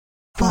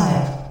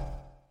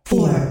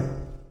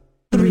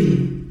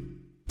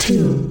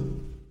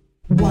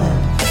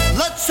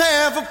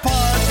have a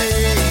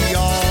party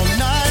all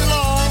night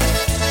long.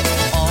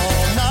 All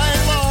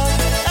night long.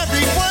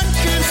 Everyone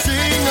can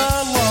sing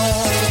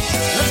along.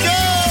 Let's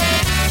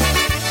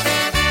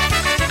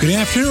go! Good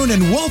afternoon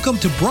and welcome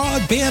to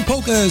BroadBand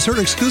Polkas, heard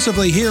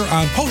exclusively here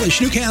on Polish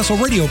Newcastle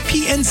Radio,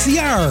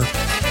 PNCR.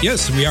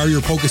 Yes, we are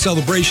your polka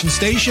celebration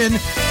station.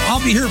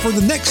 I'll be here for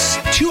the next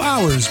 2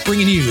 hours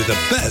bringing you the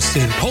best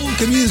in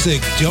polka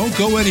music. Don't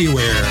go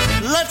anywhere.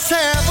 Let's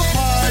have a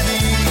party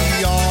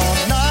all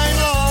night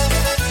long.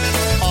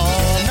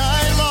 All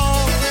night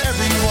long.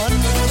 Everyone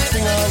will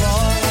sing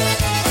along.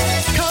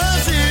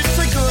 'Cause it's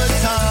a good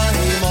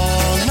time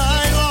all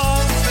night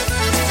long.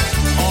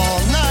 All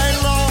night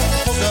long.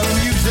 Polka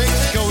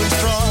music's going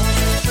strong.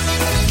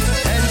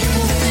 And you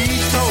will see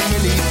so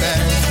many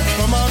bands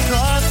from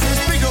across this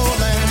big old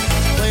land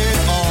playing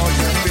all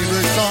your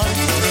favorite songs.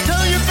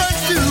 Tell your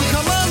friends to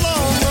come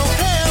along. We'll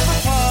have a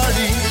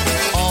party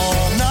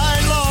all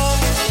night long.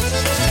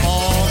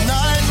 All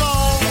night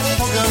long.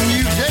 Polka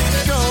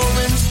music's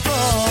going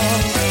strong.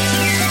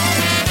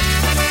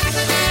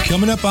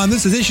 Coming up on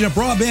this edition of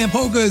BroadBand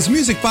Polkas,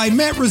 music by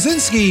Matt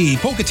Rosinski,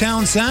 Polka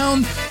Town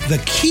Sound, The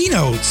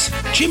Keynotes,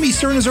 Jimmy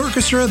Sterna's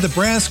Orchestra, The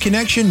Brass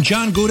Connection,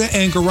 John Guda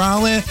and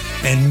Garala,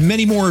 and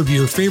many more of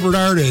your favorite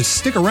artists.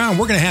 Stick around.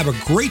 We're going to have a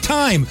great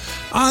time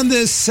on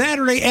this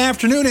Saturday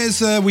afternoon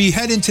as we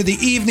head into the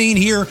evening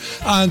here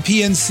on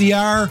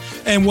PNCR.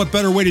 And what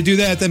better way to do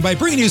that than by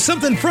bringing you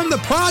something from the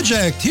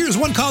project. Here's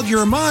one called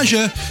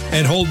Yermaja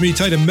and Hold Me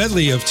Tight, a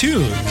medley of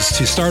tunes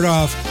to start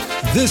off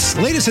this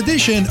latest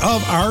edition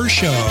of our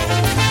show.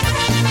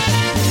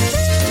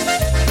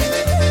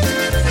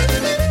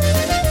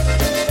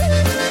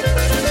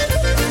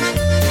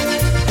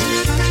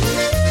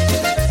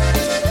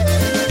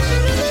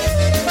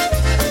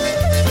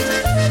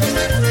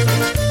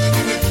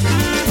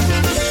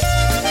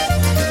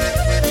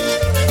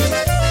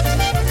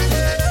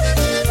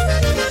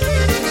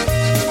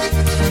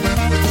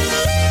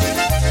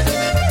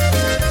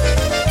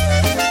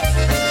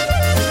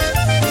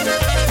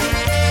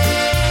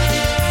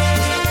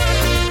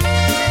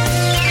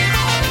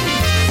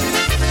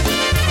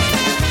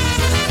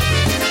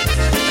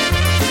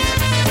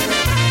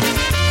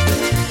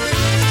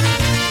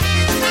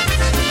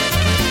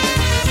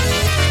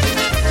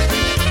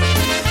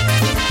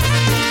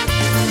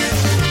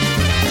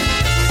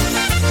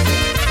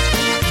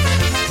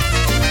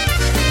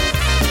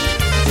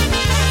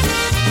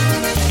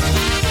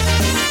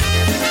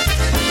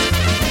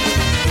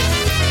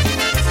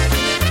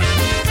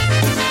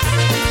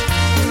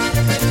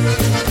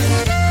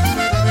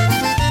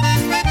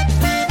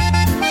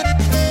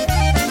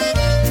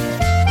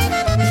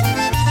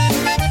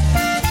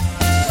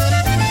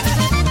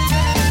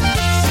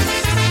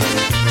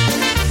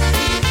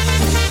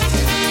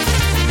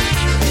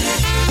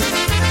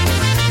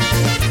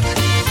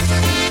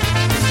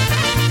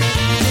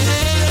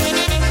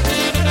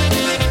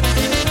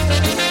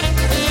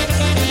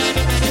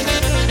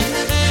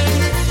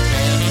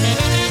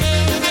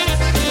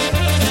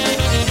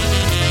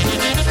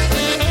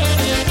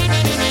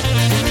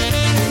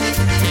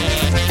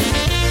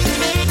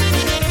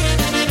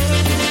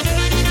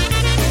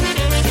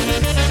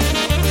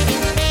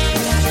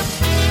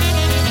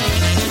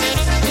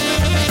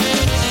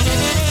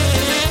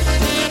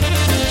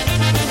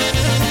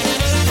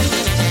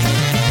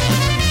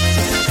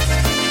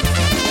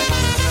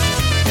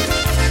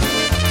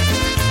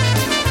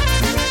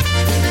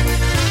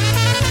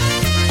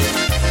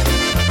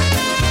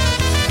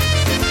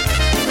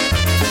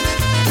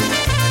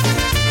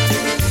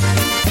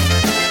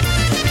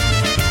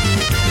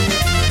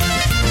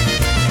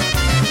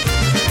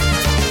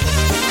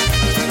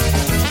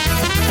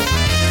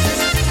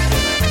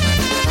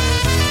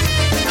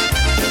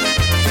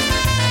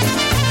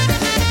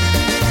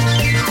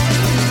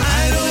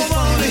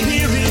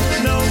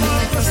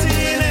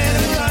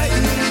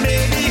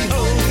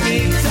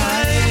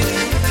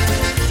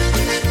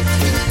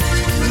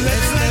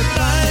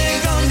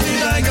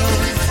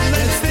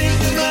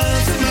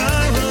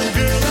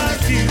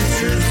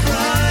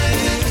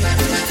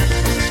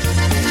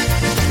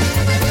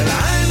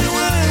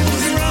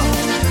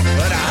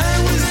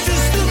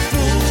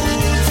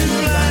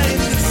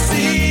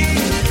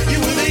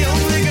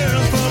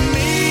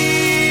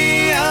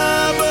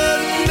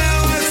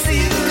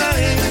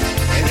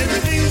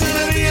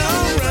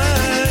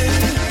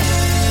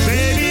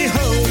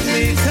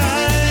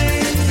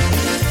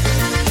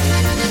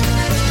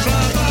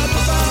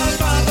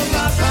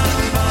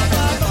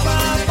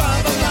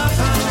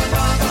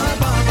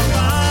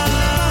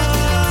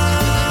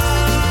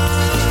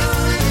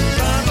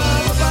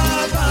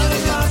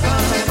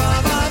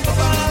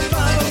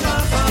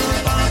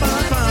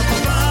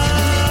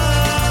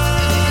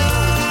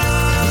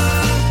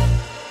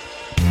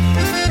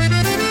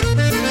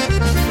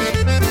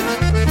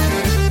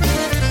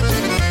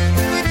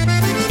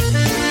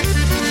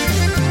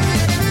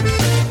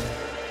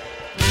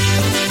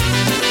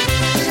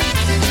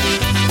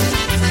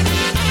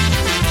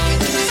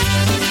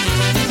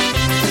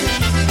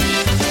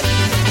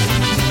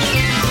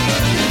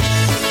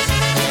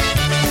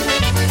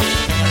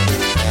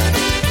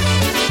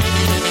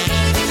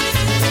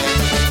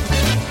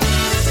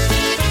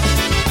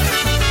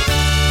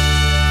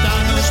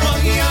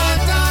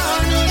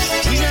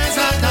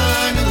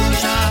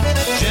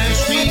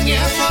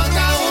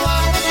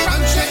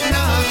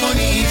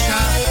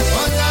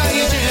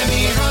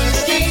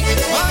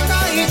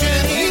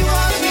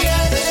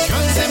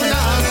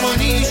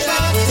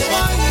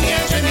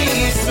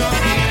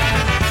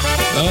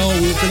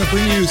 We're going to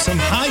bring you some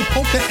high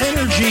polka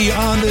energy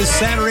on this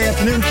Saturday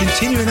afternoon,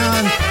 continuing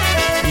on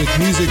with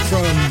music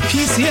from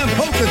PCM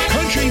polka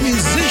country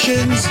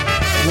musicians.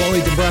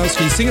 Wally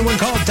Dombrowski singing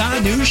one called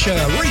Danusha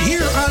right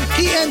here on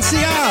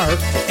PNCR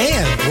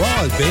and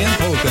Broadband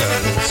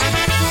Polkas.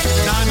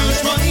 Danusz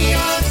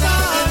moja,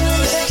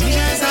 Danusz,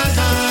 nie za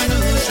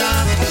Danusza,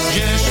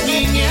 gdzieś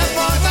mi nie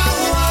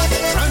podała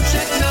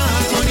rączek na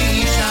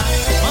konisza.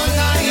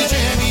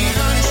 Oddajcie mi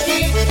rączki,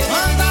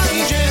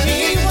 oddajcie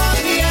mi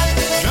łapie,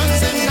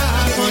 wiążem na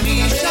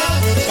konisza,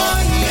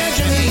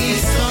 pojedzie mi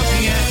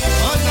sobie.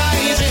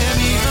 Oddajcie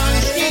mi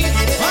rączki,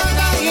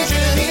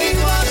 oddajcie mi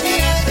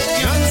łapie,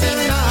 wiążem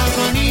na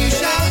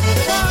konisza,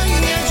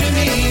 pojedzie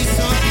mi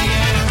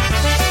sobie.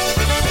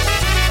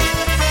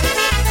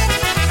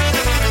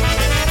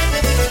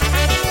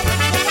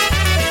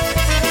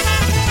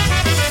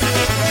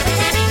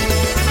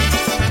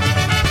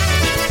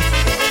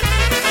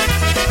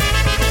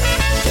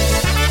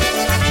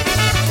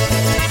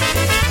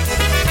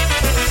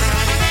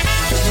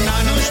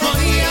 Danusz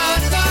moja,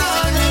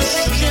 Danusz,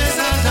 nie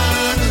za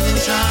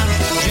Danusza,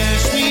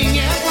 gdzieś mi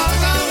nie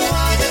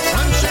podała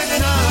rączek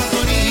na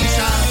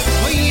konisza.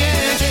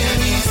 Pojedzie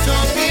mi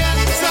sobie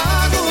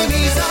za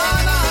góry, za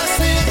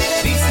lasy,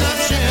 nic na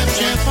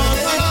przewcie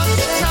podwala,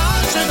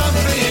 nasze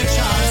dobre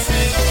czasy.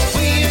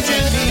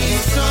 Pojedzie mi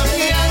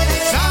sobie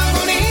za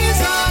góry,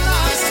 za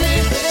lasy,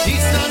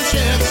 nic na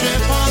przewcie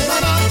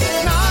podwala,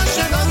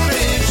 nasze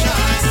dobre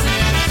czasy.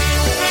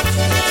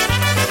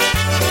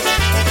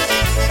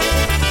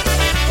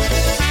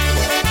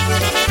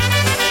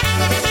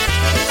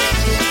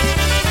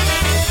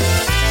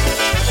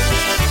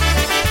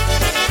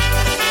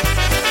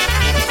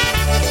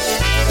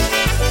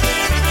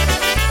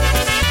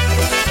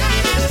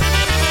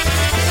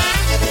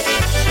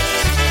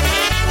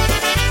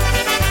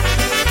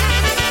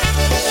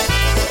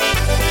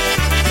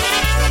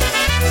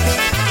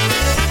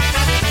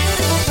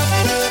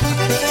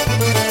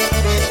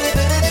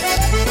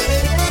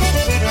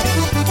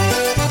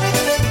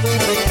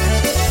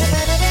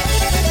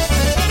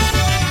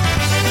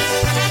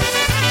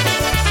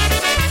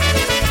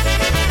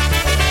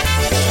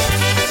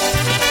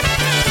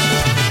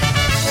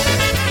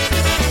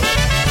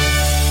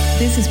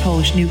 This is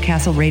Polish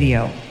Newcastle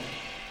Radio.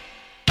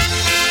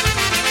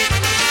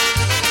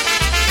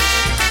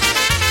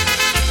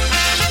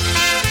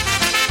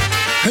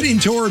 Heading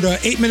toward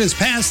 8 minutes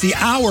past the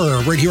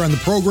hour right here on the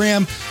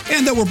program.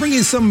 And we're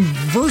bringing some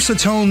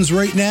versatones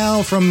right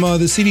now from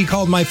the CD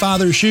called My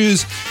Father's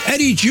Shoes.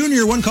 Eddie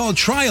Jr., one called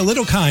Try a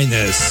Little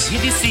Kindness.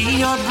 If you see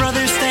your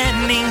brother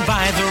standing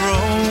by the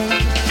road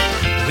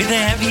with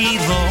a heavy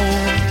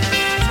load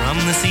from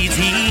the seeds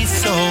he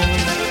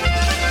sowed,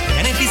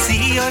 and if you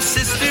see your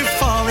sister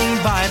falling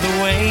by the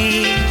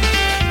way,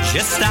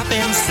 just stop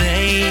and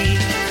say,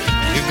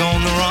 you're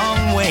going the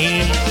wrong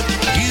way.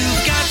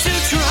 You've got to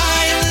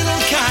try a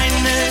little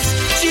kindness,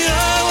 show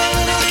a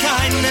little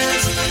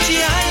kindness,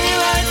 shine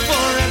your light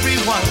for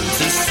everyone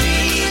to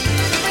see.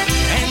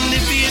 And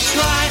if you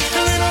try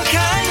a little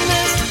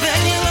kindness,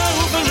 then you'll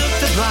overlook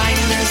the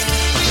blindness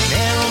of the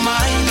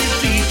narrow-minded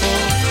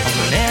people on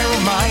the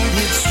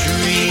narrow-minded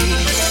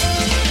streets.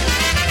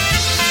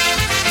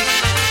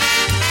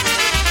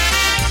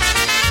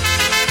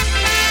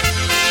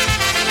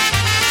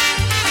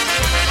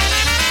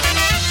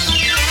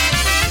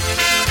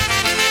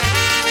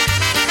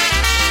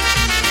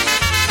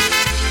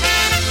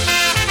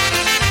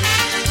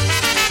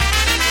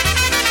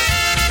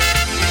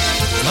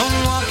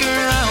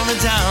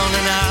 Down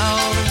and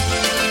out,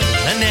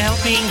 lend a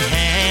helping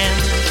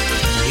hand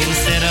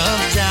instead of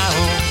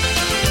doubt.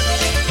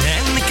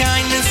 And the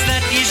kindness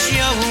that you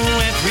show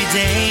every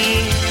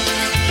day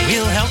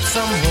will help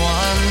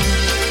someone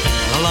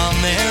along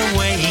their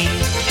way.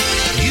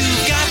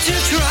 You've got to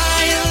try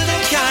a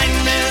little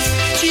kindness,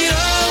 show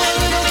a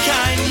little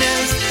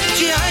kindness,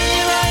 shine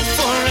your light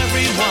for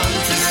everyone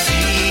to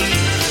see.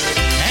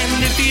 And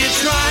if you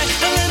try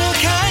a little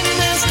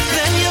kindness,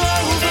 then you'll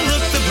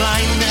overlook the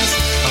blindness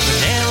of the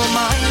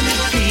narrow-minded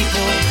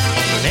people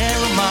on the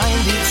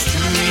narrow-minded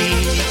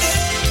streets.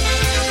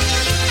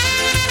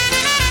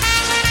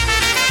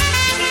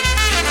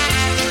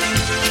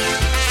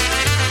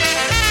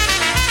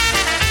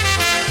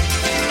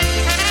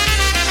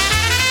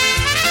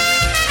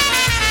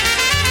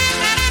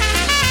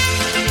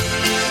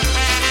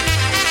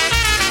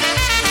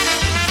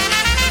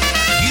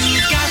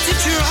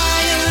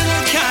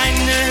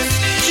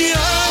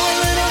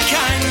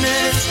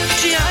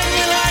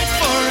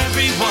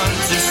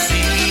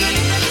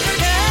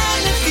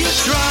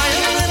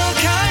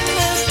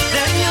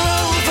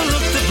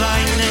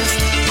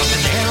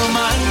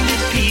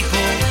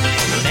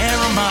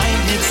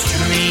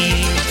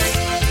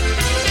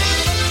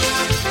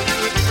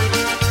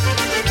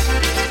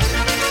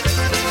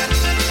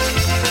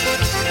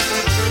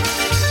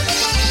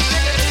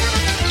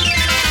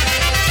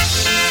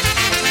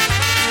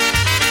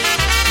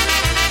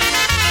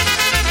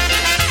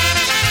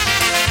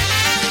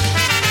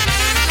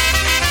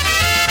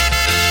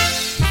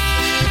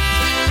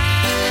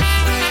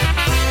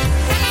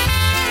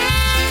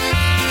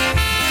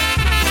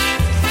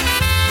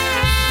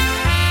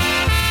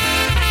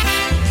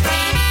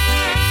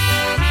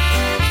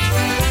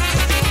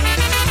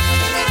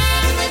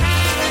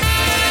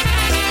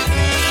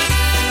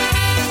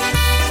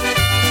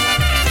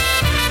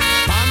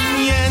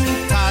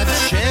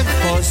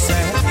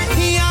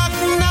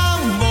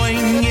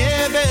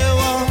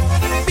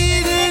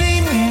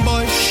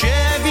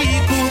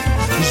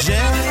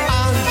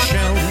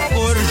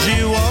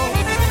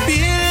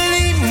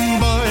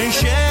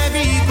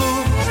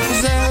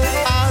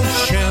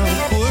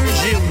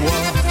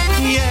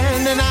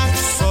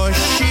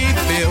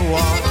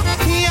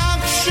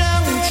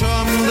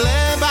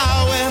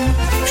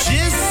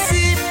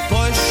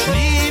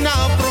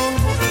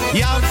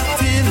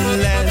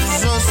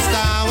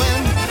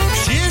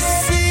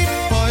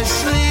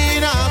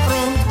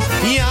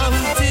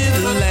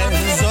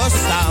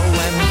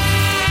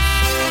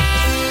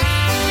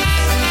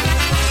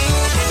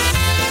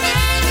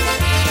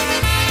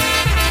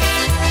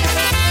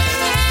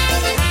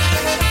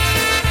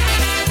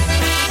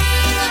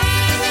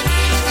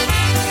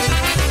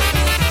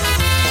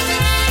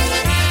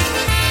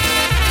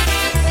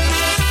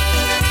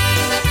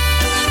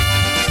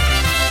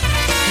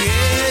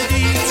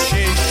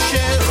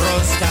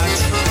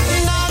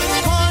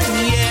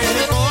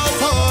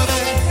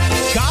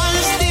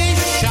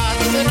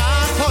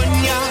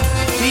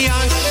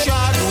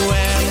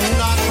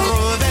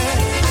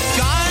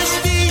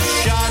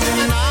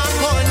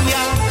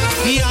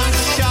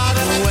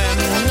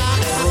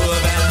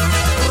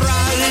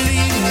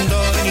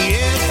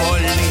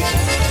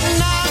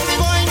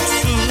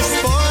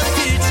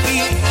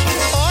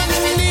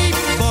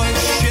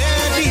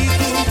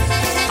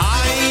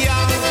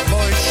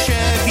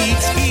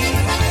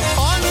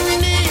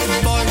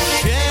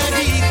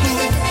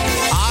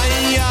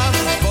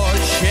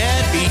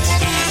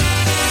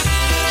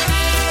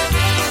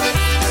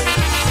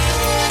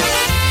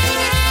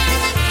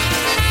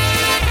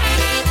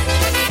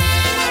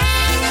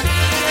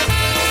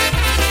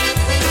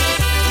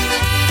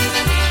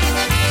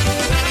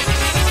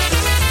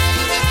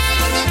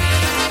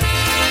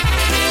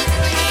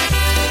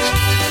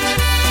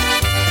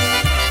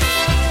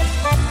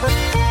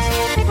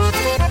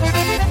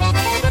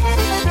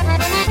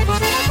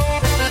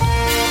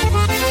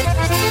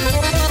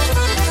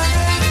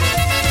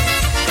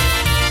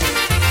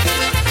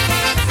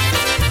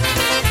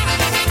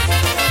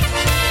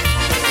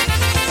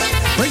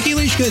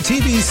 Nebraska,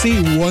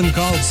 TBC, one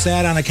called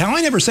Sat on a Cow.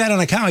 I never sat on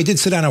a cow. I did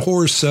sit on a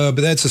horse, but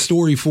that's a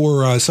story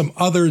for some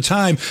other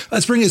time.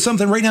 Let's bring you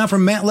something right now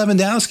from Matt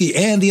Lewandowski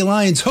and the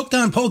Alliance, Hooked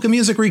on Polka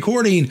Music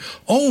recording,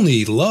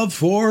 Only Love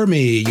for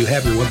Me. You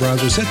have your web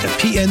browser set to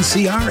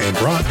PNCR and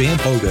Broadband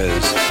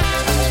Polkas.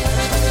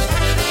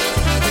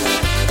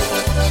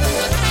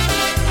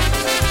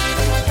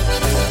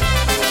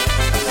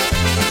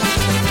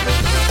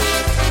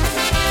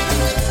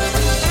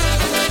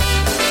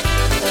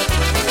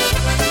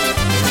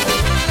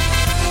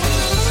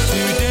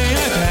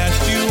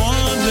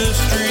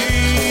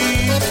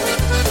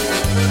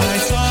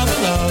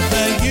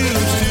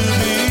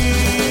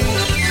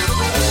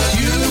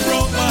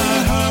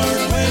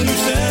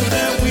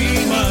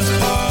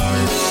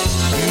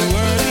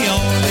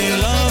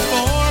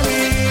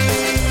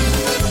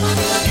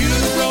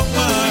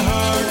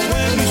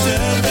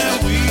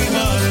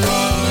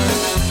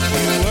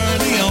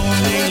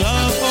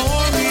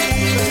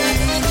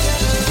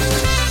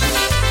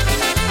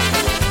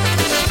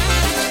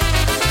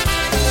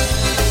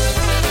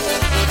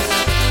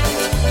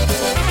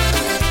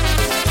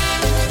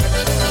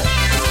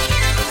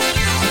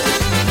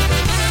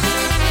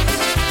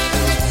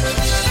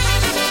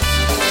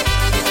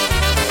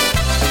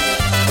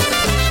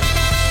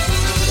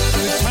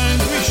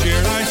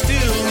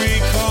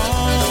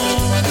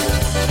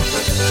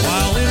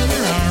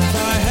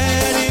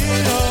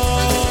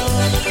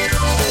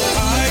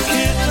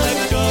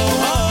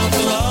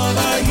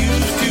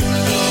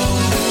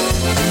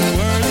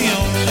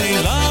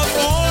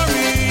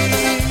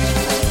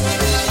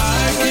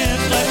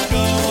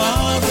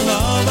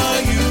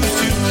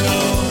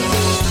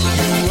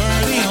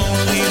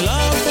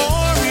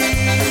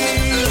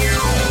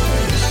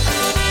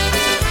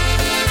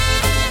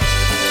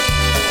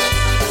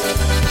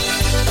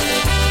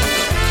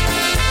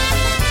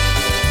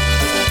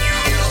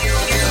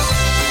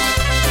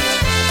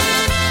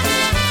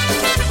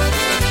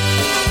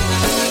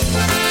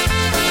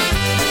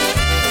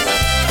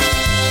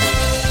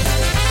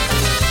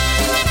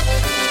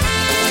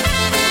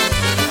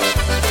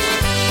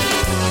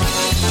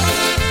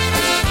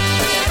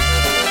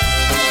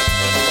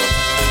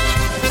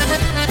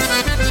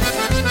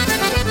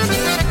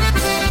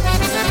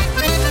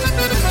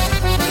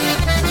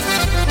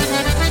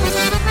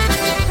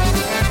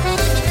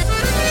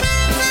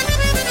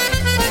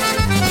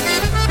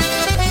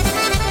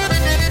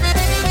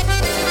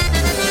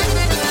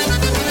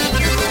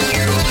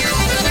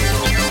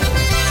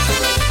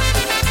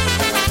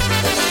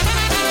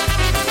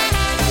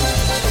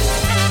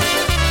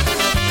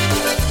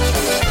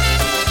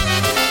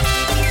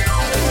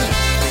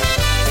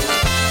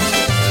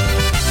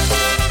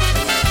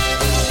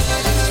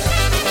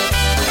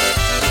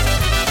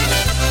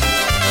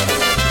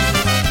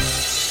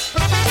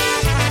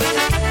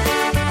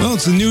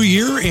 It's the new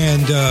year,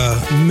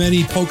 and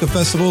many polka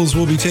festivals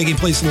will be taking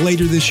place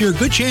later this year.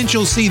 Good chance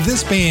you'll see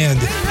this band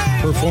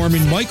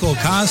performing, Michael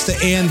Costa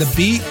and the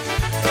Beat.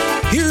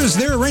 Here's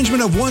their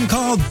arrangement of one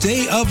called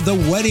Day of the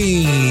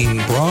Wedding,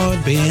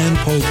 Broadband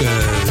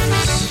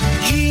Polkas.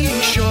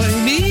 Dzisiaj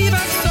mi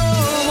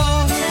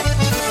wesoło,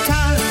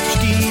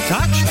 taczki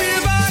tak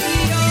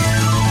śpiewają,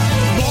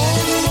 bo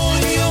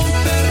moją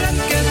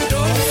perenkę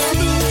do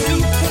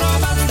ślubu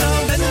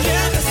prowadzą, będzie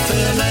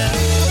wesele.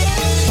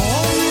 Bo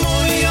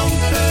moją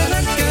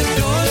perenkę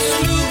do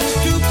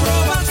ślubu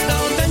prowadzą,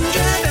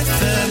 będzie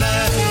wesele.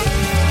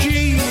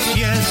 Dziś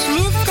jest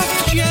ślub w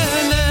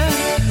kościele,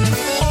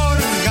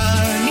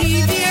 organi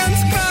więc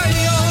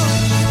grają.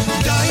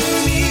 Daj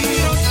mi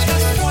rączkę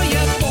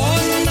swoje, bo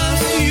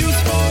nas już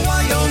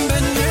wołają,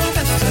 będzie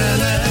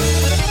wesele.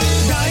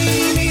 Daj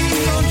mi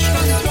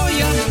rączkę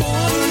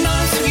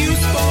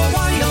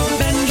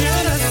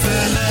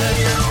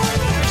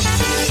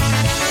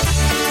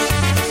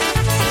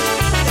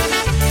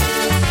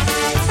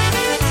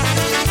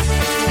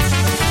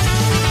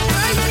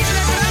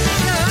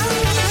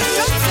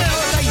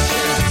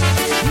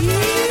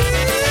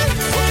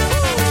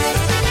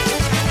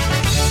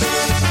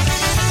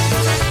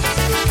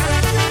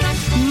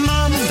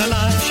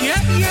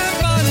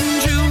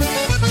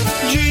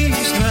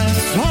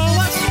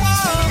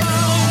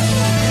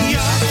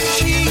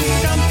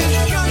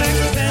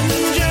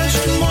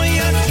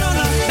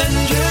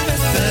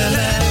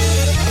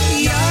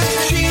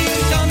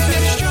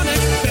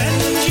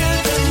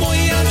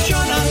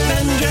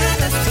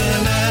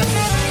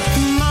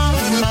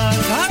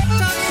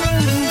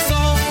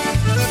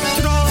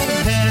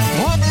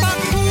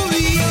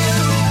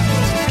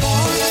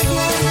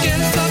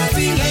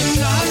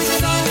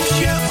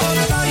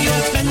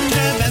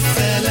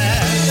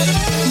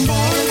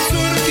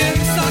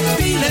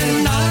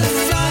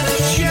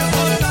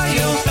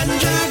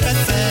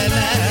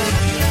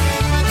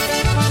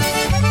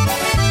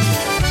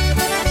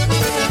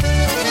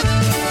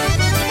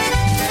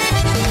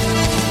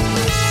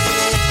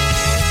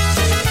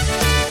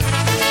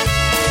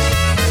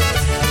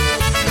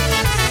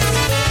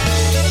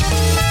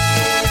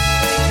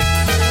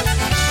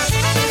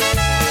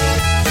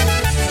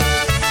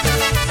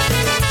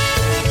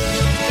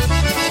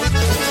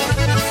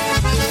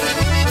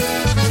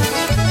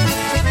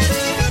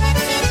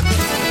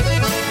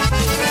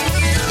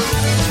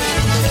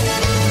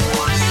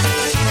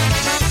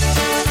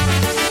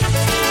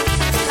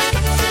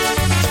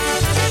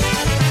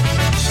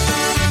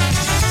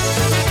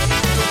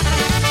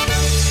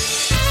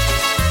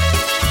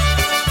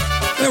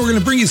going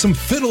to bring you some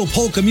fiddle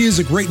polka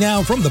music right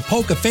now from the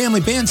Polka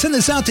Family Band. Send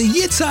this out to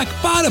Yitzhak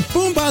Bada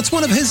Boomba. It's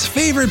one of his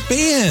favorite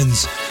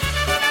bands.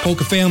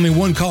 Polka Family,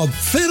 one called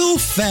Fiddle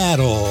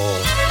Faddle.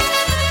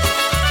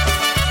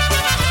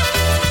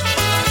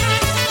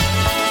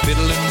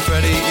 Fiddlin'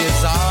 Freddie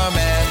is our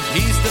man.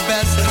 He's the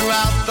best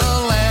throughout the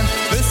land.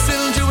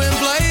 Listen to him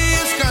play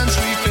his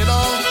country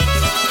fiddle.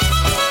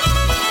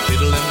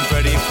 Fiddlin'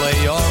 Freddie,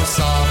 play your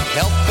song.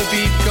 Help the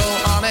beat go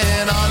on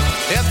and on.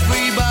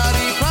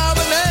 Everybody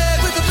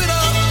promenade with the fiddle.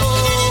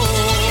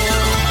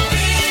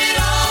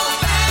 Fiddle,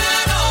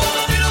 faddle,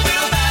 fiddle,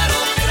 fiddle,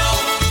 faddle, fiddle.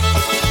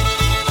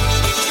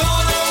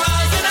 Gonna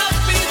rise and up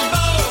his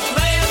bow.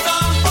 Play a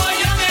song for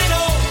young and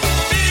old.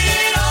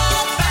 Fiddle,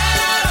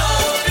 faddle,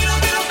 fiddle,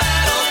 fiddle,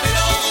 faddle,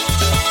 fiddle.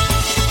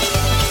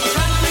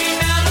 Country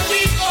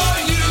melody for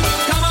you.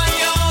 Come on,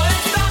 y'all,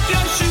 and stop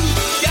your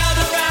shoes.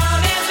 Gather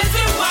round and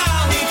listen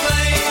while he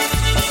plays.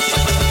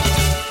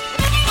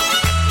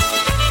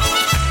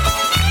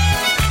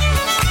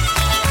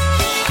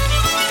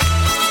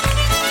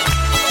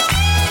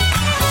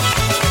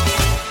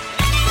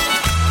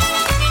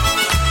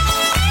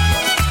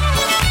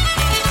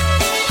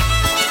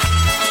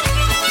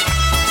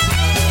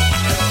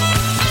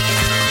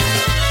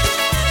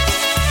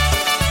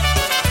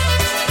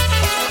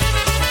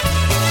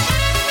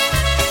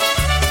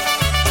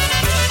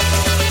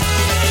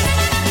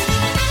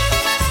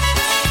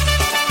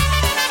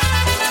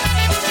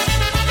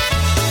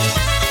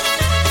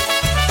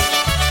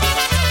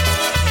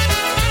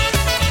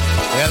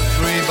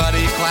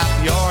 Everybody clap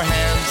your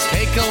hands,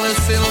 take a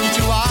listen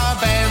to our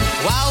band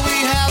while we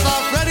have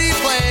our Freddie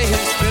play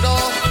his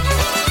fiddle.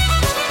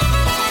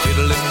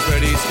 Fiddlin'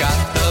 Freddie's got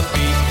the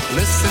beat,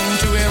 listen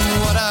to him,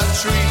 what a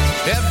treat.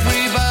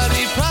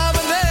 Everybody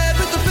promenade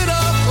with the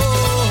fiddle.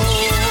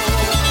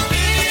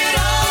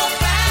 Fiddle,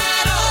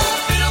 faddle,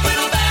 fiddle,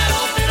 fiddle,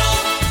 faddle, fiddle.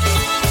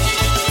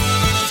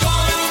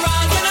 Gonna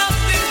rise and up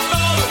his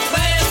bow,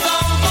 play a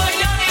song for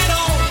young and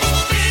old.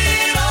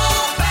 Fiddle,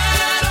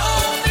 faddle,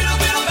 fiddle,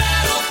 fiddle,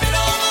 faddle,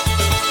 fiddle.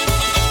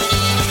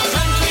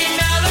 Country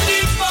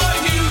melody for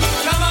you.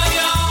 Come on,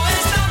 y'all,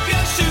 and stop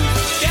your shoes.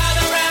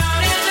 Gather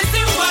round and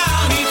listen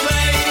while he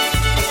plays.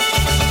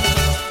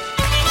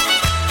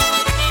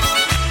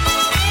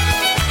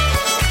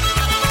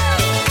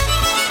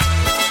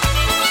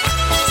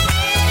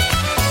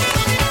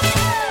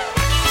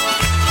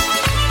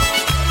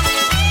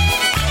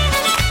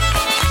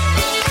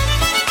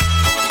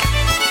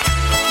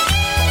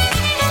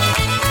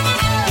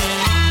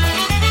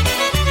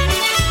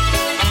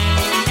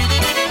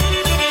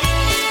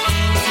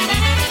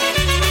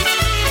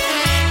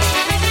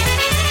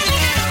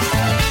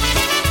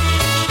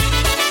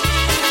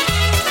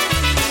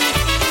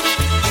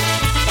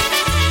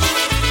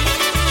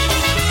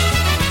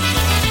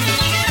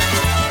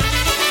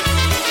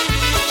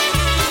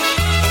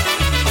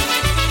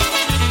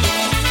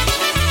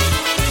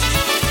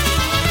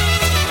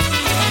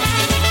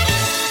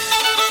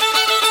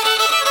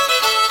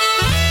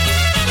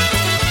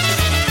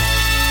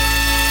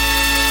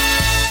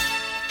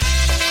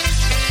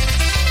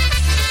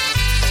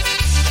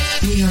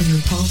 We are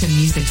your polka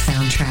music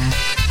soundtrack,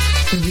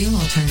 the real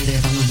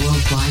alternative on the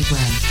World Wide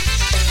Web.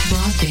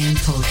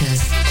 BroadBand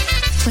Polkas,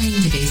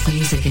 playing today's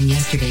music and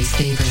yesterday's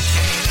favorites.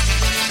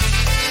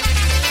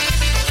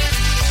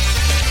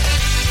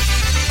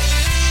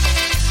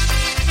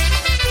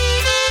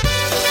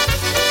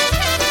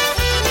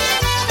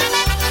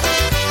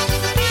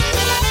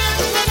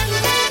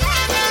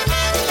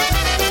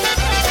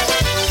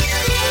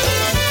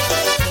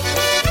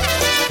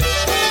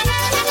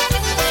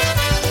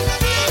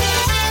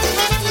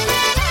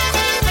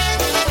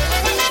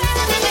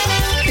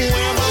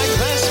 Wear my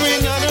glass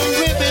ring on a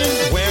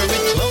ribbon, wear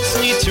it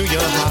closely to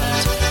your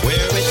heart. Wear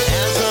it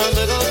as a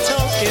little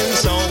token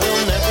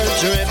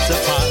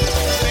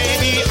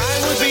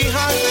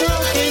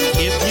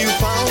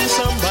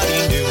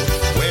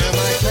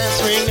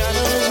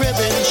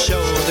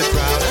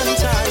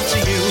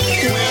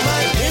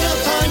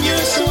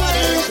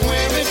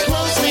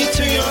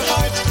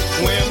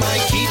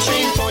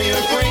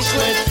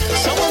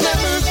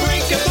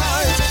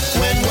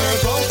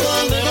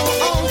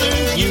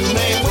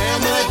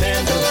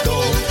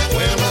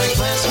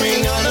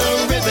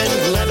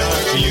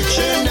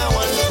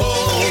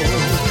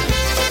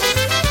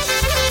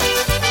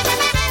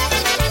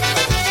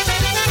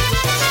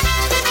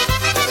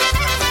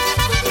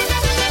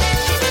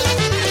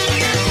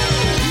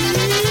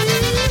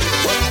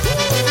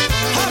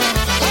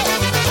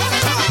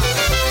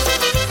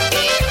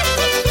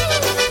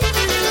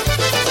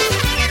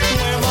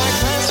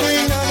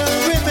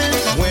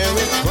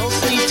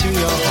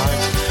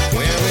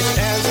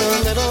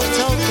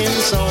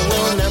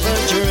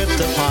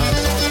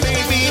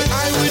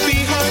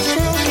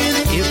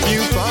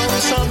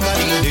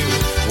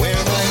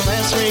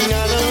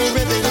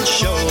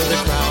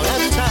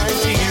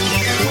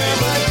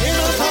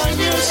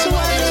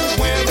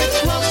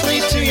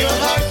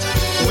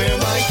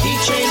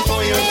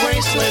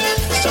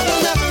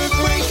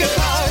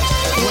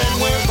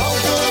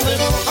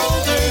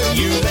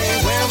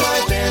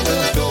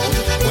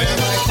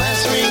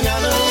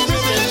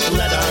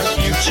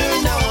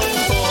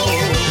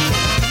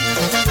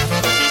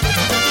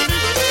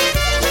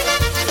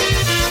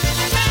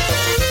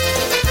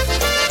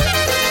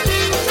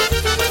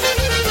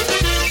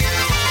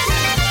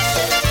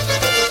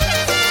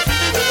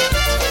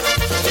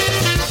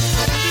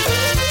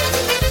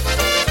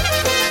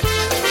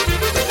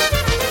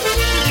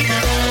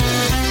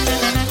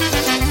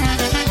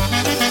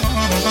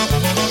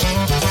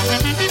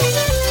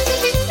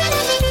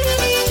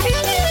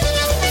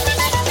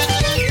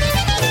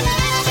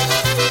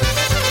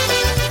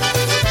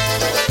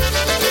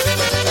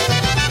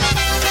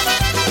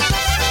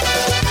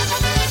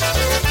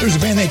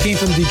that came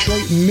from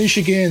Detroit,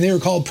 Michigan. They were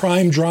called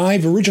Prime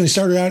Drive. Originally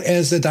started out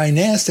as the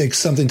Dynastics,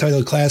 something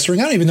titled Class Ring.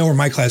 I don't even know where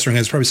my class ring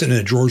is. It's probably sitting in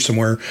a drawer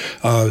somewhere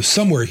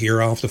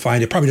here. I'll have to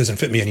find it. Probably doesn't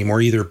fit me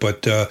anymore either,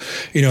 but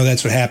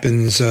that's what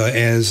happens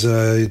as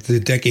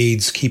the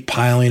decades keep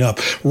piling up.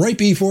 Right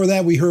before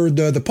that, we heard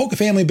the Polka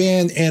Family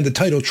Band and the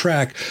title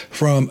track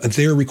from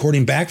their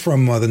recording back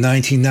from the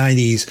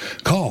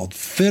 1990s called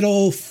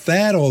Fiddle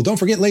Faddle. Don't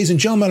forget, ladies and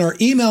gentlemen, our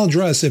email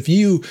address if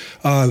you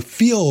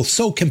feel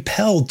so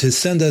compelled to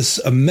send us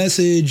a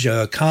message,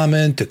 a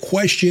comment, a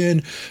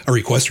question, a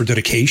request for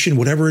dedication,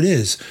 whatever it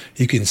is,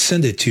 you can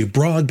send it to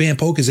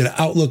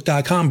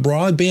broadbandpolkas@outlook.com,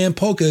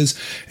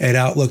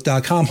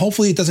 broadbandpolkas@outlook.com.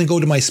 Hopefully it doesn't go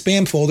to my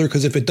spam folder,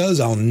 because if it does,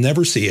 I'll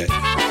never see it.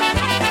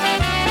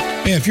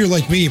 Yeah, if you're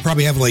like me, you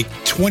probably have like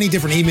 20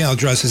 different email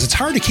addresses. It's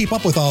hard to keep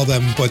up with all of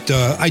them, but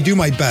I do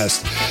my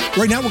best.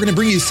 Right now, we're going to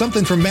bring you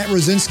something from Matt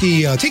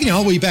Rosinski, taking you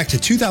all the way back to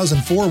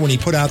 2004 when he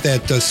put out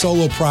that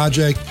solo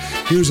project.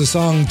 Here's a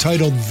song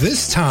titled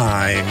This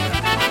Time.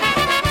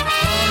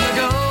 Long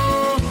ago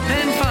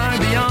and far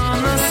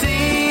beyond the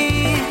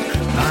sea,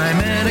 I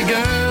met a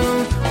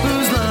girl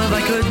whose love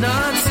I could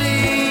not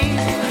see.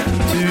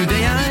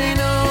 Today I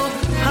know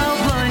how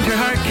blind your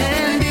heart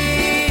can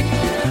be,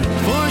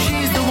 for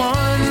she's the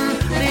one,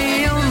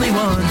 the only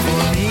one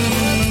for me.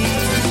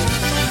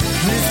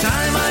 This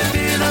time I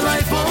fear that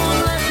life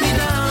won't let me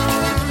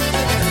down.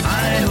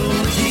 I hold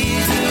the key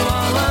to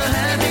all the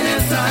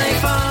happiness I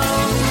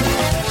found.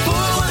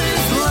 For what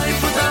is life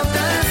without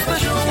that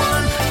special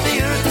one? The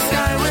earth, the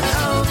sky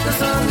without the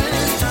sun.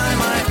 This time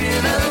I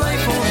fear that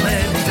life won't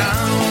let me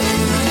down.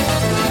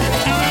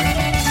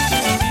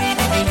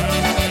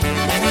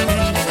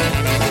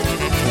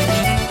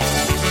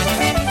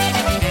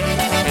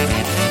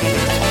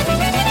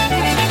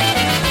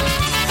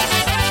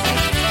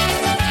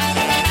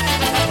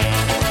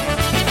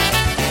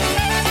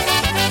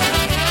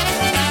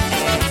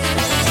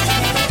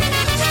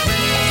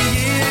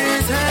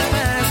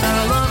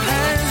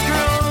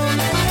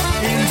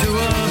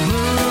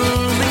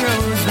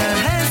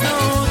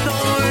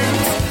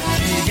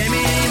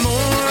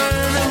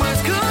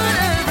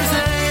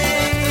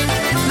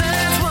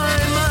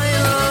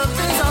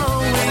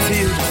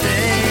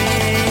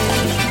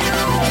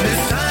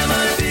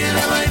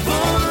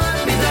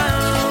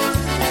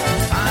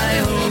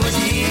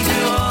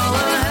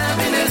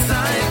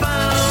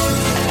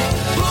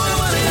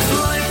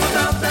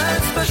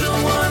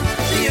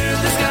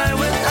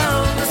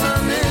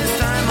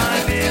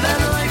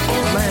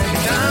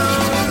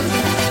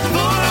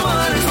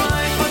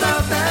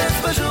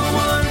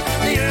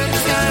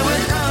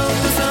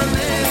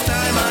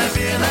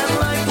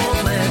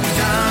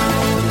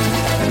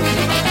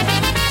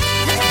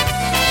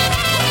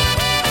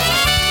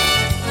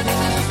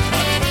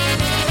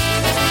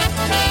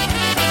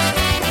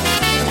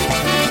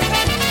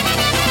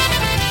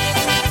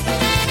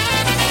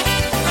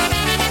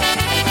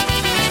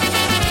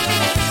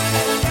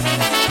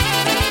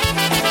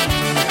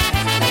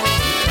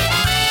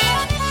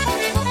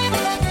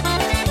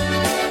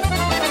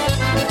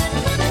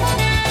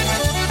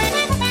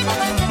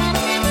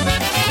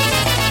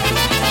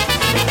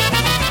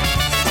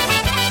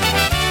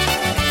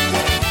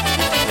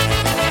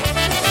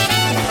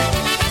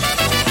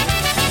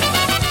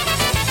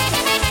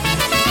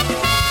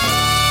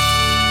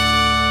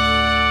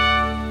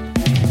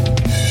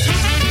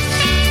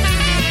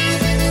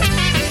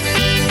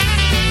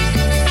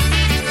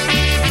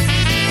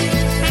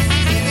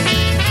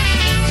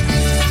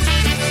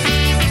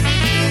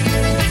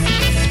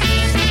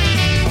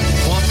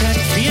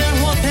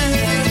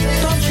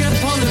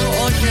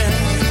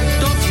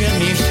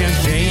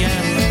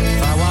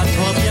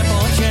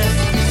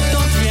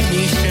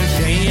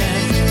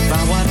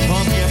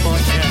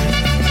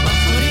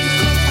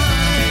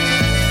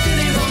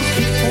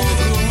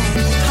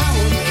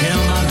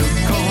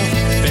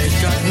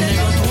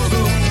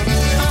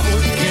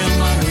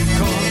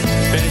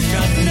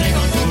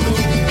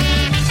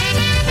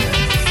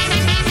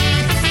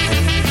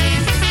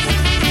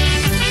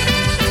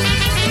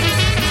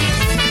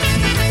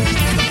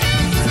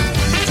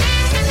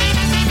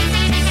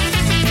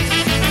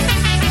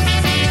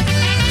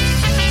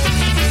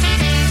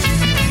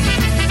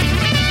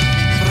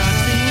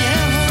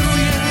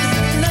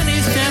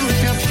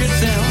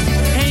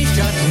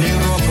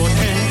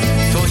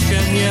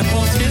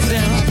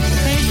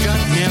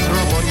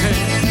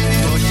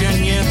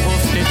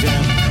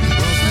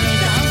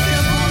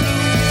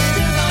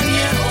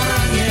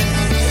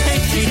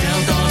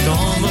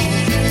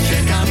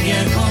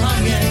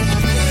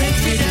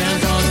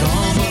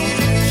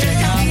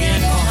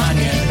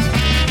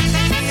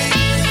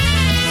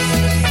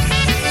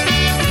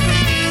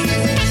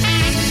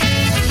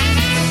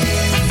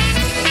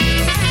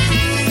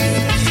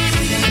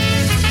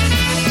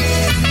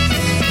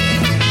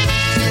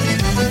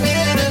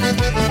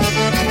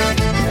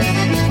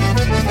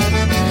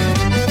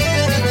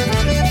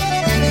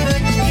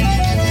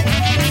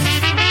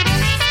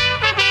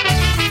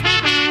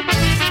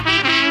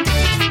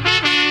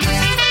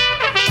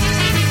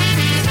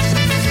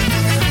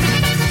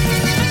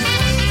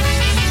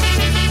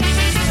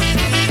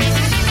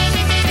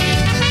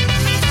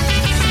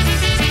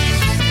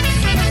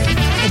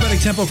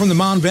 couple from the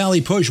Mound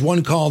Valley Push,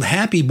 one called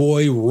Happy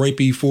Boy. Right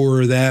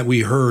before that,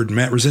 we heard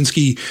Matt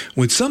Rosinski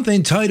with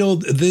something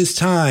titled This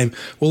Time.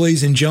 Well,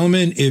 ladies and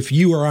gentlemen, if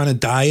you are on a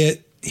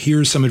diet,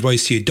 here's some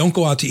advice to you. Don't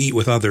go out to eat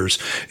with others.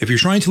 If you're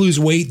trying to lose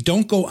weight,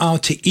 don't go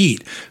out to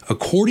eat.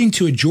 According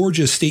to a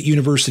Georgia State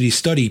University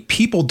study,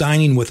 people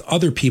dining with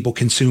other people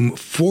consume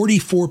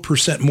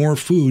 44% more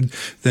food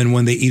than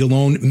when they eat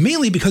alone,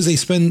 mainly because they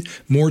spend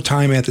more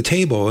time at the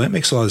table. That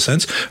makes a lot of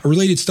sense. A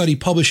related study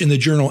published in the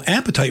journal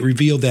Appetite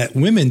revealed that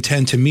women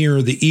tend to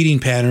mirror the eating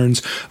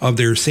patterns of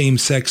their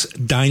same-sex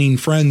dining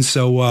friends.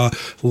 So,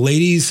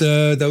 ladies,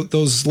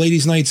 those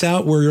ladies' nights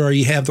out where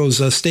you have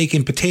those steak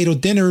and potato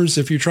dinners,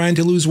 if you're trying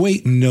to lose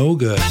weight, no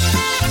good.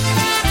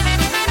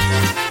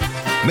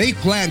 Make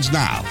plans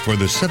now for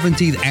the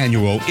 17th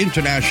Annual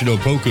International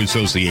Polka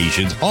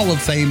Association's Hall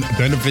of Fame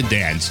Benefit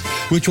Dance,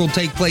 which will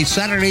take place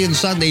Saturday and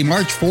Sunday,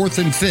 March 4th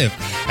and 5th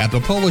at the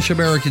Polish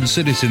American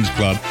Citizens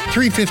Club,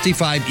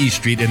 355 East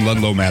Street in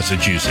Ludlow,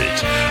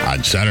 Massachusetts.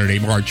 On Saturday,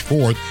 March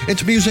 4th,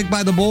 it's Music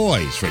by the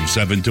Boys from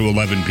 7 to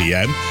 11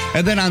 p.m.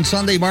 And then on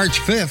Sunday,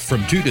 March 5th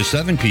from 2 to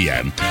 7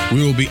 p.m.,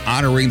 we will be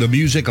honoring the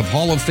music of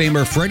Hall of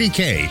Famer Freddie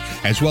Kay,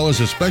 as well as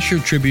a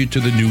special tribute to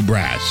the new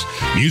brass.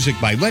 Music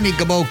by Lenny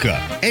Gaboka,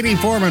 Eddie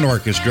Foreman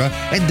Orchestra,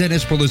 and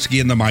Dennis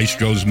Polisky and the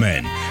Maestro's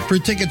Men. For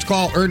tickets,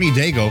 call Ernie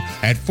Dago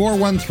at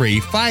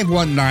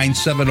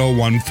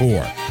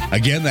 413-519-7014.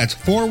 Again, that's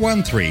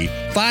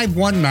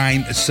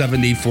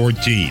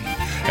 413-519-7014.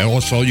 And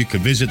also, you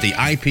can visit the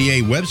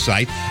IPA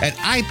website at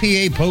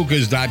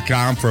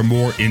IPApolkas.com for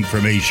more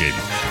information.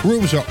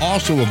 Rooms are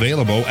also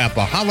available at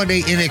the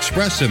Holiday Inn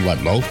Express in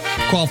Ludlow.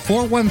 Call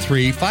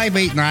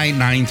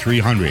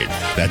 413-589-9300.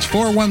 That's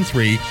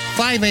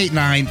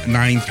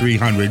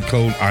 413-589-9300,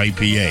 code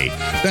IPA.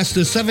 That's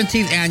the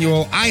 17th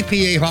Annual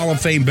IPA Hall of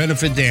Fame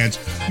Benefit Dance,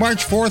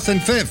 March 4th and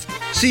 5th.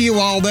 See you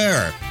all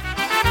there.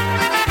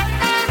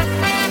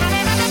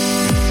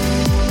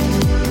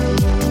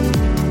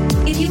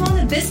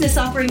 Business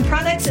offering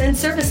products and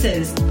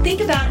services,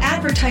 think about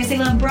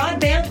advertising on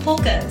BroadBand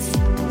Polkas.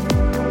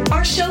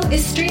 Our show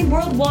is streamed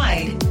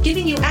worldwide,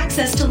 giving you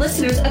access to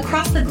listeners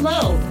across the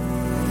globe.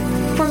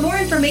 For more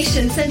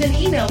information, send an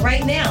email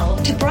right now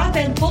to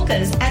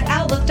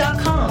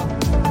broadbandpolkas@outlook.com.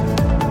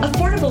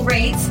 Affordable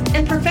rates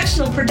and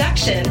professional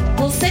production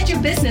will set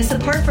your business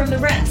apart from the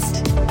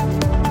rest.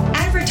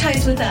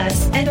 Advertise with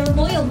us, and our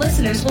loyal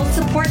listeners will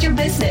support your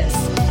business.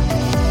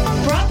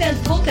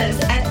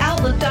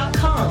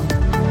 broadbandpolkas@outlook.com.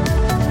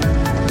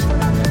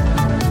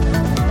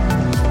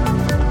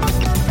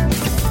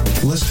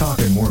 Let's talk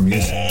and more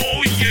music.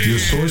 Oh, yeah. Your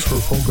source for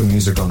polka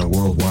music on the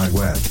World Wide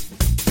Web.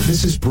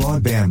 This is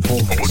BroadBand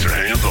Polkas. Put your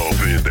hands up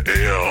in the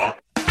air.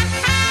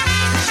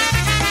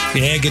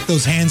 Yeah, get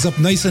those hands up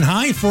nice and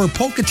high for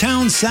Polka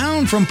Town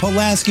Sound from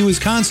Pulaski,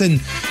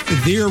 Wisconsin.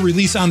 Their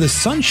release on the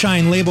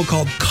Sunshine label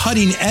called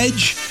Cutting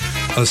Edge,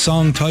 a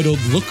song titled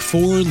Look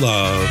for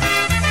Love.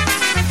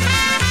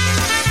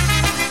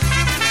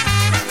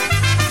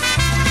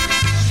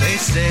 They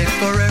say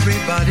for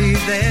everybody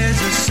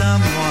there's a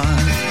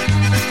someone.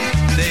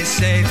 They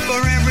say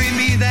for every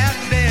me that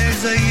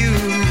there's a you.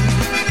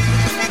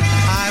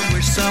 I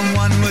wish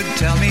someone would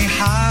tell me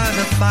how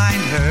to find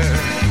her,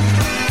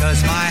 'cause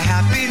my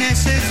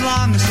happiness is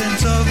long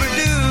since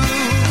overdue.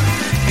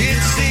 It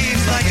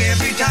seems like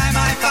every time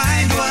I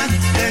find one,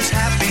 there's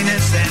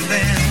happiness, and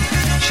then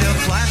she'll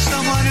flash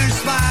someone her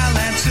smile,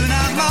 and soon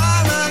I'm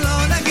all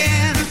alone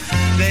again.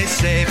 They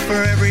say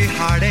for every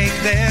heartache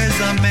there's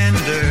a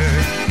mender.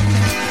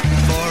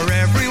 For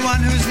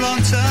everyone who's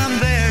lonesome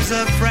there's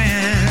a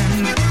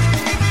friend.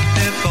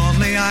 If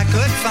only I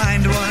could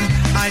find one,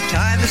 I'd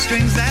tie the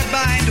strings that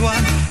bind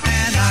one,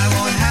 and I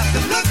won't have to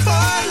look for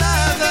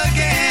love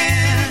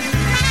again.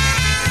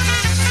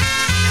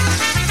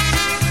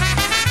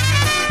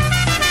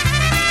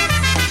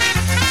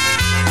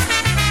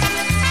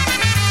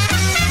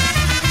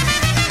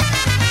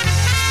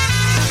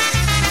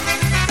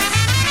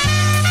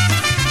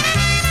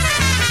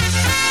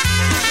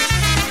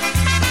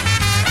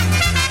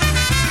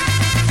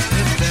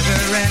 If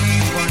ever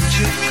anyone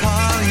should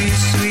call you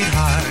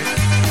sweetheart,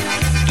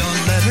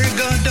 don't let her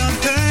go, don't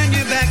turn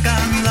your back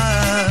on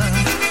love.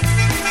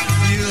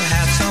 You'll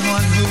have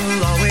someone who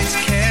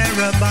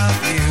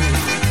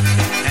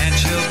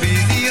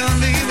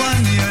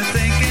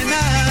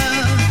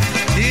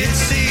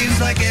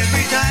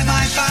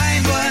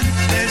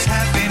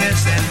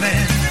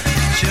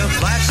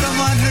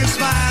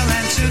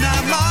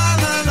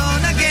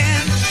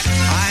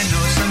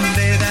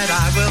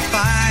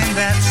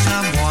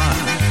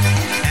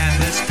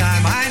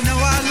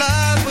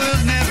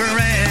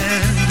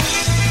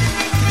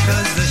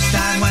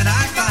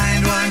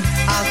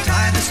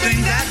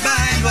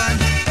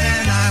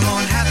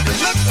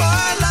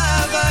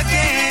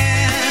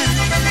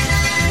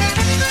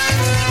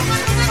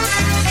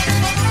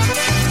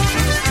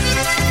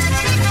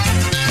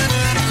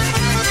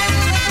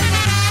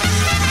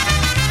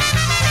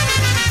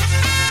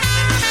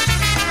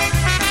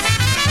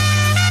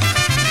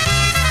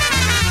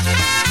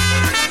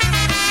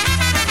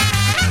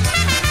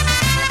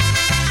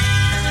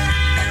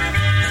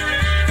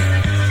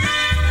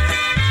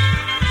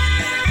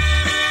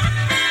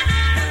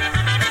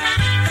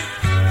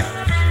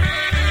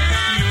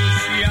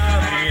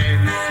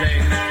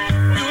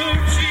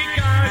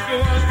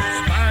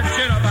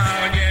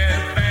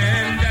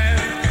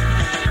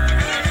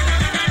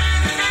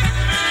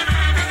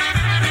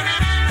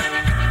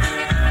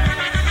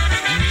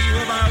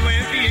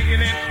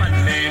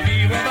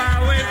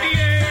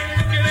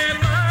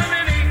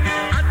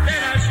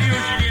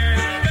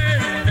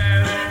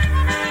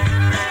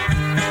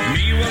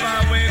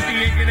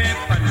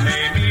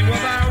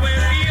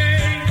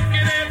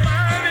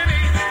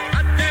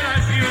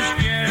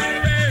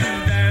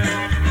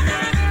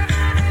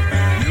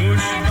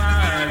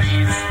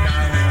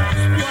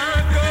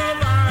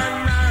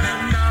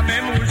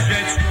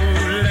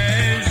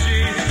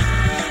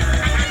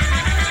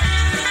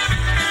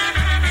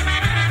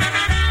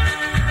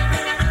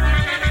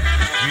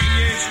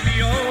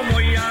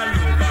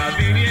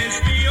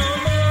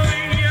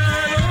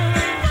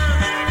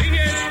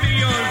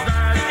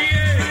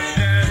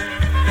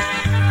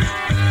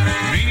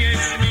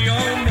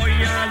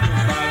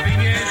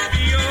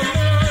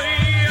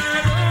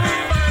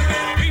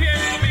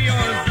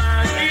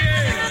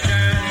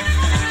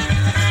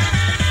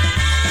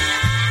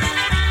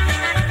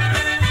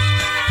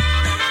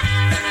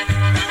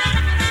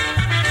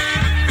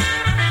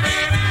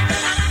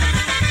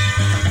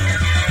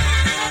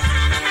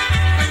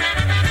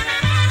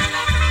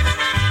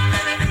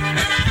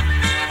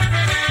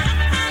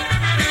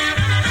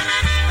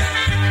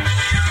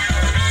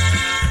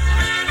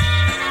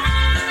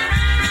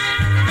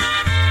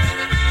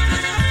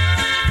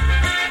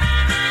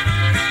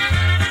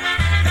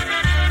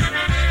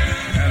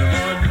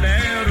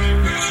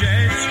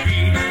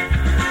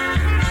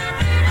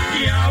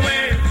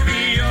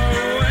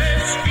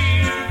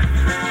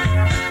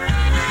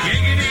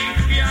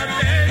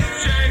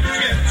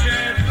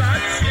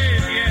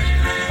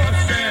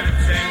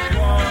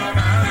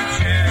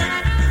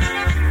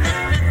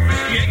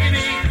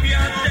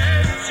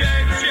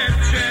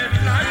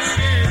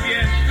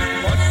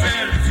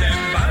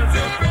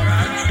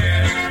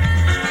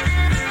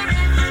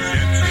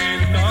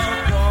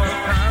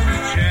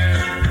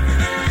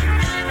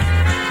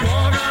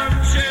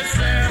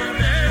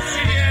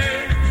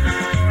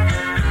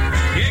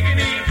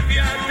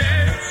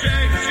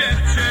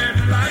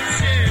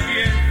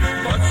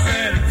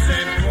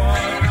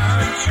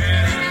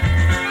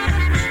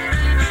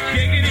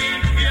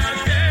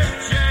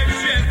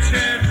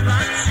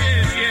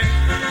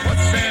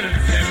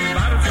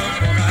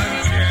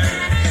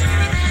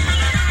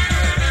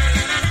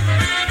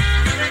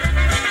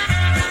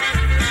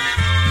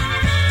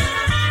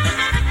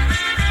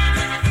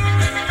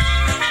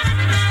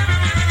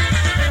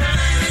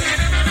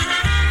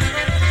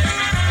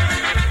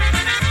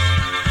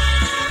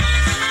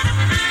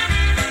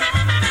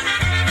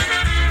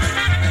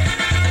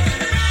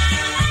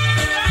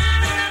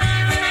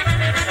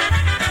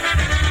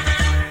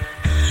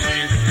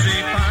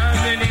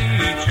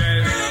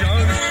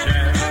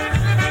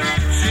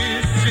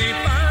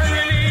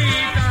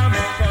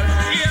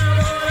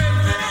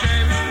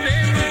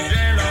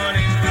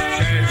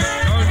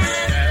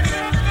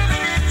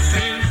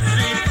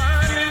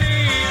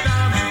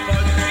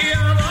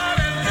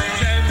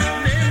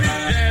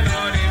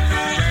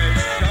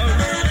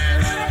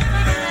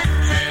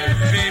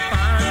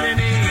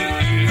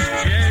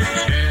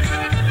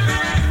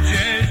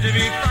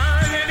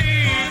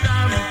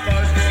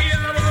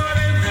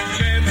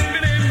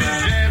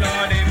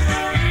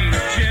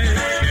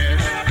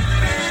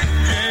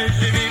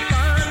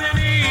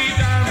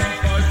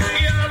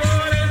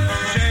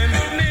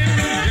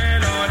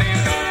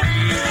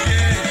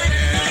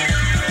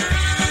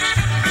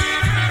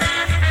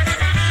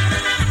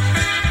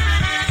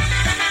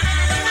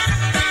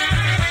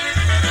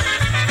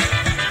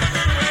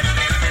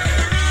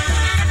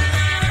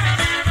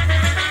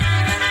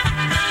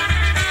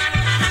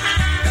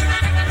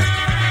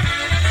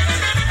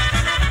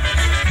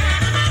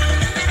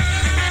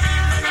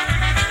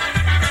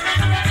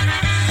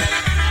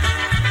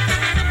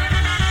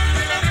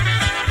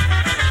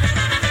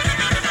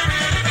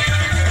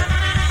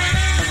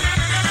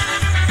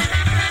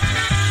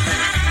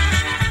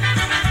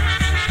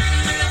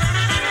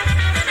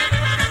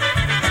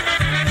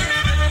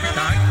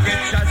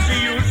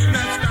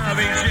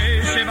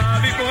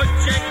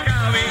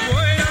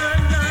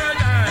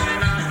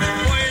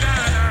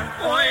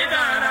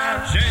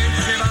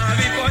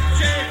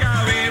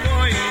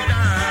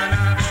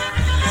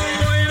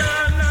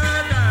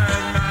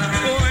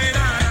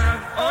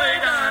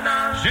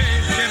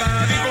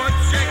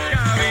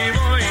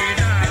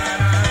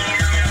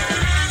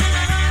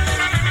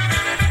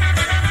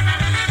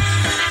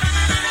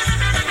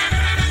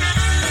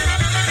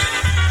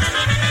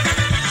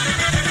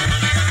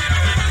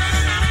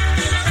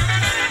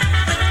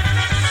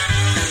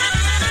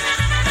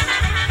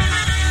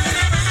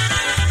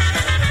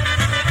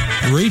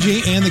Ray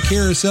J and the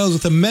Carousels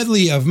with a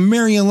medley of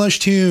Marion Lush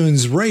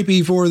tunes right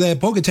before that,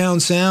 Polka Town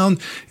Sound,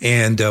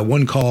 and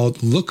one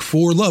called Look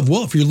for Love.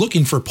 Well, if you're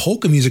looking for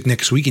polka music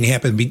next week and you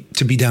happen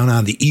to be down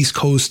on the east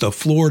coast of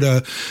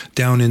Florida,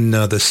 down in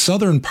the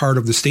southern part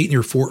of the state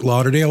near Fort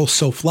Lauderdale,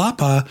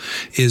 Soflapa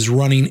is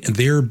running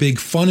their big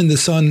Fun in the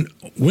Sun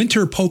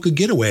winter polka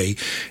getaway,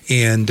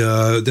 and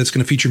that's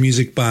going to feature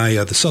music by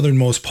the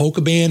Southernmost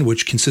Polka Band,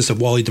 which consists of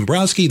Wally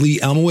Dombrowski, Lee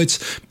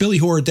Elmowitz, Billy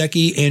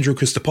Horodecki, Andrew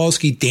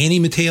Kristopolsky, Danny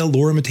Mattea,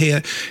 Laura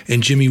Mattea,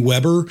 and Jimmy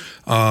Weber.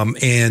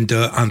 And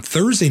on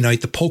Thursday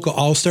night, the Polka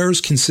All-Stars,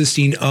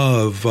 consisting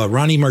of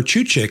Ronnie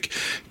Marchuchik,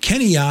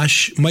 Kenny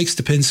Yash, Mike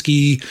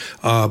Stupinski,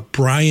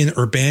 Brian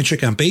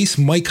Urbanchik on bass,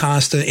 Mike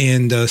Costa,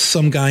 and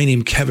some guy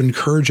named Kevin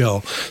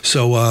Kurgel.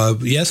 So,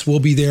 yes, we'll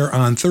be there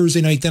on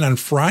Thursday night. Then on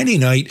Friday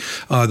night,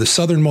 the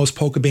Southernmost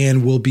Polka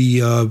Band will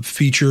be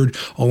featured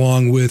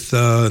along with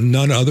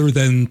none other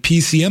than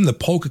PCM, the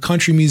Polka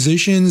Country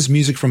Musicians,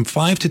 music from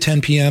 5 to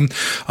 10 p.m.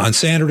 On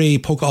Saturday,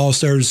 Polka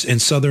All-Stars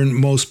and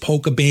Southernmost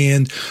Polka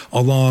Band,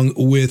 along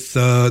with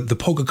the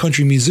Polka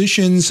Country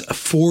Musicians,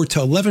 4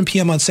 to 11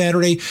 p.m. on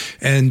Saturday.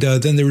 And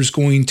then there's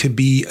going to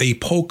be a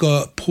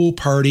polka pool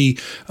party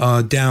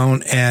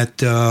down at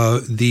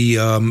the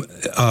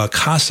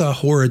Casa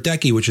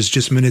Horodecki, which is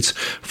just minutes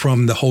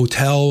from the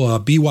hotel,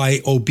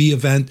 BYOB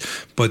event.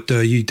 But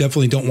you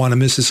definitely don't want to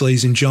miss this,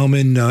 ladies and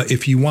gentlemen.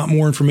 If you want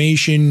more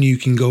information, you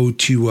can go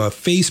to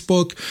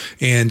Facebook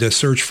and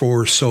search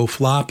for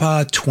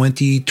Soflapa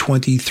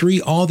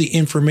 2023. All the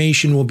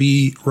information will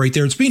be right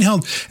there. It's being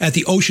held at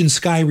the Ocean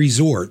Sky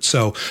Resort.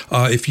 So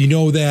if you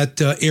know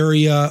that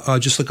area,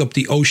 just look up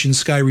the Ocean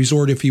Sky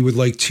Resort if you would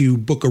like to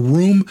book a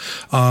room.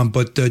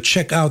 But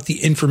check out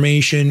the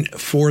information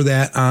for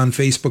that on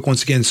Facebook.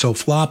 Once again,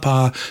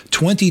 Soflapa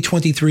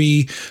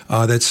 2023.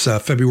 That's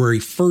February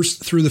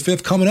 1st through the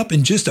 5th, coming up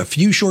in just a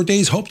few short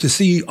days. Hope to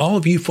see all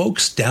of you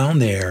folks down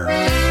there.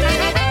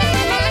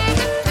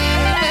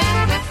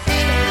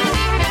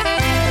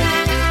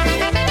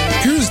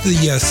 Here's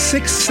the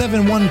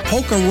 671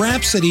 Polka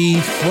Rhapsody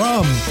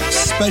from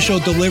Special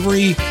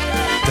Delivery,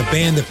 the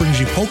band that brings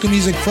you polka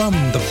music from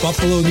the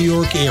Buffalo, New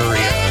York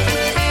area.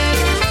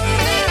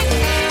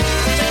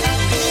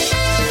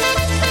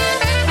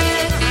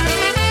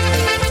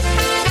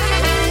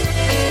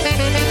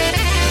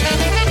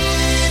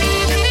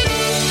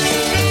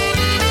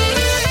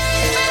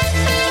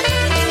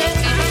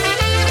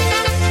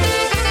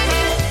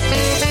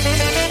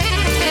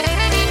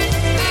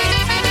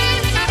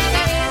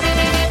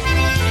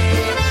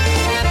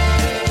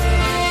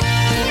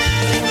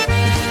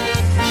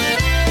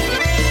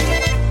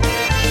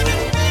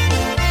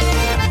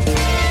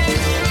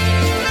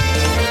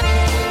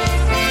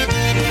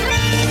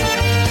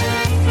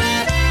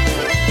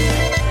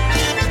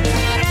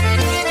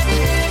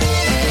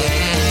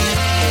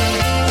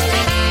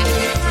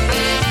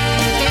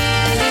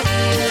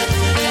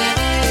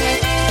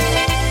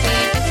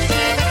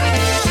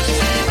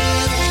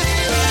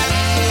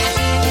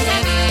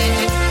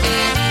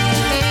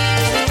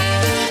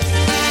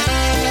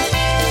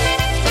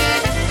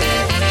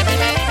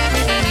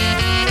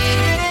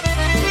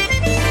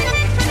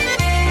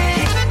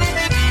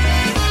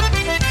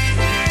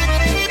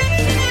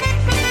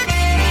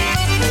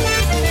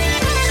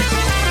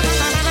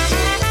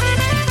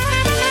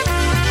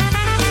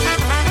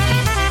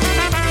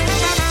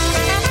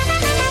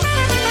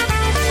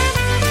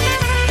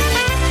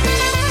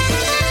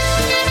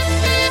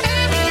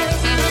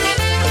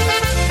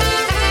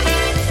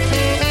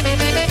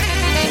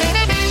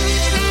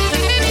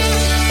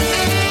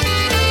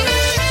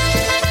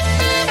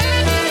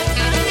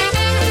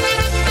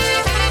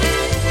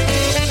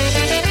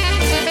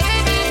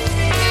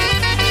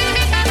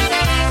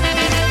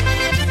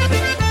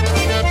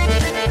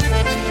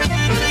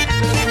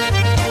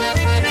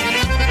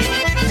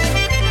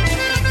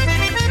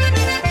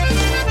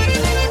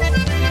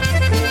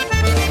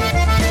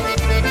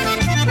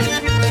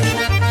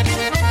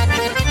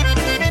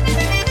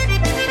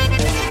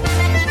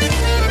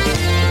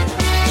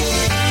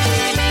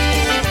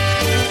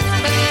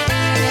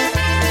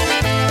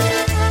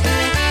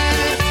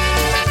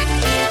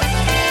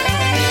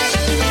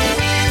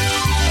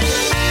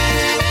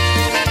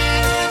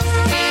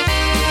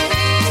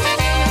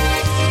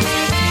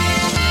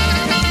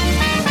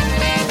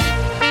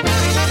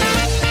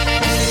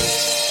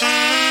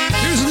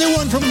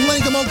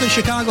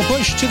 Chicago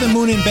Push to the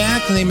Moon and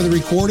Back, the name of the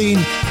recording.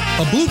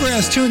 A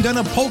bluegrass tune done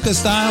up polka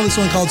style. This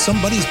one called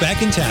Somebody's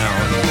Back in Town.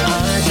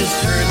 I just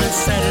heard that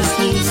Santa's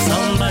news,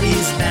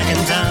 somebody's back in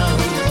town,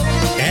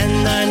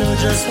 and I know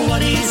just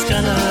what he's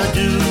gonna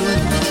do.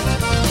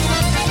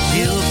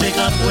 He'll pick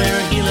up where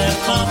he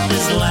left off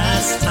his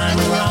last time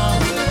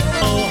around.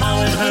 Oh, how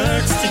it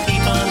hurts to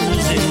keep on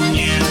losing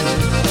you.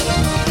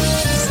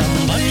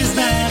 Somebody's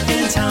back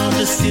in town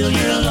to steal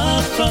your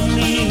love from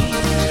me.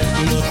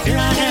 The fear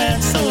I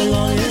had so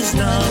long is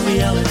now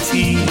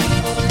reality.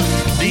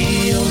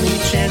 The only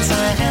chance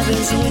I have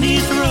is when he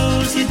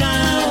throws you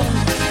down.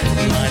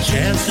 My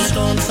chance is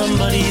gone,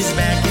 somebody's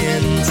back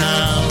in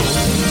town.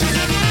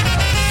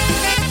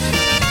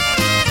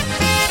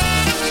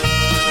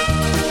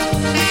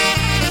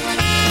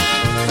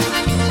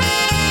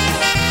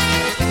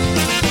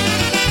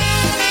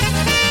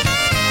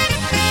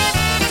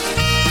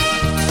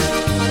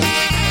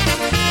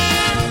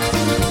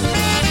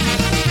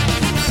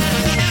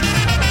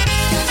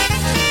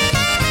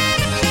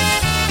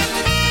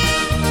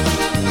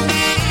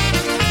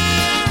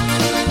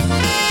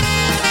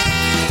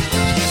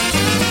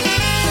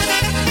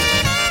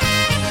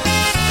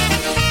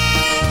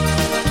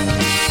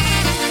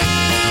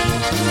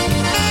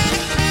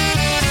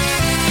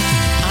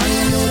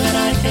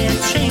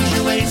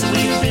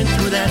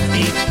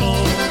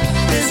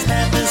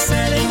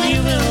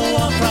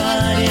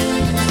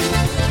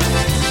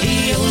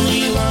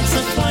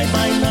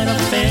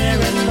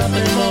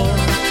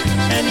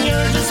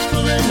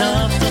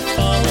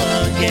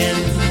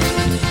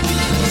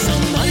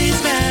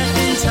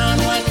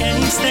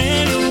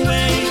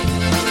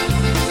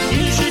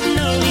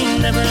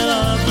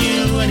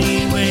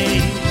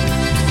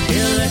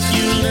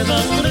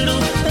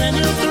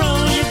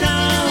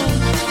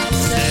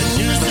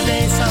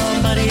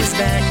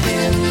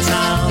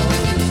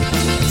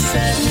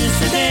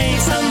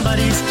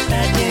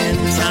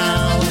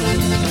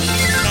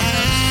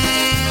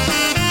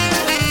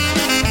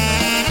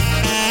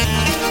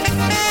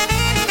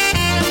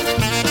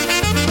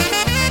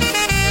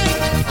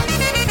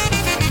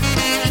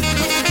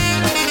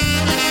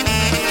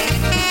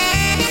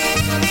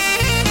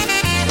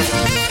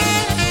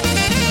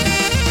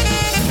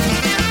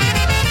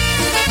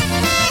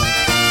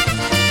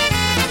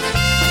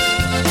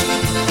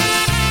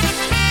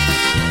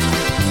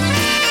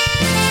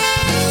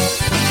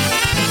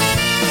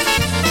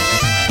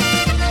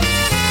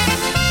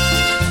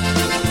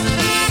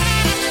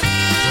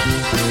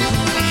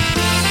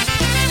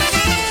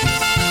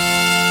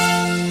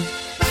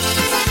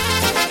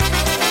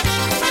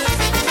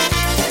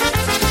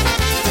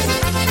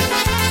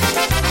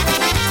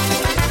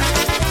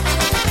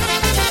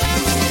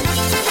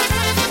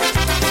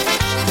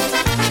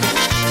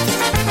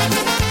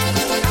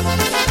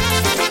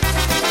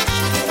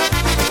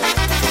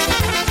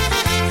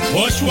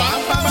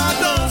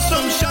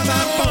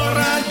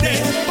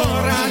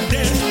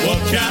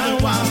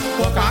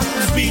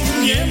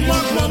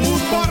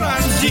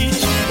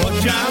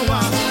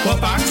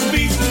 chłopak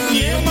zbić,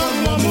 nie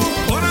mogło mu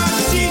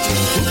poradzić.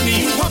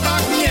 Kupił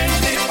chłopak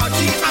niezły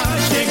oczy,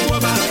 a się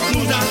głowa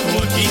mu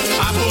zatłoci.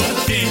 A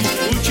potem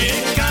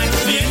uciekaj,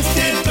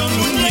 więcej do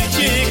domu nie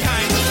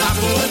czekaj. A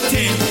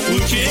potem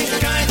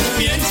uciekaj,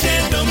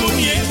 więcej do domu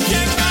nie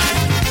czekaj.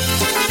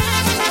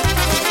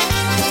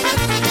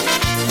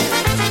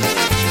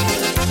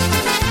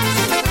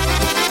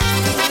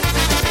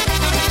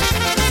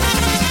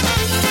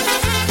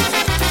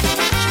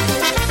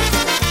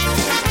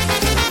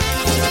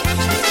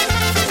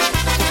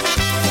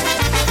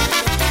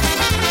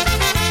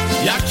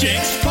 Jak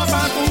cię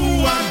chłopak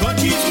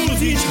ułagodzić,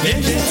 zmuzić,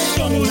 będziesz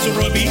co mu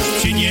zrobić.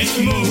 Przynieś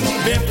mu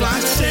we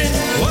flaszce,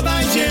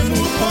 podajcie mu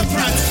po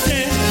trasce.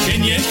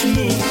 Przynieś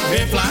mu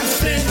we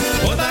flaszce,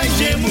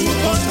 podajcie mu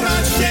po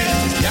trasce.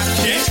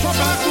 Jak cię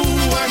chłopak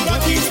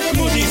ułagodzić,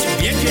 zmuzić,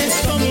 będziesz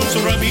co mu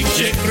zrobić.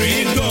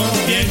 Przykryj go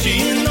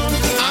pierdziną,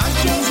 aż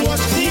go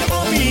złości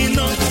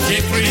ominą.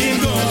 Przykryj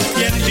go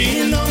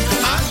pierdziną,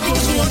 aż go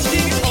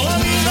złości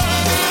ominą.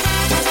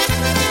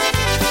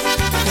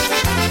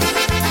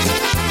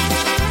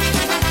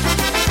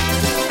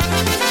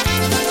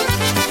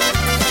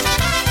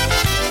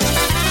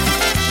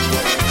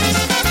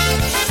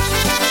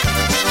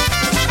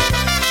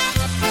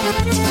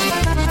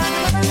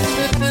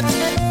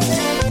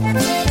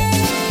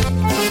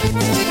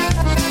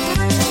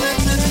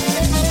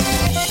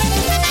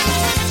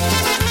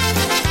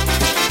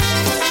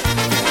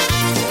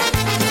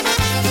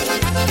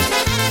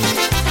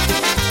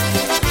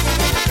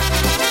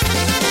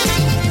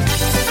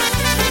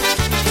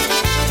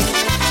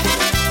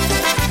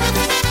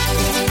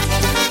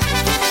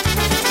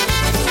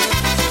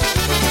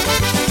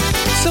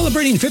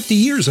 Celebrating 50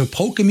 years of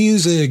polka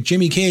music,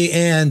 Jimmy K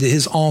and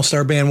his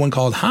all-star band, one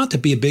called Hot to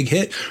Be a Big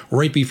Hit.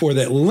 Right before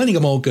that, Lenny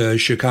Gomulka,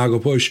 Chicago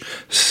Push,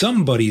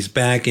 Somebody's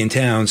Back in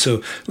Town.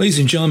 So, ladies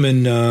and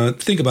gentlemen,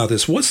 think about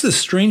this. What's the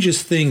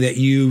strangest thing that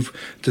you've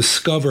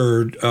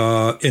discovered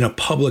in a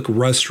public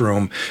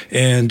restroom?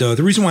 And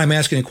the reason why I'm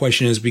asking the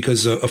question is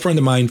because a friend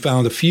of mine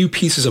found a few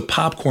pieces of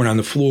popcorn on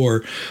the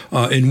floor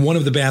in one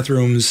of the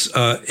bathrooms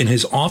in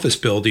his office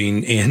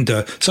building. And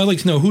so I'd like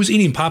to know who's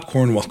eating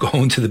popcorn while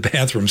going to the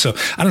bathroom. So,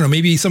 I don't know,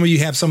 maybe some of you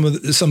have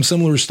some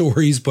similar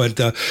stories, but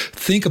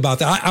think about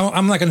that.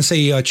 I'm not going to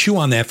say chew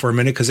on that for a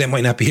minute because that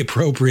might not be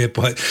appropriate.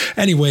 But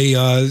anyway,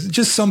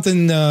 just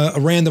something, a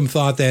random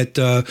thought that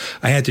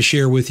I had to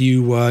share with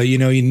you.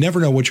 You never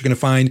know what you're going to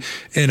find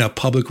in a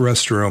public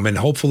restroom. And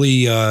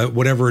hopefully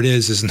whatever it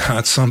is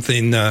not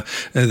something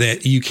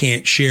that you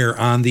can't share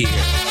on the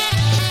air.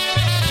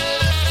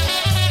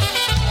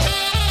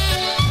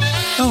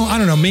 Oh, I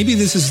don't know. Maybe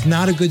this is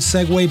not a good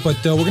segue, but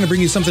we're going to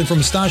bring you something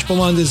from Stash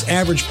Belanda's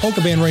Average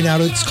Polka Band right now.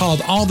 It's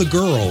called All the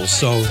Girls.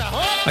 So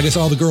I guess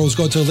all the girls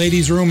go to the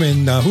ladies' room,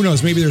 and who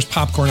knows, maybe there's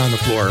popcorn on the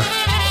floor.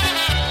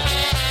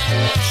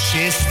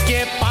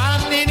 Wszystkie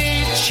panny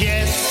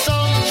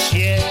cieszą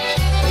się,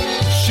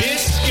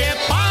 wszystkie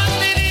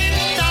panny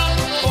tam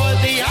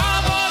pod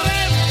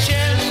jaworem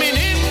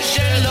ciemnym,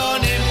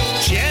 zielonym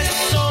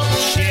cieszą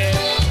się.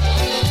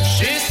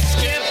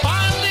 Wszystkie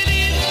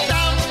panny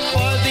tam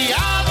pod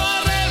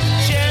jaworem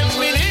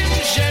ciemnym,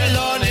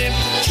 zielonym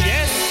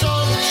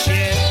cieszą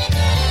się.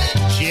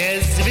 Gdzie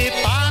zwy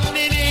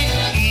panny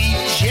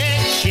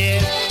idziecie,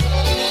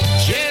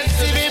 gdzie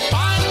zwy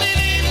panny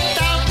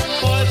tam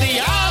pod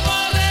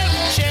jaworem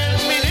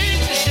ciemnym,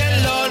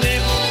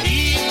 zielonym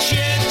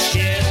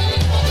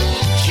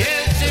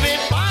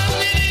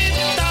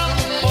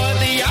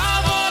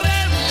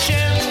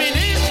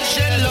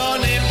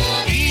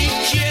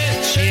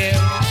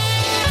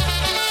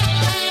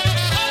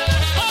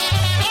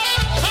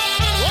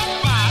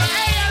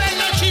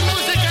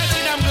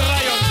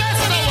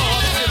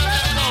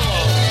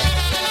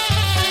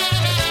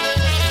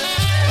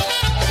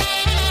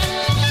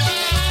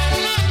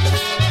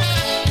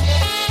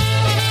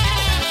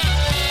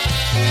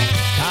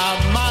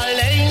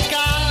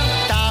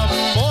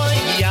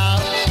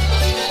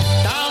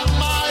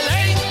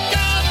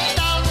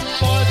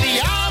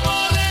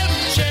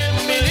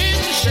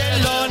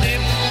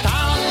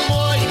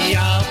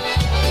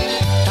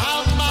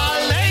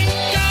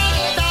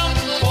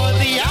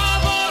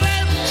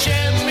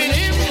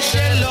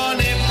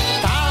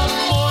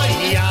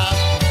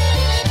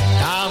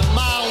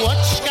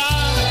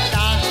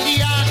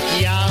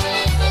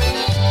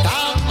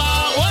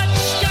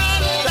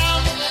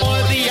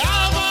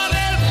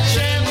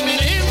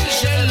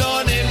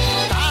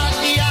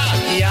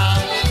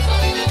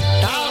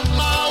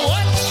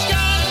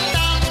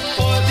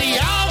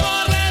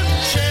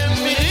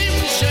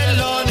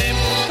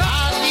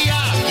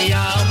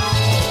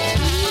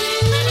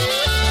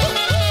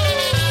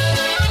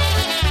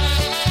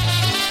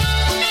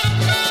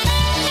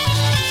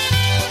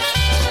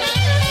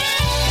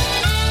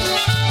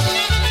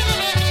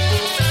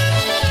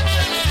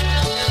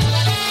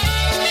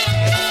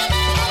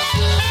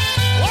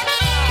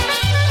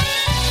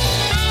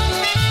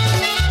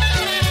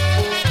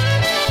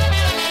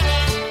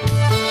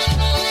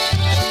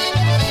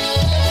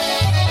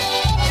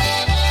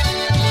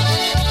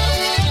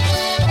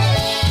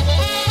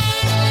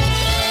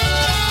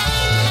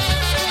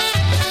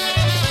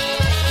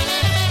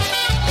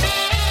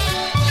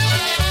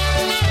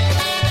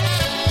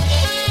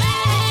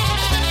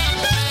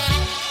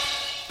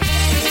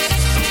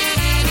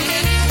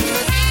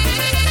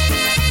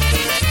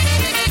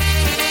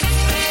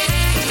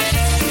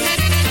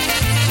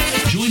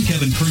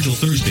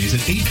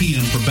 8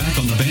 p.m. for Back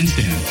on the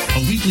Bandstand, a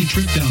weekly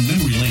trip down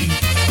memory lane,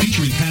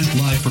 featuring past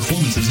live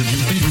performances of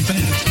your favorite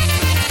bands.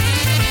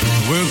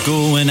 We're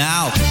going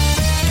out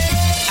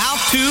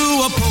to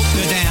a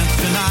polka dance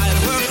tonight.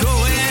 We're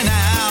going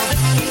out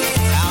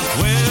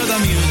where the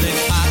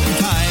music's hot and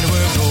tight.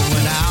 We're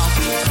going out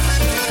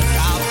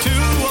to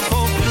a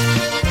polka.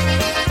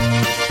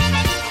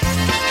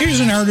 Here's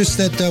an artist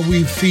that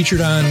we've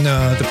featured on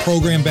the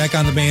program Back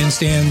on the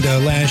Bandstand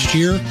last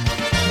year,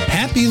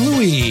 Happy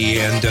Louie,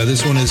 and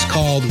this one is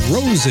called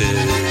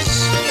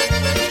Roses.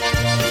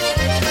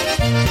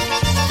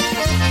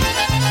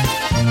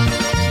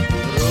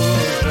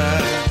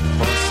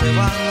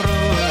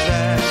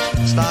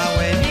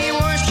 Stałe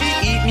miłości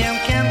i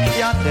miękkiem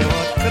kwiaty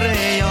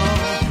odkryją,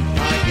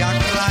 a jak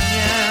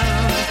ranie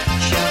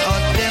się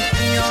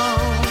odpiętnią,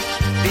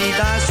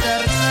 widać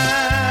serce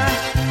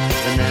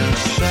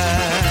wnętrze.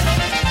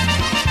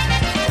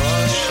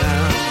 Proszę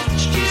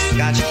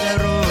ściskać te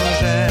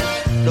róże,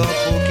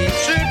 dopóki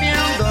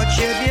przybiję do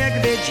ciebie,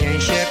 gdy dzień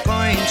się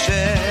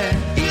kończy.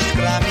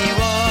 Iskra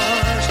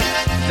miłość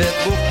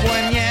wybuchła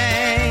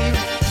niej,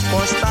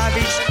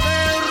 postawić te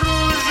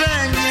róże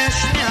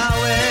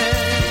nieśmiałe.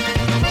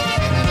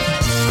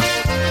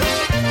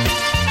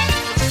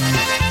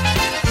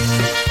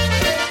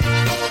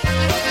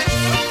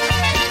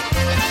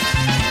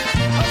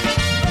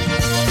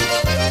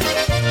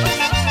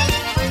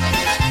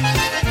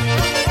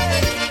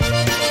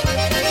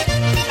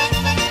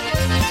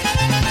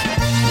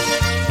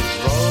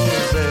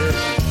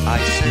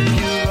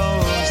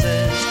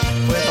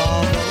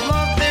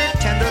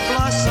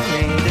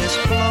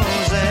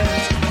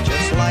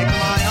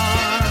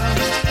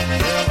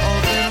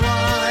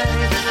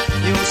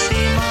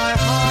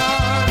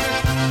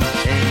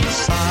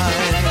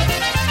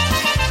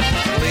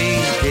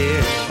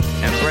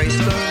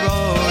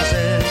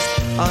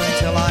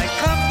 Until I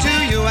come to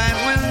you, and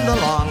when the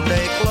long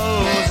day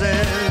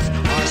closes,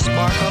 our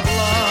spark of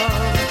love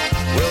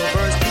will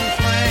burst in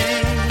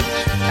flame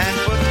and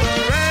put the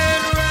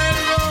red, red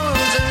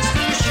roses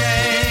to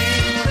shame.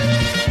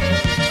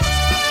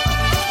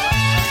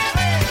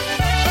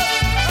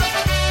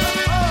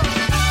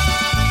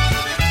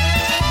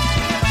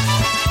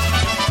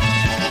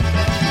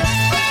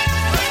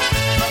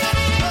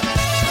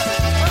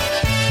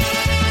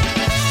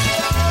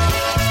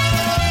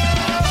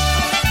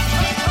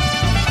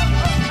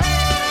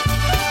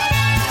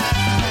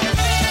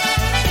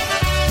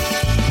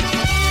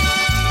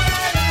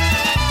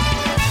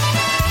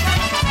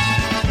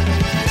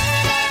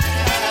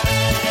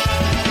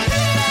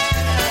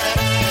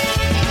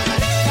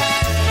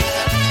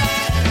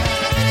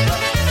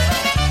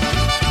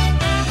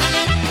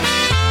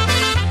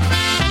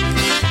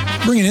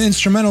 Bringing an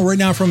instrumental right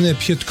now from the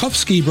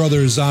Piotrkowski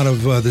brothers out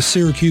of the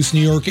Syracuse,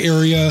 New York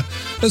area.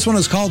 This one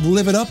is called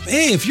Live It Up.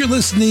 Hey, if you're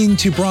listening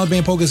to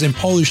Broadband Polkas in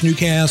Polish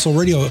Newcastle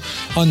Radio,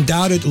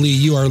 undoubtedly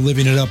you are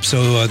living it up.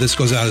 So this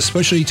goes out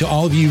especially to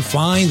all of you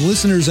fine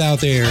listeners out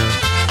there.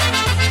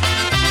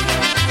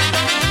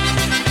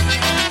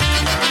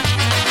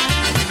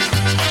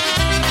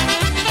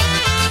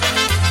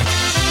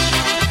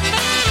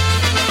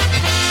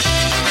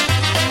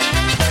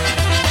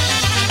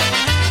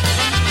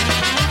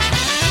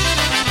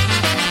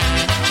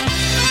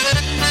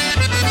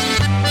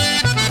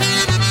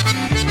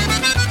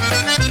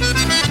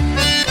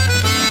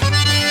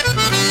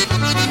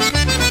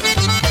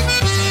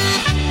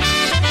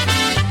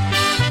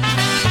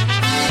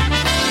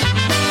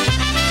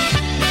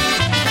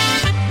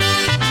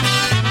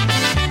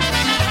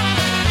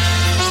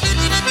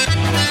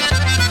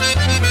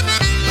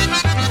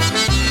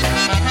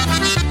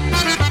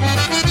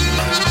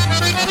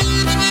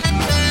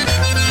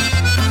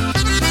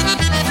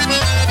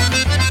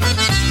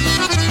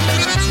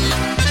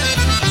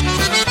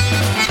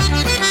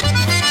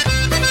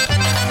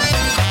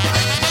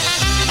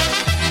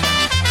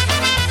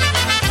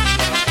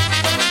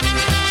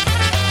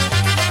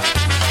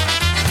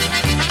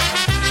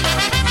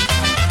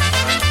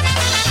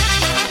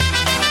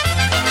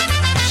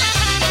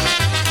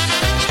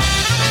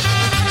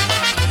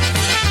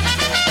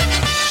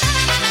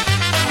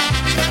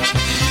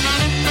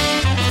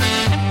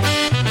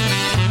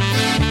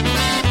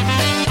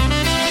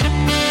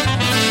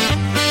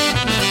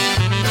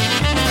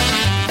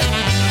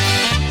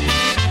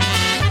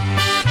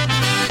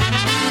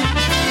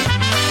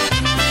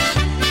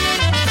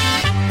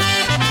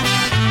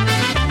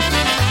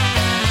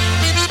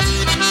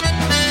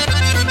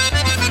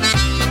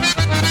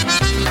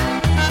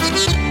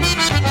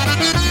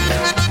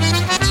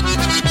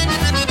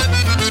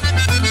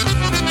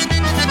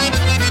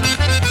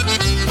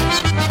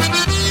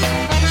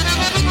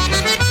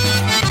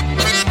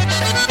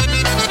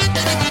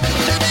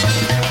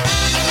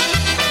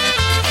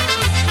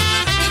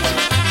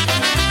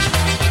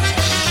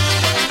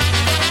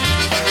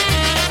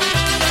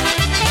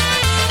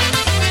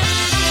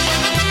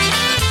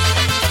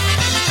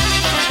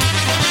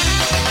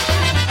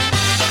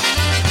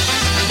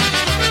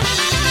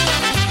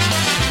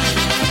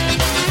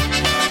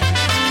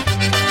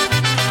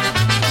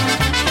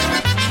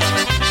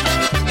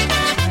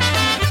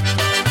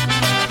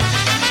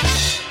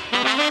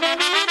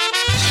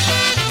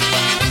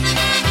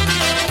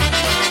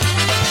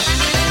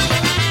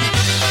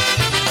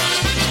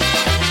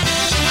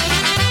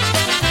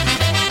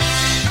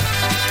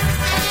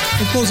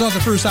 close out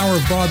the first hour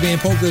of Broadband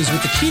Polkas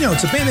with the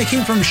Keynotes, a band that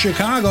came from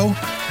Chicago.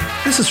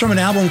 This is from an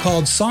album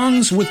called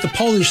Songs with the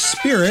Polish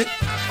Spirit,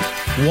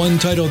 one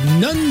titled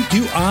None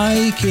Do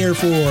I Care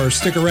For.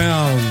 Stick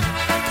around.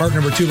 Part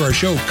number 2 of our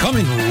show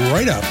coming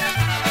right up.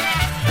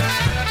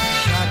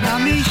 Żadna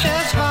mi się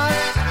z was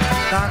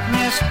tak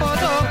nie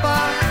spodoba,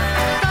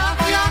 tak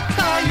jak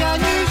ta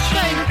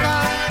Janiusieńka,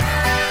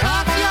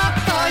 tak jak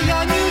ta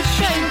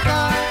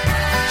Janiusieńka.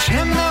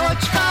 Ciemne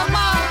oczka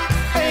ma,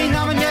 ej,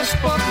 na mnie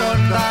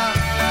spogląda,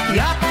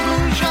 jak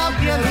róża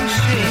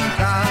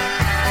bielusieńka.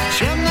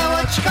 Ciemne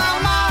oczka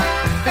ma,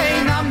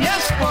 ej, na mnie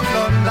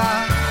spogląda,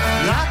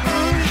 jak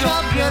róża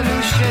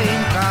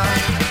bielusieńka.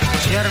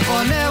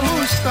 Czerwone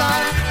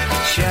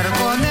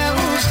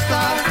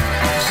usta,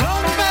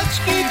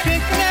 ząbeczki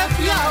piękne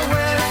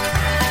białe,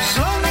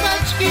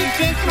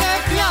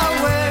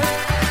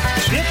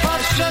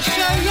 przypatrzę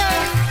się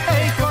jej,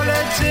 ej,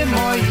 koledzy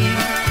moi,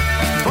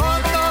 bo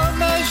to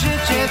me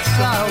życie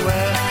całe.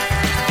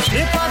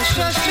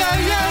 Przypatrzę się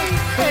jej,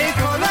 ej,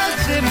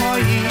 koledzy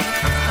moi,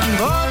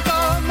 bo to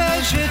me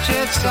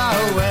życie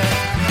całe.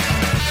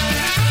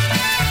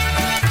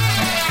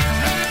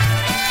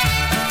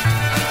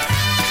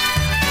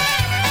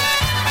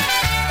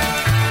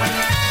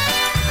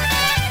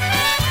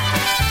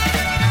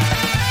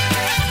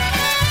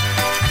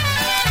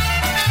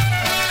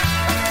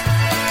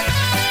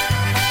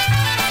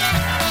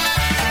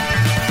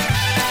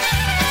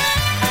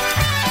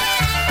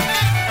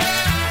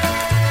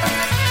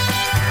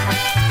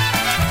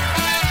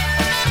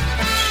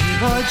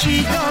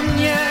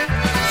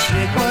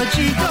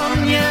 Przychodzi do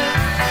mnie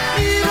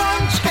i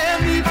rączkę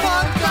mi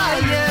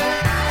podaje,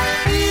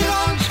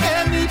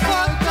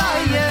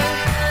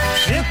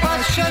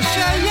 przypatrzę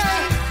się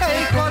jej,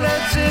 ej,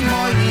 koledzy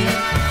moi,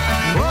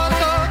 bo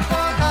to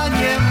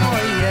kochanie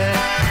moje.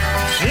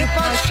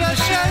 Przypatrzę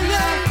się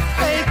jej,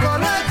 ej,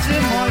 koledzy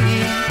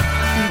moi,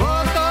 bo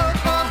to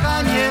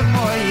kochanie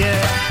moje.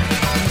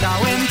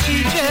 Dałem ci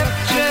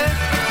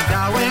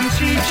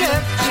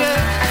dziewczę,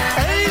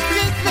 ej,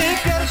 piękny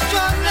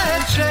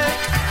pierścioneczek,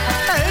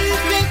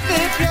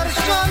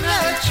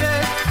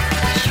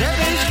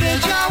 żebyś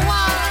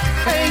wiedziała,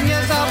 ej, nie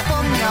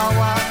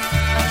zapomniała,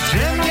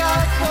 żem ja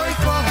twój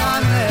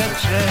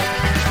kochaneczek.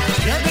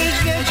 Żebyś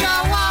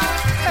wiedziała,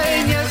 ej,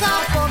 nie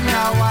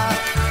zapomniała,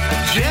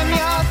 żem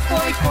ja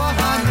twój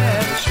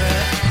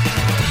kochaneczek.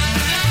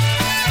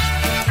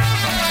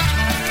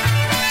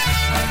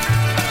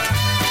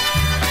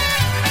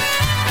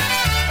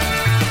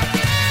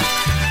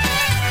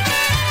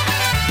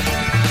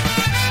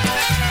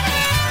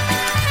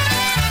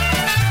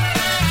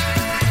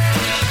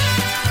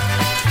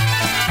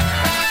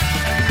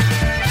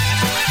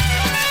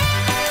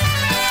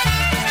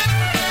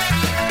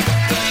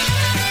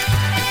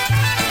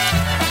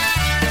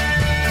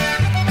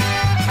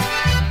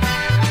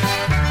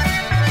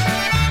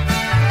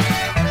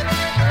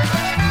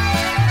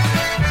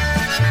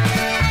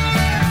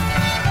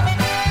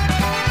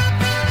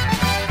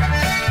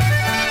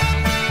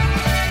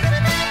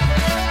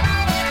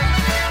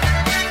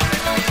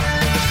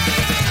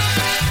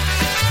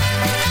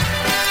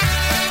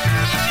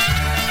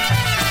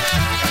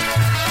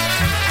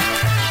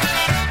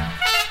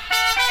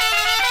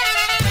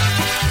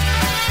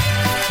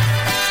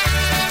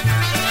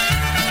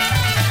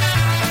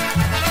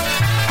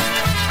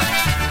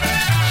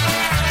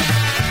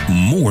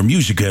 More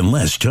music and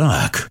less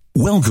talk.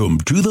 Welcome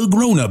to the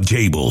grown-up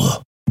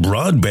table.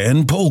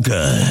 Broadband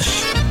Polkas.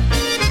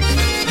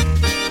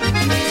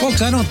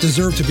 Folks, I don't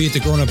deserve to be at the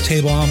grown-up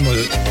table. I'm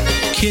a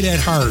kid at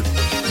heart,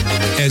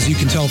 as you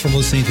can tell from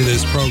listening to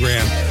this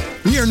program.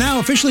 We are now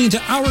officially into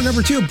hour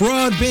number 2 of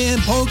Broadband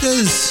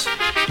Polkas.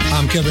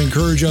 I'm Kevin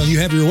Kurjan. You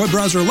have your web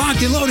browser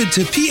locked and loaded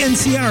to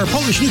PNCR,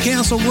 Polish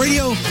Newcastle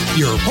Radio,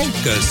 your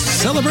polka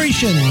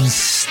celebration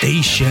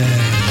station.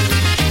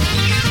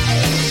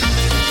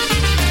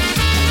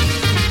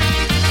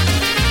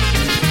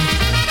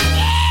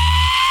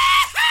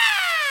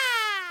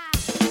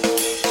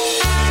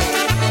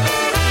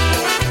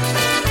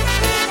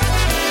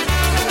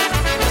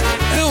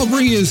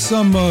 Is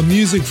some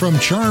music from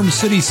Charm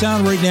City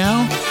Sound right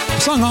now. The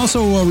song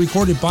also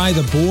recorded by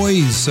The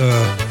Boys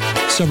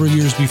several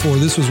years before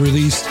this was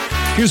released.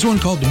 Here's one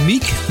called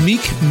Meek,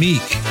 Meek,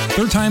 Meek.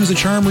 Third time's a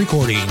Charm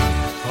recording.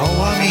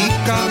 Oła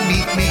Mika,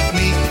 Mik, Mik,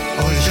 Mik,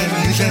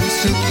 ojżem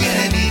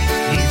sukieni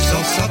i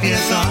co sobie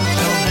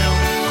zaciągnę,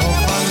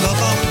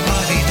 opalował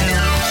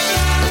marinę.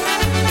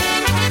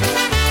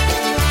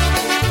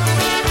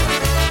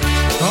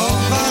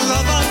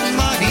 Opalował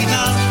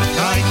marina,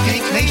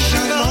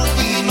 najpiękniejsza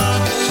rodzina,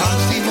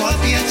 każdy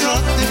chłopiec o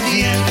tym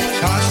wie,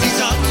 każdy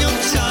za nią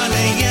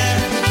szaleje.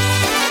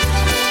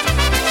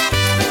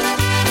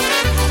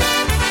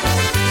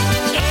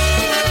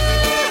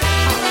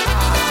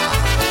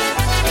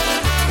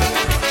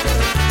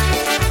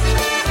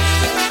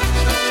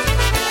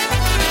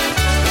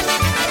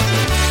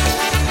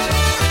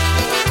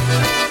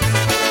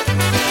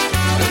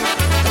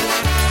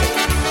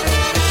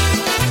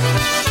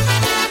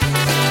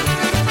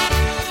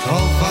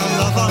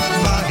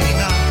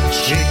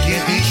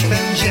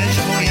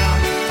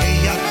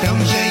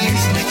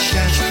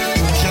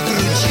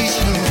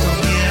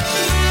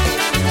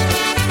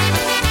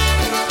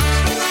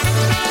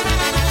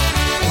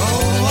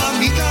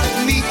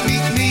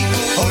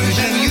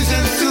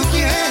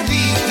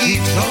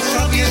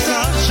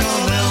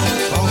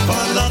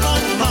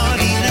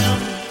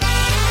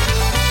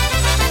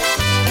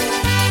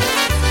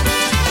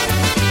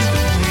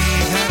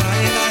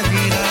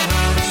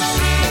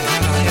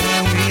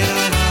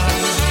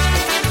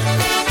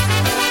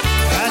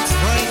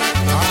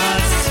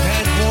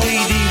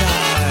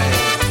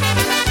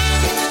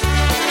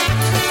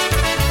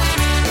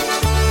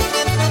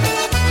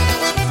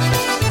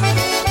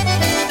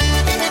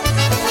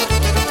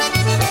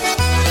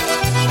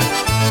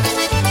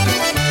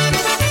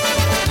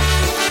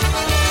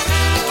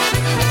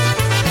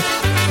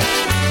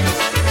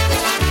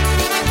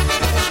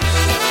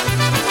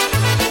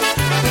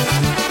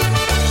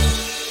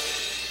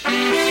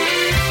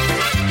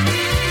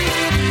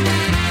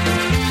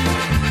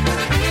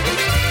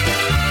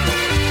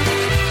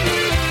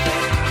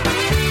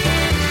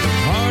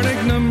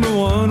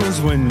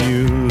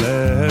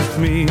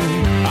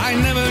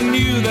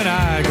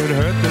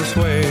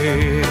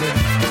 stay.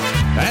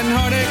 And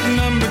heartache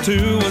number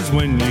 2 was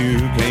when you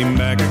came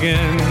back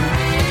again.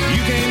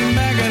 You came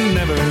back and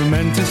never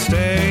meant to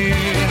stay.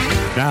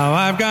 Now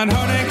I've got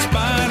heartaches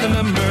by the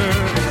number,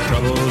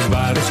 troubles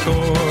by the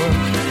score.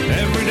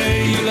 Every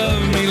day you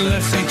love me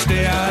less, each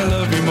day I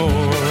love you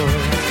more.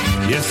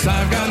 Yes,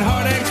 I've got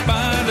heartaches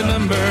by the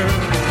number,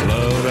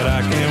 love that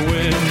I can't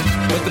win.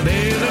 But the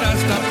day that I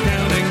stop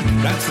counting,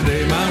 that's the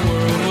day my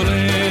world will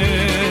end.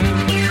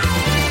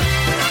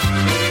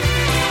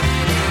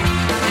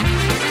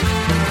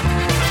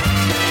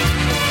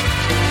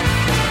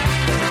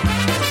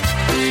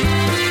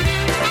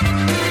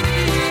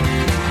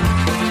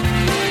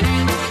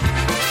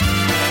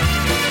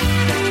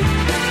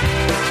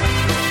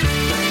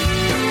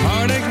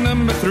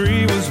 Number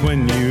 3 was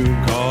when you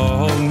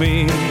called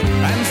me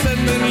and said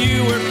that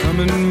you were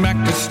coming back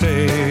to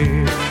stay.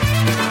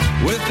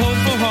 With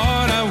hopeful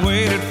heart I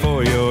waited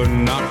for your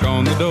knock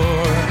on the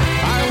door.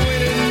 I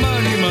waited,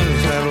 but you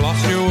must have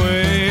lost your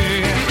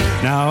way.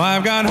 Now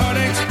I've got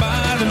heartaches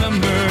by the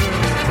number,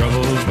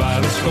 troubles by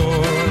the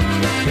score.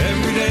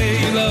 Every day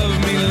you love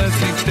me less,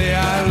 each day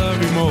I love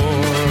you more.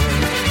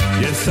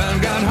 Yes,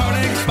 I've got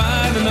heartaches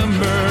by the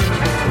number,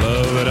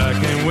 love that I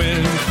can't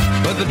win.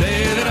 But the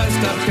day that I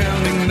stop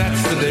counting,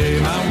 that's the day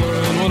my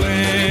world will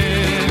end.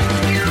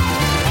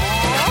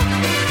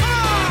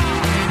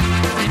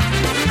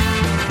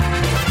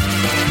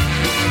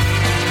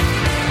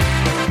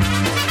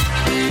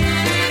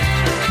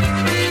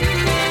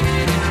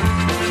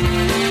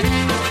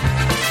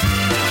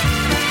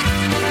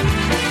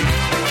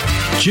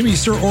 Jimmy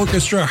Sturr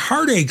Orchestra,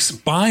 Heartaches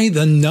by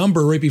the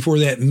Number. Right before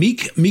that,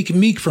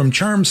 Meek from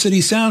Charm City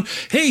Sound.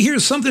 Hey,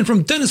 here's something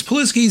from Dennis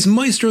Polisky's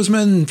Maestro's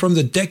Men from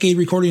the Decade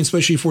recording,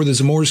 especially for the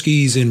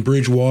Zamorskis in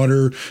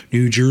Bridgewater,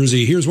 New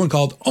Jersey. Here's one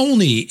called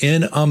Only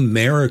in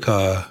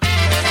America.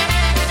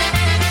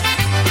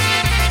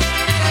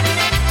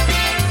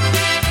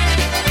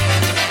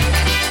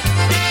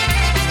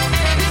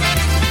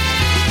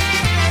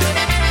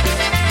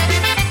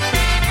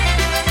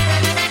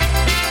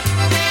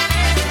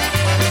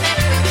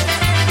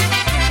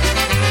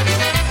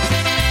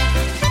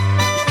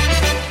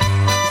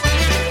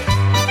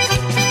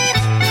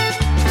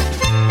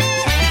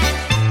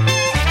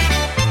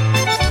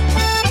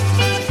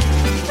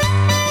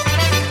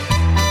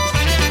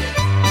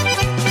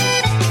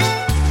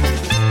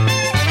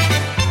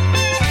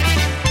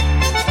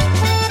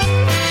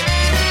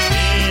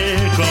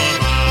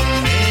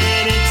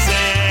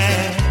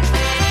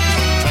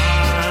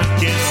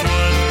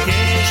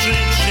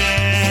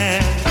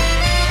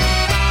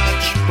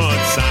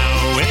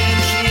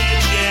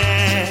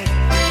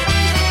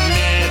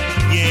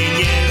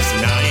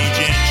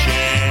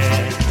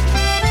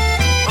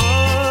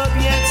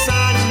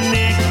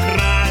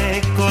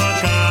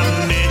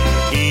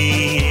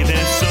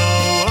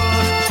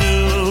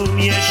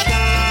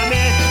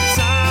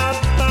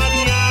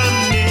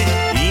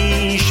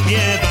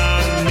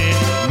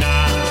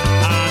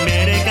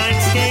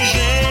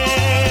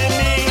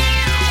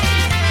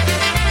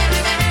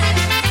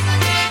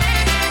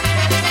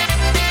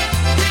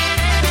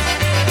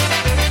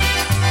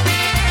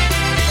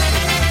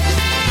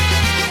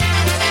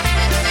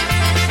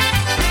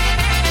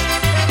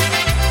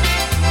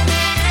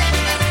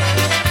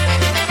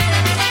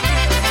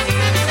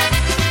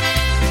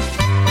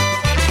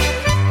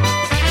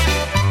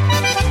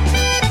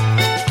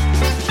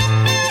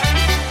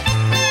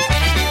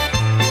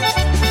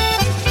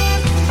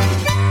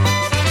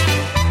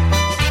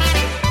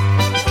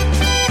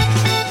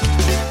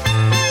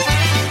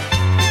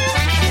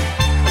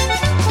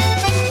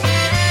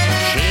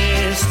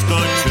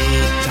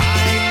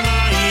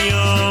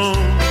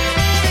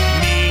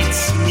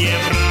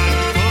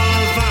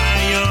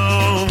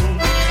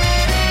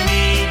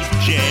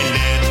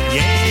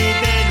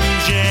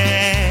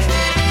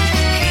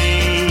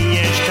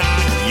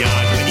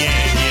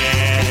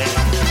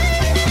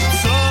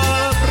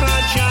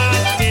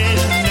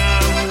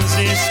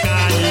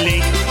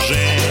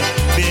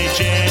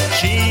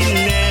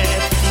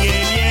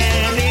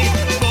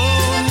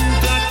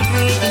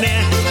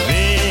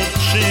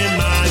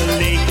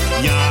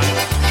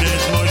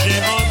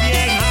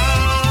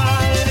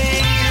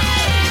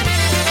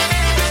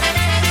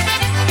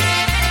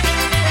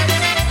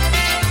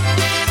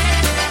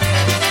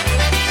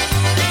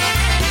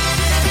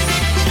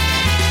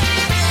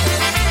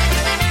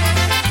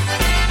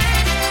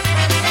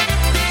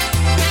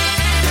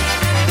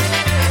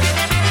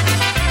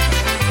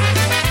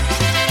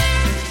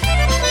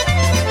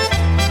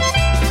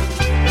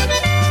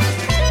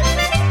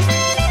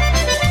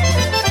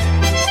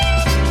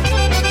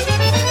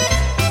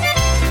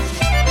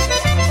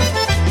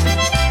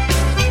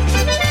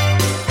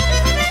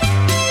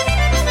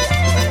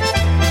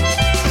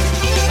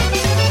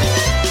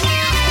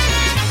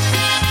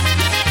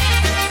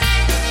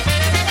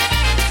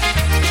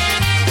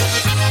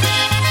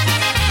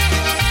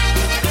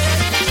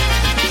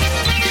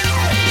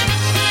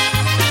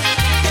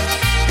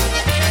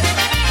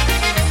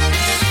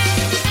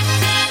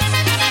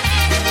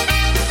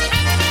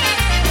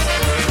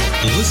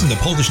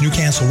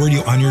 Newcastle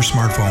Radio on your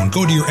smartphone.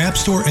 Go to your app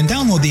store and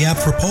download the app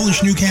for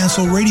Polish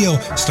Newcastle Radio.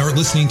 Start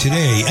listening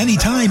today,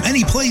 anytime,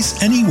 any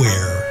place,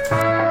 anywhere.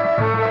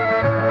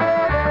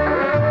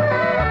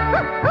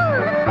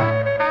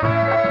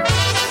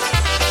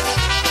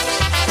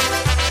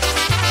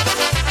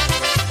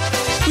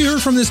 We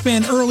heard from this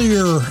band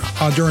earlier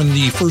during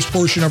the first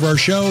portion of our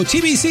show.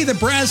 TBC, The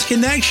Brass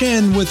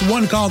Connection, with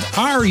one called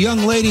Our Young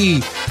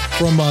Lady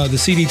from the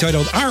CD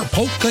titled Our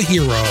Polka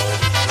Hero.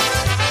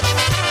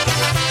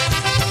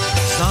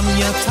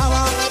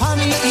 Zamiatała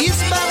pani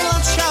izbę,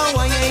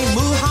 leciała jej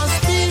mucha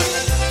z piw.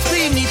 Z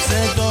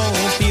piwnicy do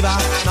piwa,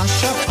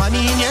 nasza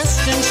pani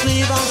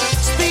nieszczęśliwa.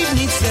 Z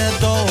piwnicy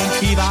do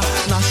piwa,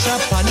 nasza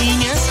pani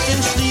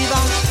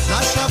nieszczęśliwa.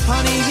 Nasza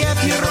pani je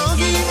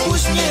pierogi,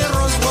 później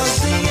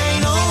rozgłosy jej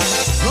nos.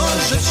 No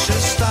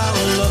rzeczy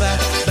stalowe,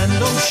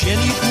 będą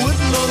sieni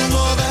płótno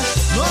nowe.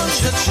 No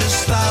rzeczy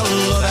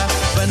stalowe,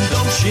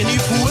 będą sieni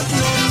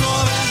płótno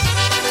nowe.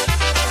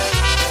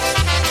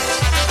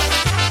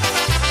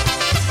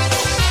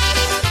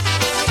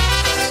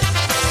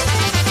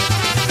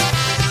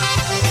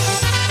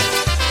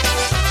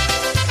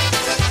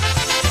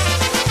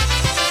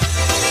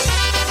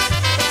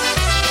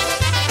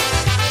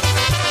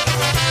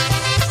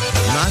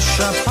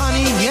 Nasza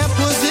pani nie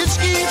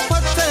pozyczki,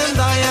 potem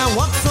daje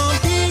łapcom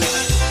piw.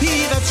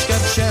 Piweczka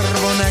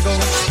czerwonego,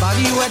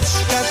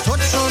 spaliłeczka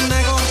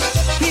toczonego.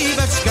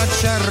 Piweczka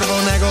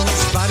czerwonego,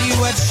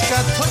 spaliłeczka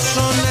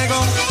toczonego.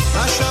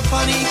 Nasza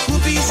pani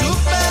kupi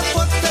zupę,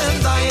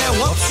 potem daje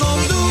łapcom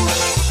dół.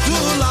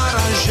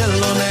 Dolara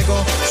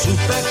zielonego,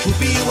 zupę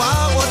kupiła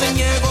od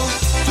niego.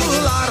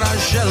 Dolara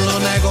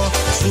zielonego,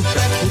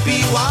 zupę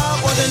kupiła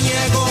od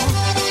niego.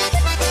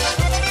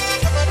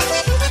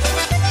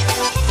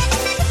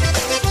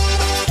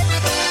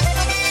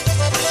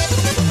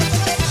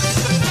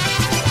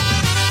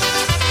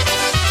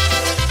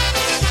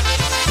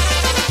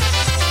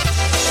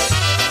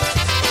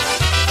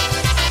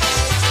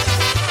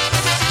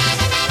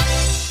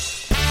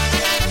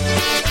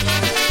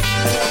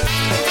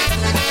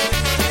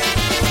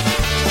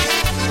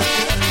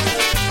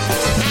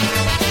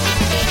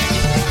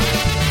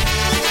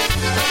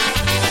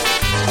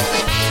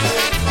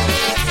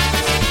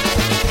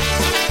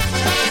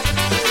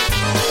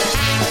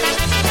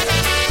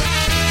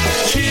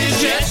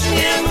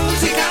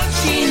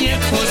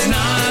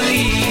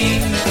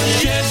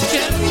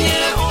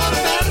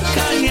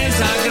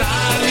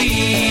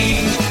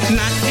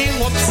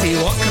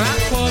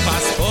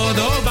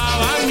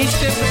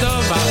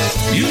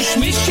 Już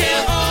mi się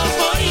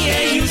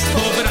oboje już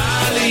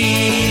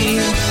pobrali.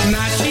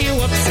 Nasi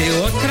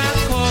chłopcy od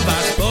Krakowa,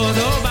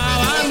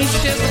 spodobała mi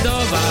się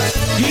wdowa.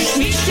 Już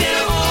mi się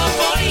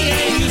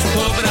oboje już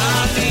pobrali.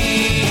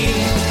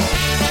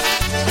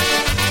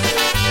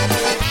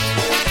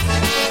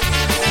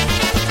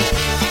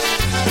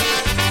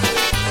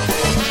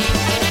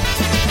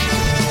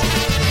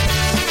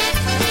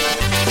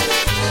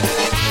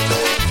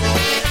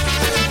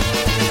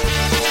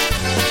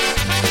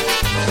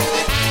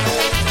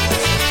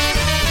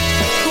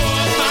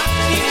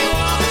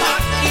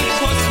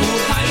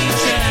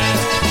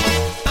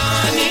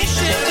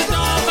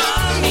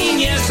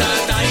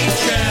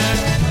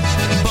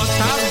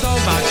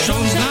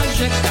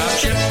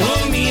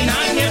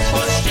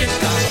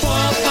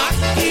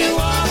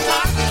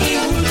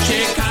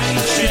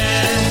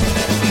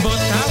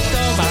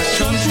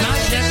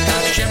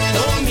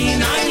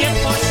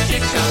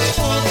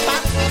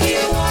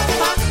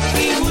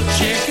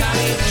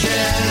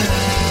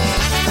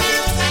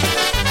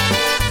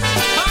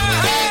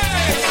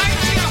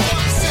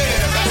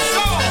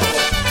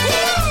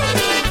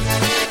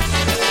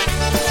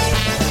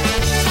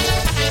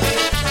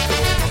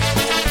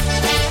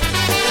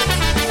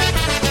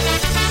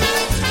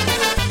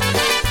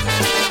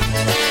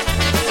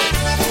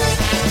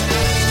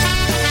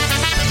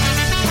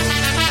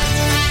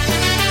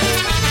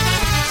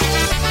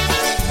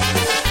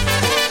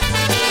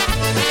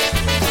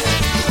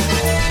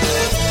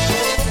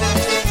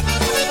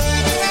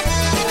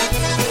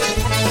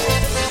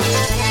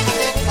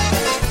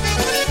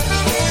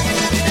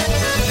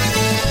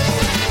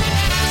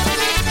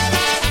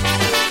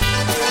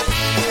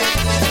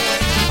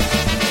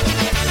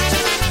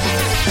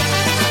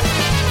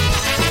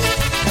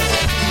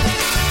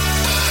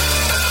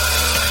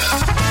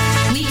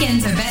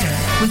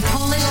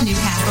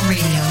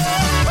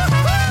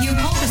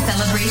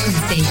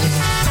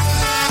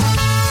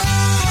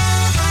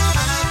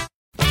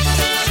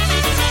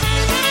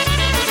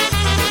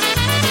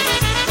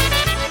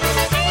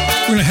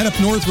 We're going to head up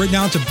north right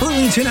now to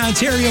Burlington,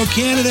 Ontario,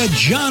 Canada.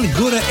 John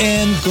Gouda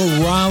and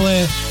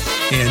Gorale.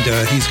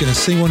 And he's going to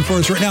sing one for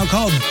us right now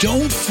called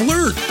Don't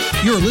Flirt.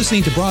 You're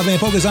listening to BroadBand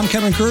Polkas. I'm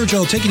Kevin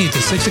Kurdziel, taking you to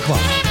 6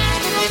 o'clock.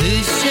 Ty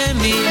się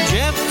mi,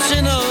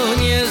 dziewczyno,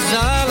 nie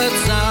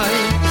zalecaj,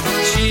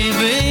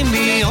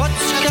 siwymi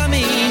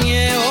oczkami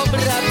nie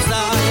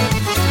obracaj,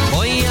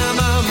 bo ja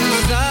mam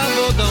za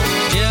wodą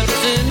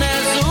dziewczynę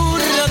z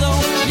urodą,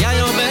 ja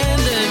ją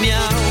będę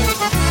miał,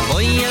 bo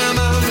ja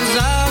mam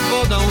za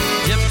wodą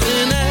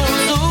dziewczynę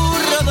z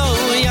urodą,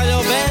 ja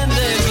ją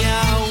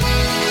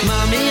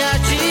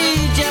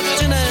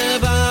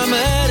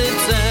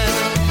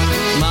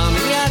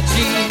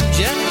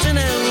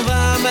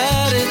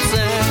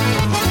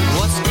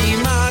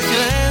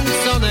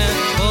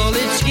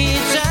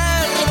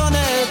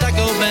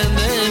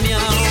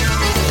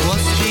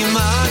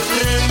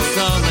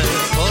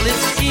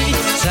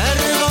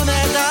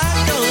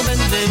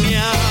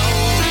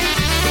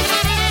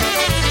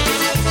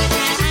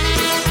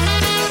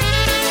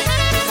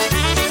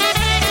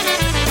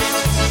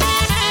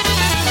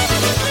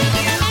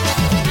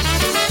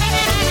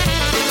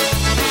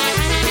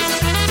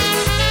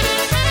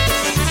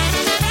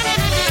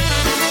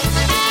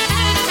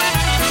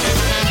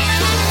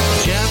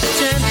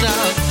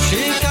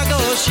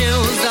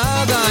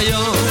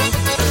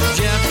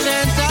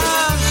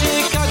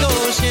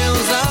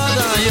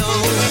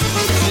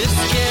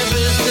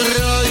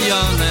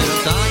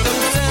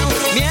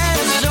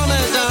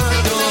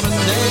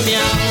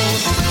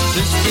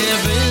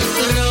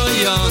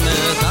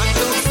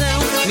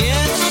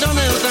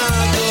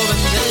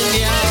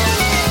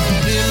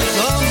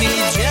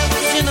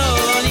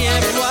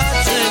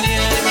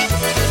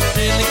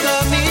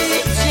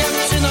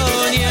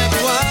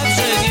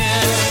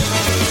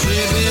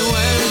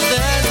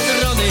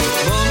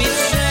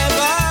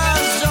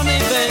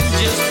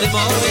ty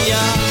moja.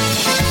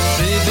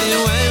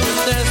 Przybyłem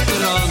z tej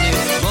strony,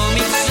 bo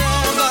mi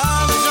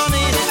trzeba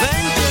żony,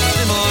 będziesz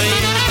ty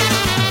moja.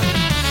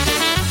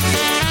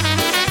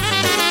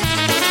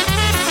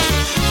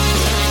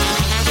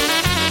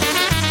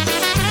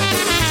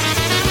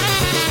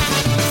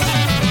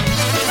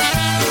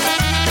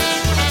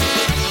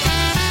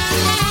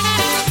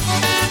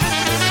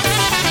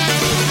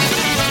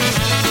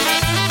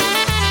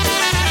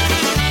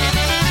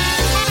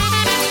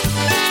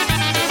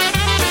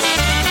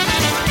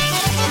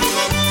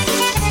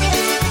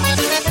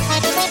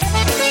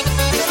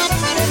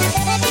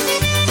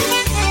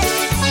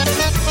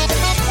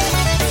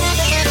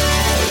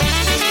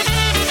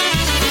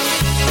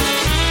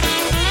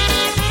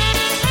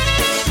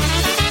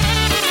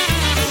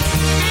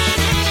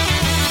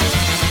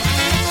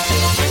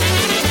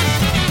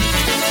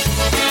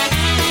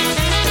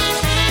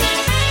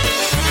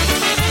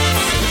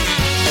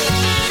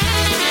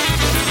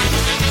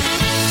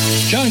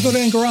 John Gouda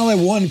and Gorala,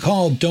 one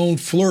called Don't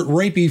Flirt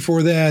Right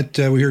before that.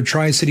 We heard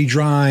Tri-City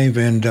Drive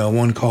and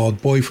one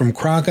called Boy from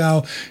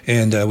Krakow.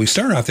 And we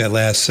started off that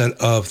last set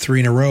of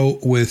three in a row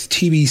with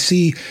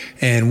TBC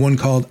and one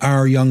called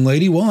Our Young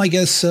Lady. Well, I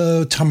guess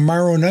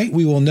tomorrow night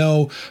we will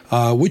know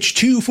which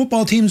two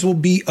football teams will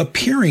be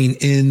appearing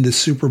in the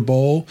Super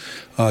Bowl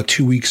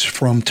 2 weeks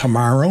from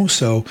tomorrow.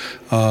 So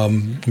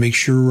make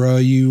sure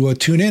you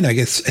tune in. I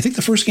think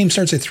the first game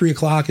starts at 3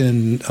 o'clock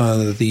and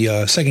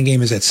the second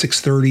game is at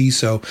 6:30.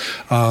 So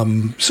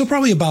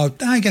probably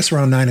about, I guess,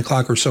 around 9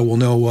 o'clock or so, we'll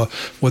know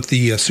what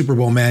the Super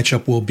Bowl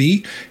matchup will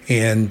be.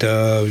 And,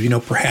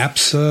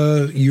 perhaps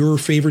your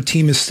favorite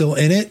team is still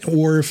in it.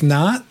 Or if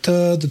not,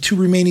 the two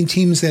remaining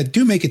teams that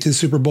do make it to the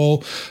Super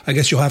Bowl, I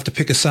guess you'll have to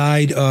pick a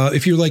side.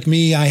 If you're like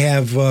me, I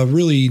have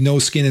really no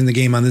skin in the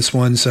game on this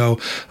one. So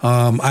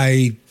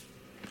I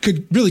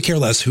could really care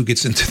less who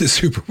gets into the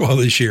Super Bowl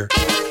this year.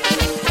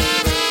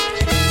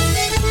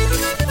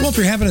 Well, if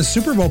you're having a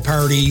Super Bowl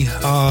party,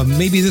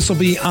 maybe this will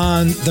be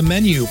on the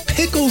menu.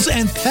 Pickles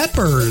and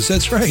peppers.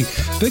 That's right.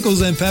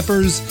 Pickles and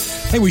peppers.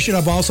 Hey, we should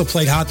have also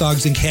played hot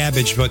dogs and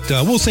cabbage, but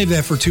we'll save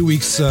that for 2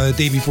 weeks,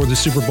 day before the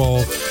Super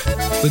Bowl.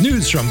 The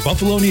news from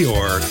Buffalo, New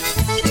York.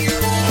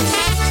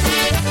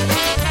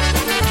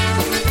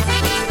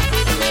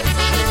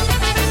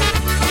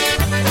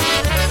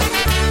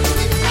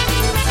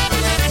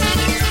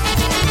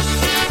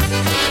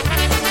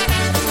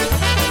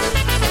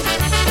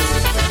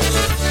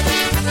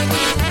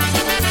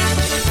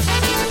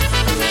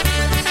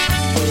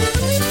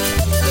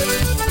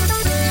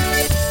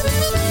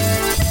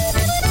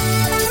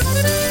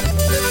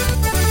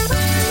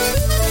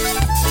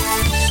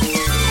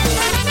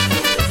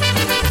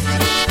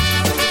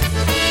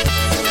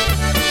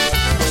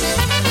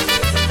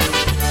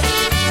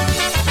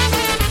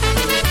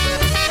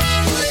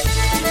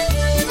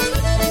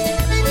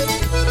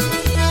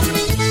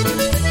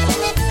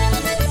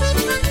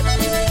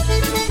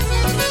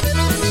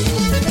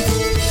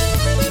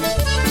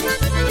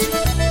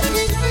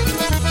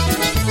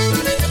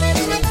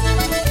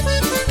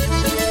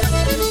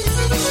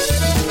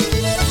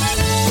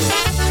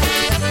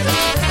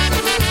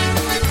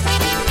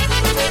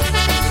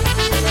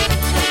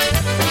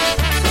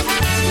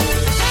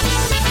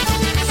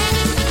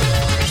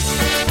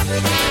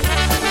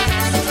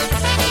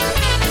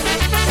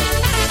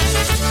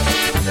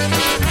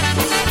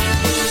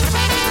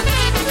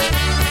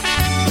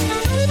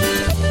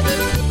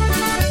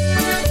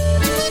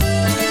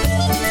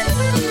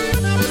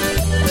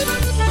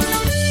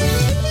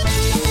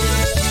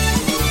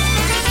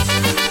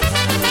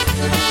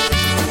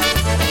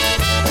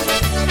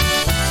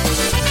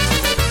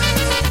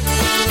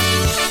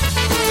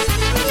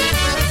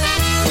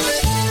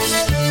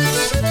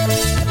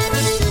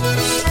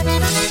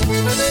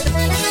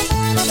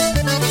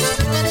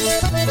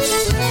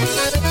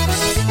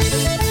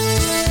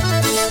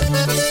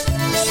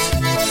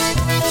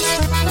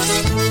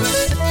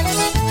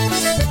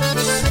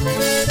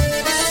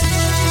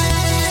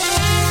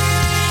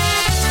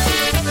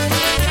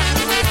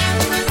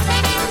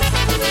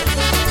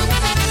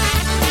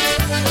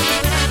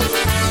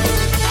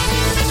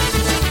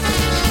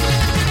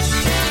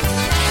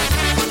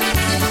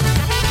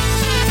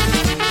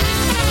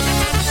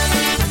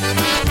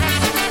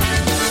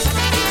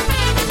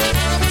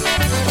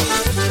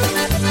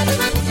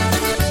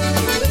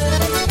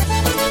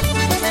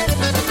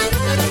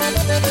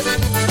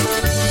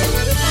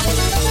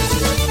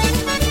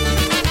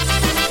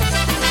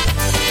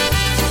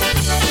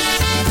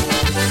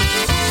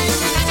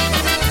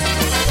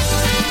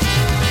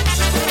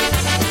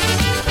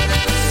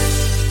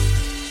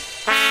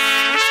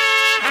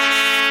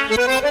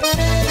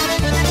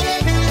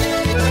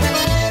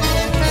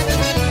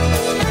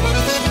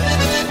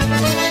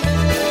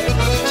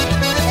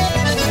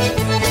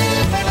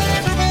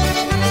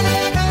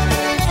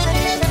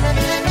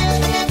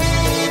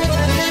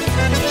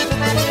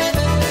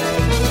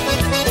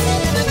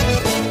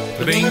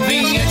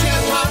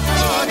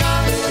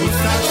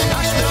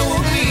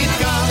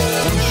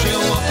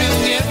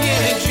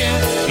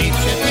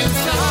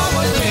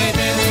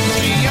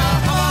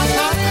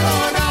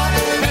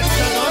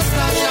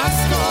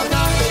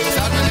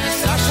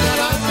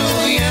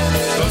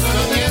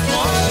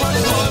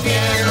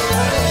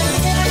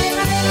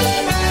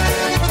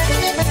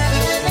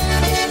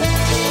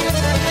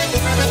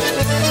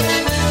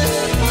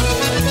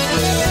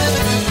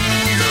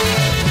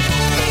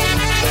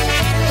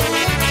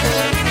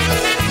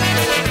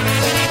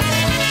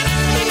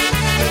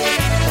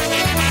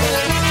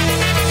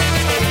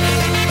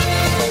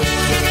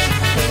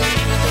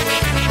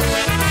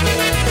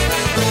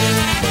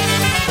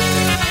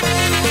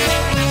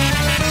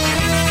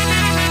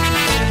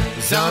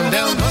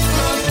 Żądę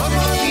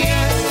odpowie,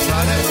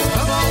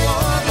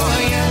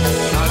 oboje,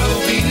 a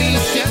lubili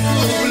się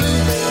kublu,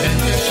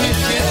 będzie się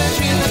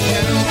świecił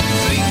wielu.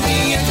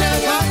 Zniknie jedzie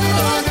ta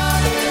droga,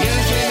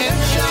 jedzie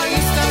pierwsza i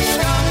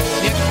staszka,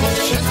 niech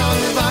posiedzą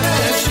w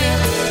areszcie,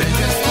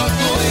 będzie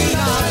spokój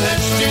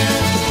nareszcie.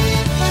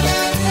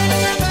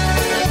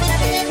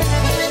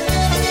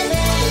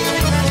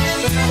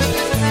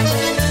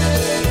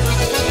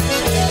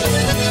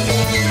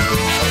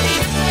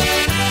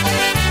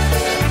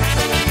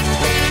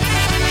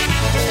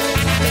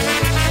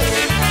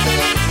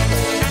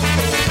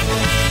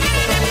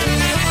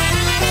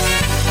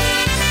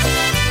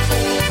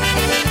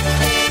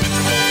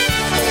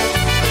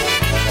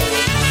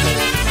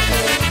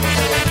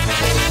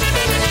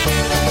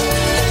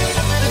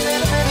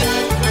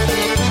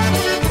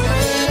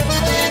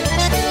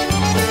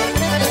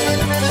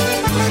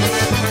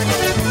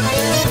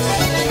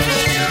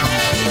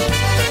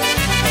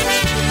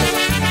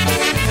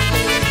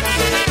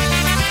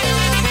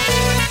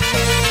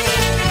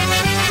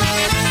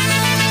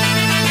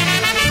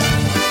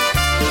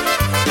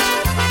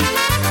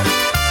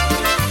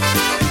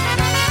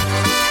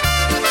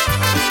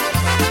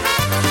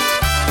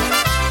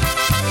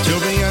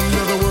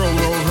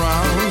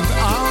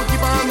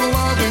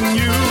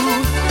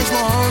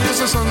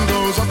 The sun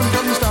goes up and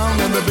comes down,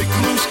 and the big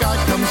blue sky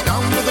comes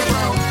down to the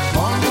ground.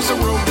 Long as the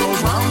world goes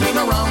round and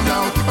around,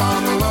 I'll keep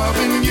on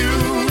loving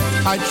you.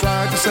 I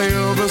tried to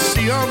sail the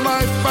sea of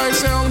life, I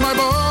sailed my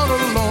boat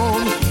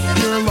alone.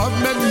 Your love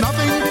meant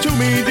nothing to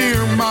me,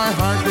 dear, my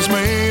heart was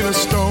made of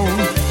stone.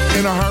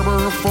 In a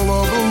harbor full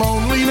of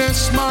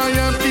loneliness, my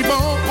empty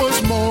boat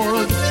was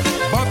moored.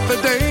 But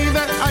the day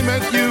that I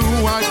met you,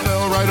 I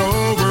fell right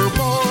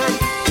overboard.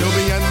 Till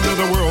the end of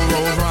the world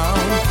rolls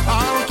round,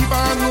 I'll keep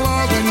on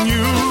loving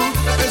you.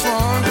 As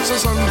long as the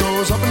sun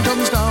goes up and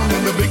comes down,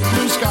 and the big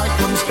blue sky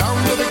comes down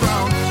to the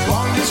ground.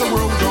 Long as the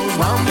world goes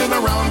round and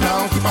around,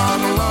 I'll keep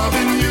on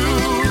loving you.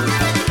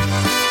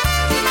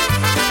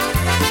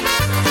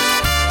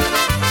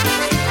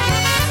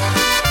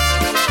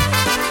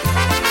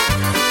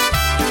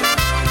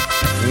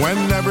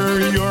 Whenever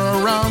you're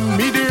around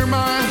me, dear,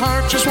 my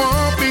heart just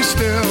won't be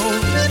still.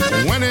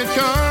 When it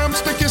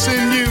comes to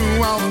kissing you,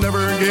 I'll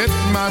never get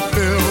my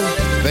fill.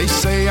 They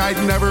say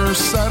I'd never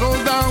settle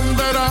down,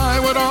 that I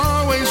would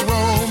always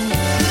roam,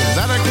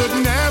 that I could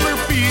never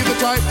be the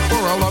type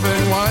for a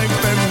loving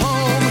wife and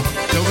home.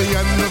 Till the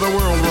end of the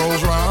world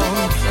rolls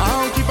round,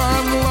 I'll keep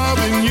on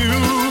loving you.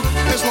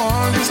 As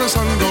long as the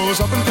sun goes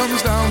up and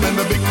comes down, and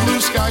the big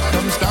blue sky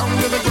comes down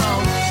to the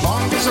ground.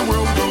 Long as the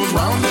world goes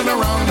round and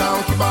around,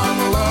 I'll keep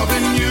on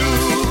loving you.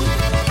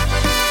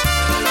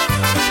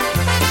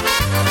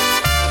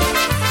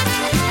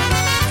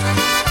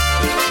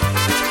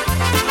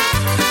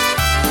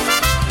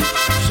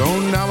 So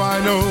now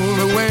I know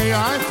the way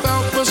I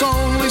felt was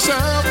only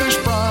selfish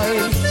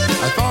pride.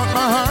 I thought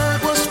my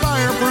heart was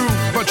fireproof,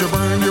 but you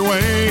burned your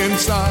way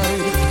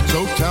inside.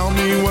 So tell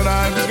me what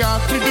I've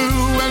got to do,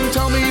 and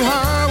tell me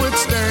how it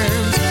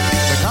stands.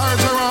 The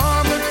cards are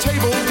on the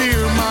table, dear,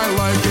 my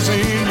life is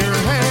in your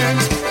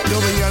hands.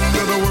 Till the end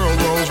of the world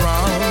rolls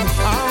round,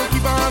 I'll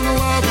keep on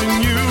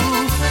loving you.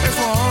 As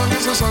long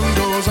as the sun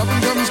goes up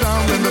and comes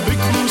down, and the big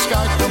blue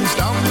sky comes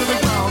down to the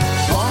ground.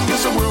 Long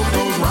as the world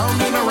goes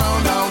round and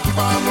around, I'll keep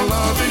on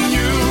loving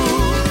you.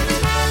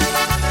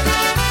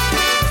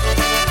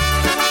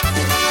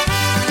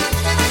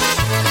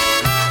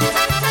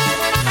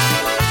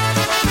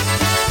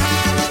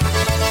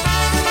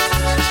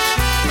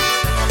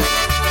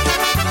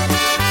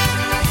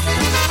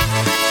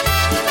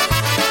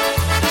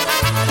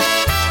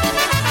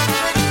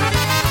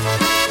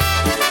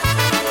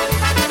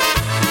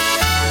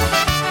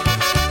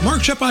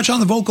 Shepach on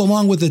the vocal,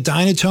 along with the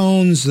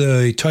Dynatones,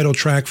 the title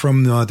track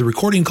from the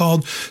recording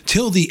called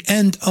Till the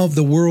End of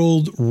the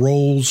World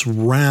Rolls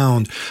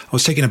Round. I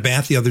was taking a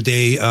bath the other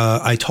day.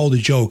 I told a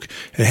joke.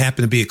 It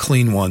happened to be a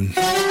clean one.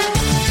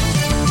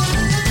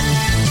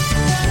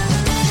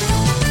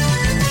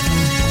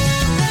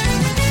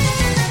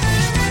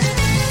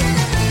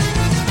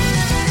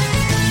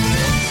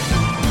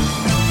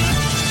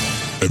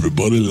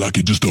 Everybody like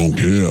it just don't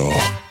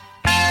care.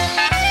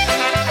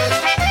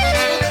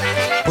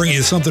 Bringing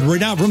you something right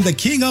now from the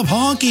King of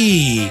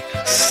Honky,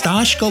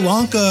 Stash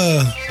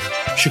Galanka,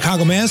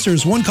 Chicago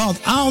Masters, one called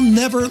I'll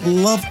Never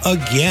Love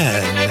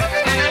Again.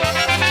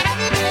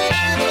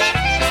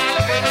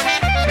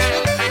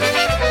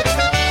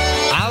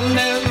 I'll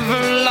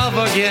never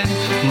love again.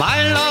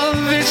 My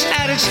love is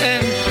at its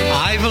end.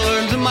 I've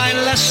learned my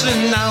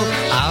lesson now.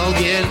 I'll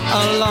get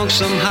along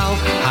somehow.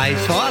 I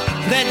thought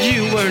that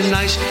you were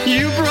nice.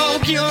 You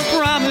broke your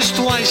promise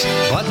twice.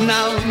 But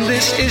now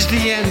this is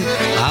the end.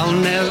 I'll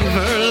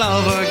never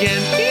love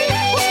again.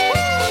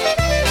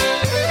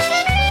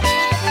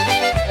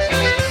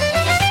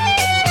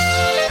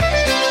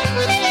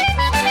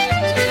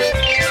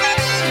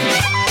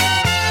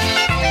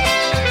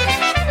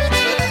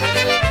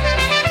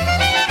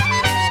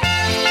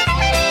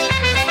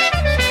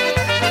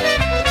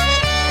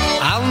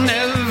 I'll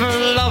never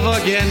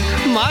love again.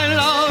 My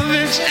love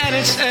is at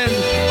its end.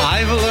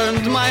 I've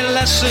learned my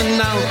lesson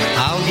now.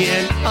 I'll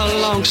get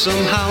along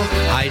somehow.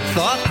 I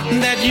thought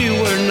that you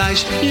were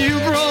nice. You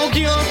broke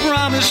your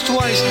promise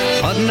twice.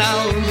 But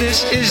now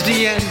this is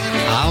the end.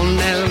 I'll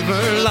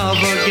never love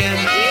again.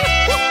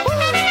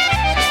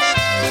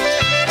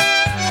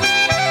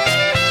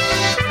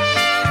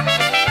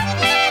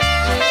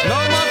 No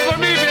more for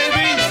me, baby.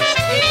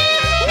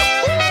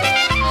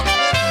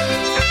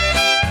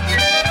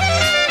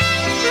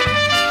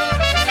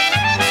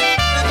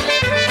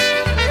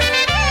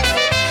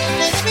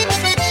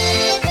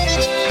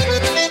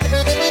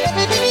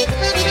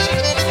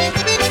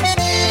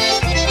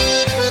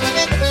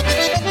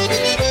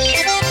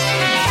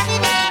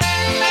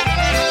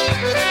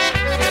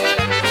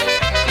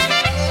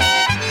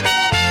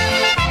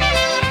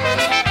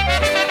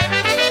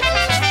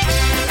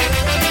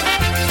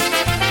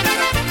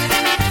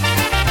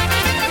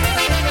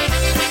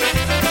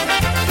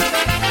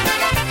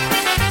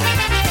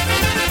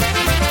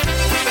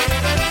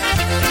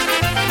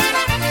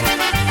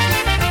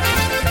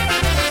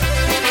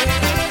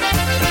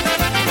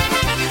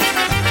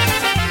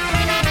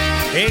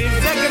 Ej,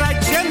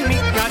 zagrajcie mi,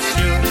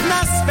 Kasiu,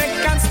 na swe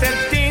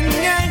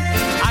koncertynie,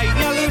 a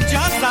ja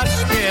ludzia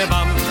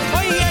zaśpiewam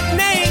o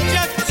jednej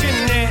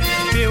dziewczynie.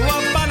 Było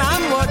pana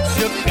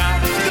młodziuka,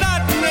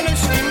 zdradnie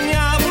nóżki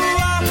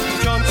miała,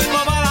 wciąż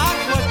powala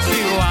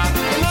chłociła,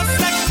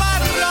 nosek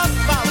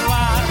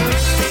parowała.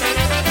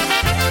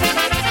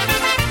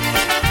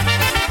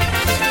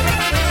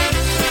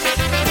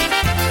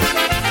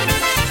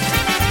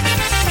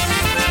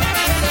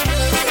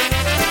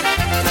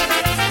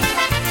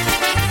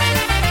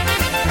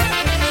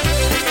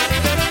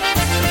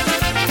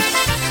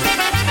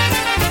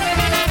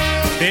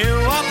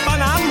 Była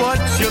pana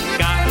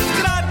młodziuka,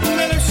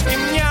 zdradnie nóżki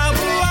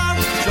miała,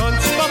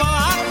 wciąż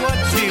powala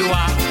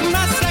chłociła,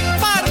 nosek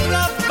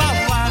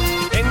parowała,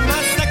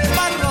 nosek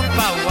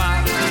parowała,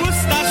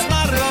 usta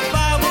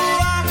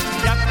smarowała,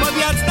 jak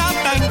podjazdał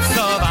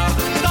tańcował,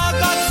 to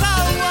go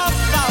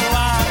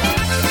całowała.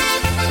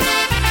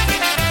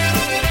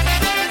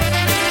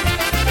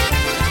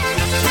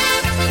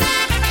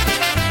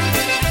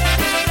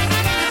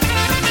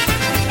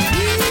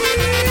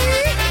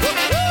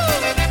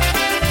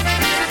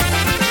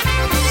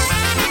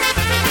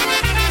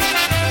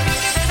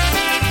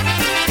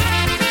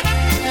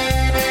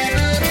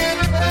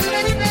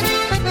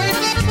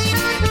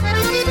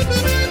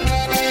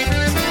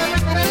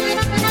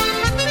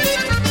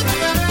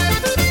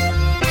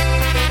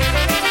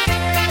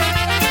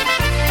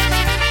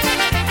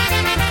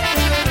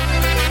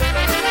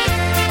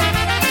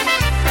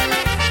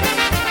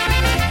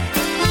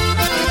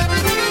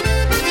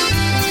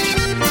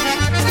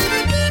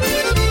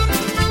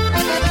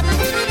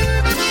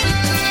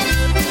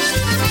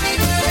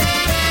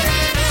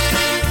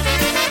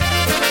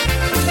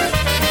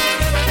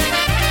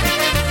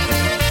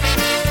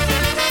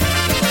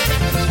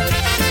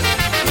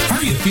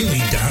 Are you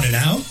feeling down and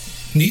out?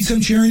 Need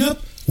some cheering up?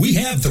 We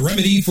have the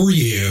remedy for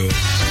you.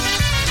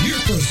 Your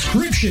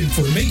prescription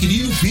for making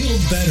you feel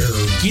better.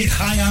 Get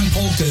high on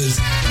polkas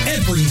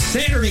every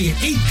Saturday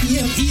at 8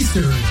 p.m.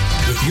 Eastern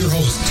with your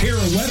hosts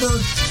Tara Weber,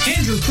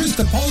 Andrew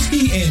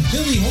Christopolsky, and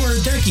Billy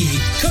Horodecki,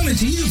 coming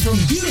to you from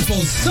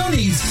beautiful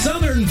sunny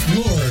southern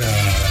Florida.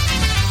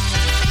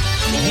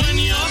 When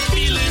you're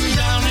feeling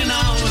down and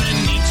out and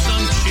need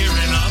some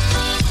cheering up,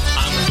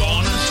 I'm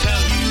gonna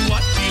tell you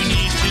what you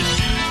need to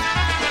do.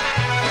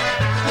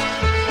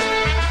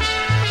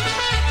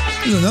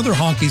 Here's another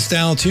honky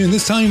style tune,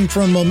 this time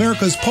from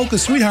America's Polka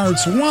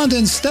Sweethearts, Wanda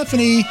and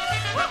Stephanie,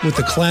 with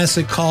the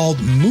classic called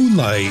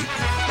Moonlight.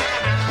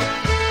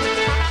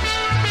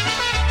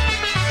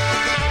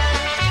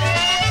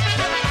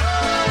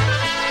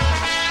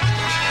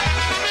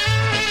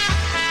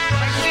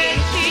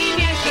 Świeci,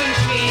 miesiąc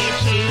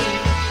świeci,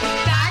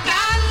 tak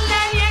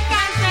ale nie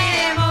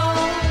każdemu,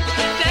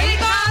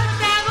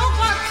 delikatnemu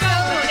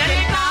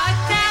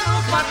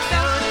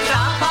chłopcu, co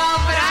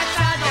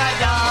powraca do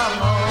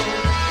domu.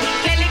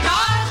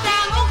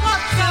 Delikatnemu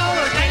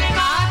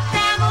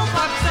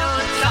chłopcu,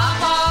 co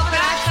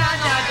powraca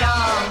do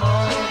domu.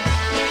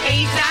 I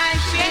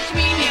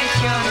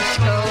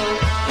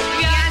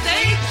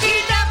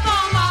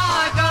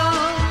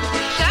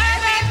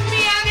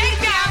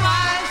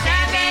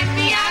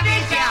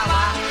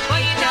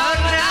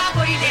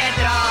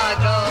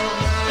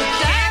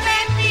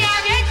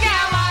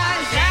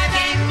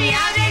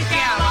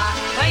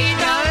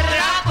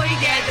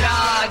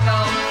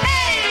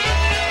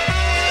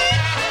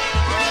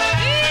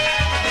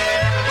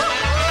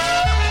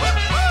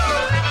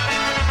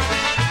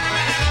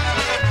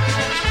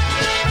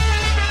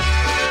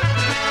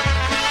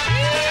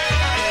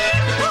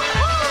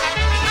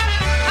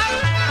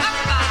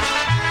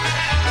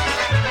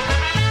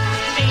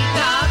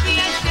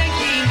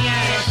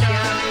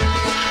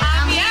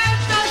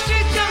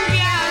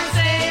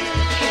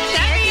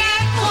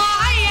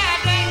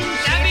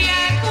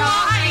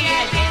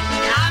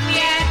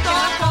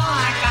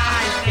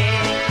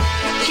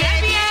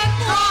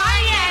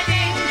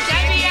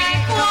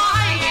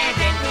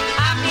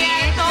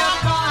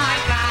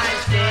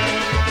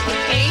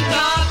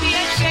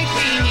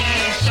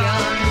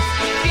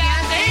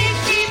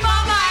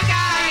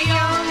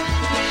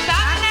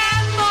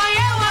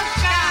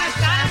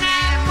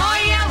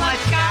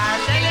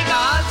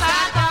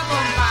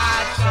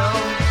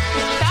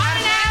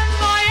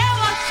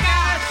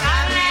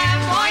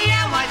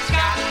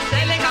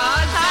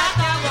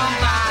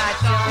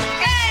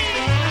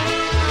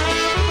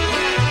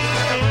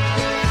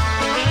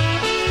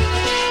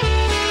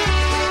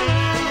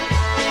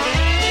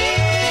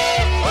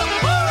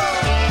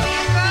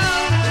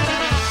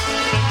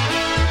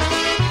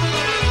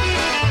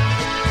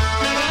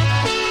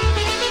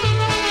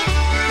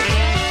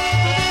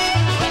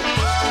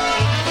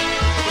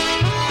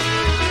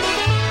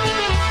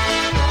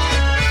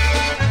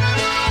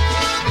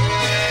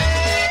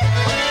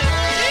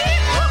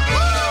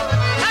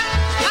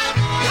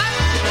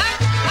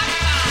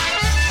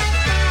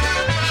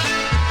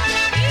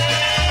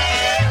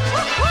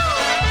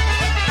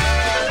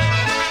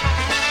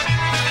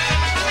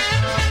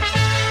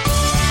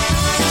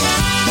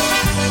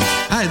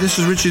Hi, this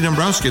is Richie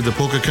Dombrowski of the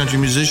Polka Country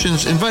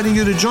Musicians, inviting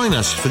you to join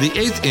us for the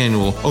 8th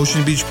annual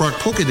Ocean Beach Park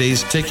Polka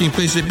Days, taking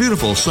place at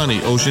beautiful,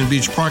 sunny Ocean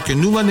Beach Park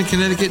in New London,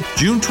 Connecticut,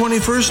 June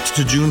 21st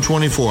to June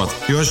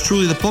 24th. Yours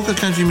truly, the Polka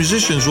Country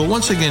Musicians, will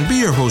once again be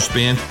your host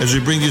band as we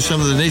bring you some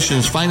of the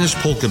nation's finest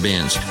polka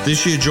bands.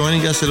 This year,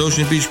 joining us at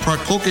Ocean Beach Park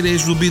Polka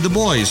Days will be the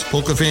Boys,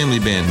 Polka Family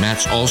Band,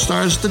 Matt's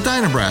All-Stars, the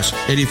Dynabrass,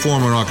 Eddie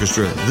Foreman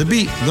Orchestra, The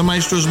Beat, the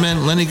Maestro's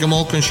Men, Lenny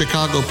Gomolka and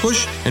Chicago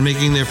Push, and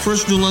making their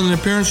first New London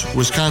appearance,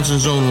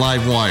 Wisconsin's own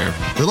Live Wire.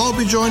 They'll all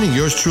be joining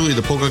yours truly,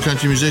 the Polka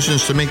Country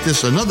Musicians, to make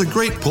this another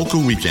great polka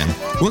weekend.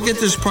 We'll get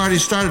this party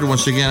started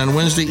once again on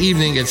Wednesday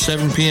evening at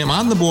 7 p.m.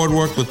 on the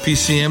boardwalk with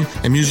PCM,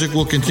 and music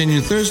will continue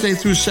Thursday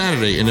through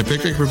Saturday in the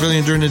Picnic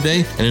Pavilion during the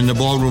day and in the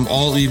ballroom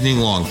all evening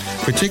long.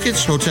 For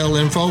tickets, hotel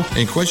info,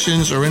 and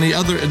questions or any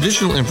other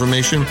additional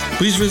information,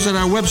 please visit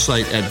our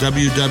website at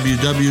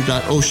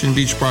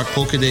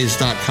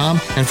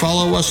www.oceanbeachparkpolkadays.com and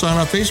follow us on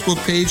our Facebook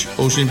page,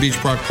 Ocean Beach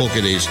Park Polka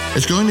Days.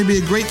 It's going to be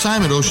a great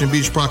time at Ocean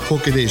Beach Park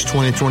Polka Days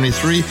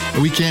 2023,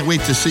 and we can't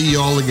wait to see you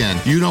all again.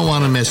 You don't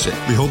want to miss it.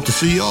 We hope to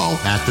see you all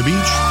at the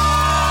beach.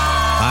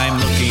 I'm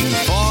looking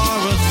for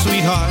a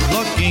sweetheart,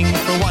 looking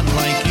for one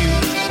like you,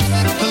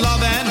 to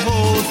love and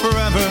hold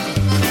forever,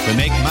 to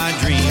make my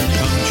dreams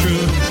come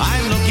true.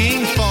 I'm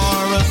looking for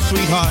a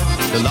sweetheart,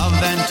 to love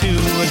and to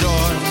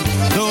adore.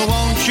 So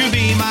won't you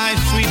be my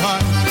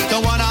sweetheart,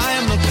 the one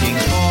I'm looking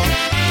for?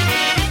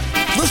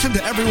 Listen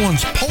to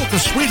everyone's polka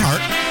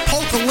sweetheart,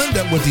 Polka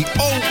Linda, with the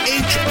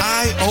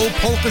OHIO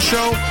Polka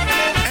Show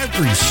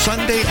every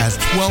Sunday at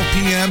 12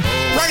 p.m.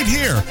 right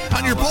here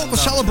on your polka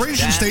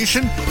celebration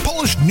station,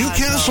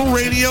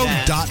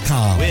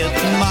 PolishNewcastleRadio.com. With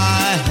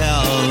my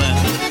Helen,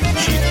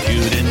 she's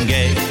cute and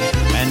gay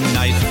and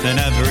nice in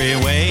every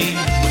way.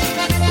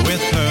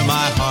 With her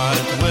my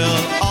heart will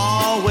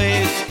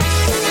always.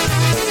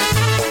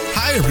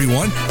 Hi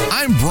everyone,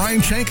 I'm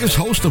Brian Chankus,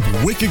 host of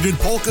Wicked Good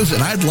Polkas,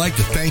 and I'd like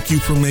to thank you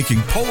for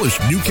making Polish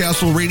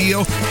Newcastle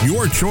Radio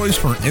your choice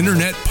for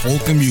internet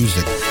polka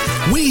music.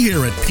 We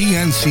here at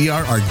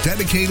PNCR are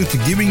dedicated to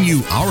giving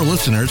you, our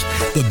listeners,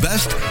 the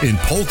best in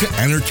polka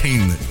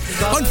entertainment.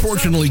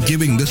 Unfortunately,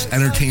 giving this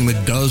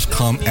entertainment does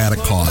come at a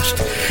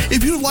cost.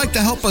 If you'd like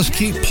to help us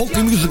keep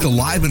polka music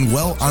alive and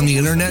well on the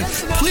internet,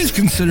 please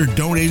consider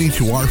donating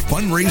to our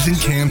fundraising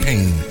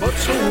campaign.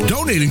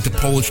 Donating to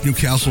Polish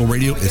Newcastle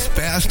Radio is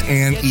fast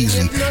and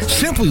easy.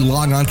 Simply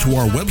log on to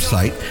our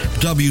website,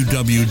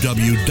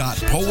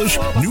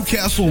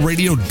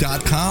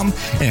 www.PolishNewcastleRadio.com,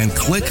 and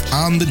click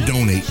on the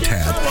Donate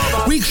tab.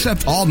 We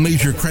accept all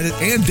major credit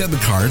and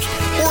debit cards,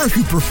 or if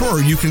you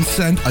prefer, you can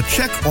send a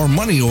check or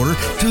money order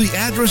to the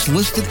address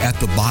listed at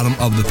the bottom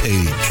of the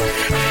page.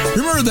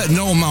 Remember that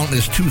no amount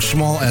is too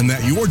small and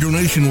that your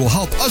donation will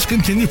help us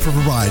continue to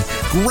provide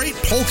great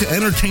polka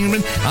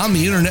entertainment on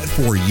the internet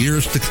for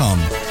years to come.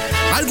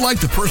 I'd like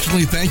to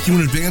personally thank you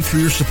in advance for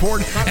your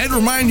support and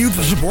remind you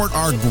to support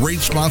our great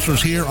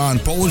sponsors here on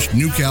Polish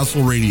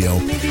Newcastle Radio.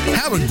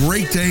 Have a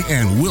great day,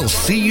 and we'll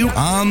see you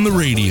on the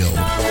radio.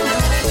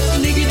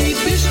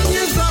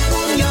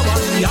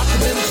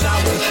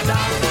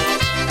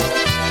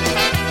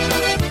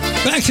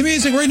 Back to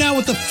music right now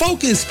with the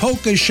Focus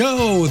Polka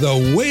Show, The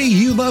Way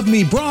You Love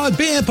Me,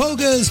 Broadband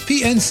Polkas,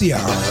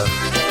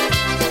 PNCR.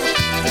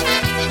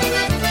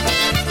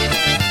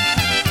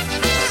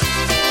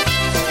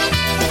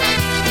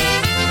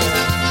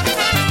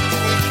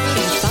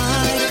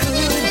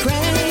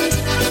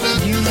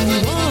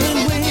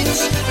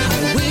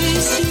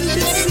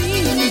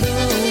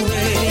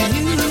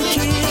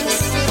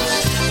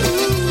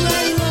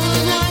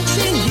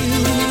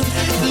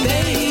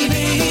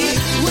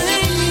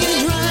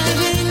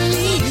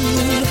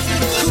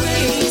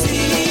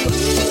 Crazy,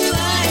 ooh, I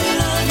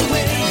love the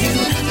way you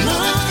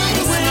love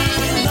the way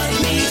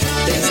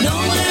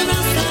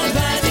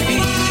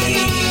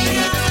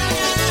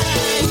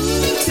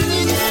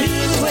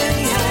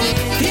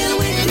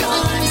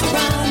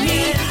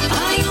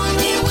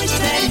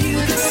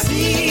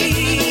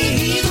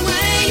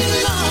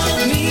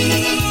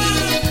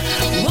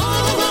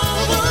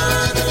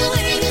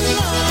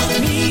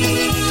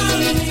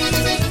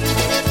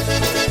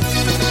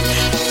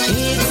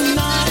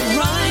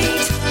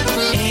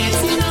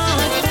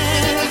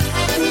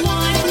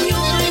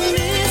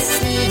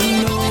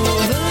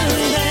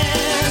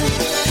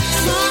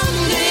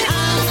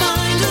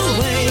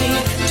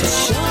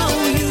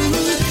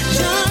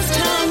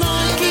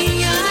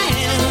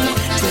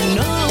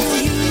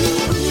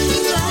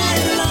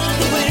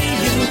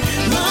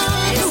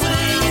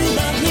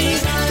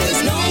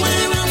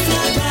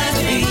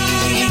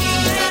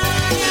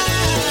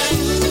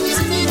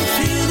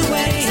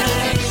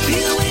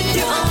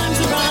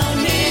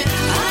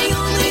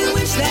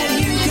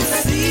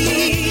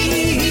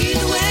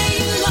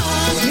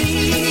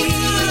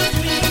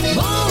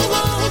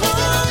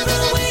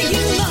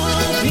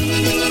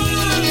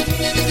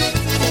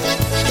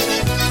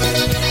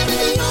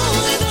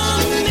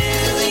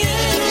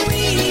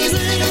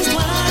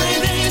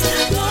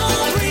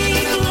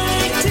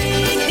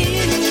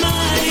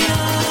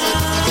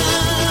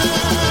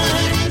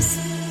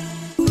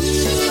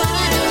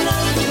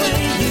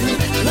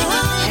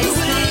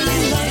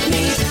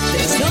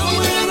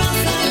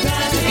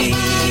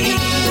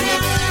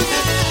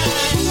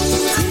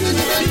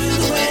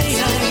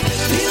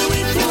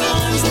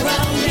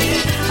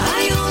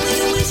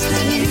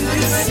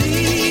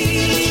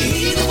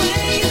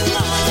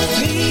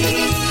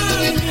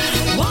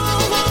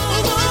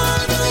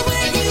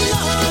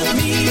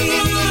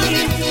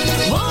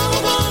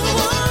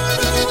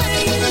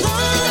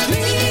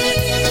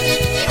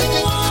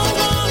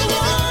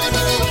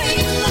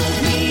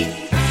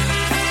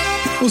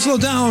slow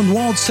down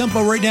waltz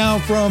tempo right now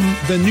from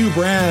the New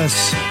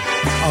Brass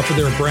off of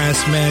their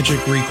Brass Magic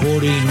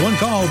recording, one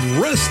called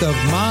Rest of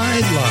My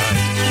Life.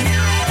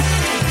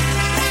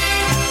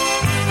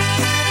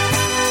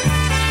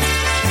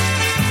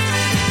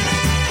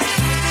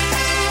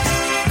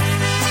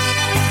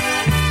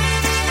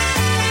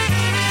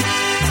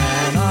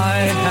 I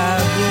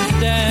have this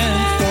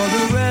dance for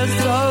the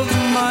rest of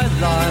my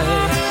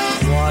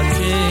life,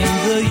 watching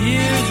the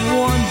years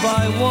one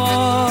by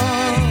one,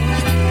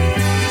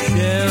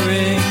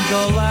 sharing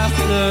the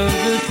laughter,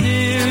 the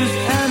tears,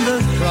 and the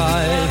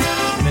strife,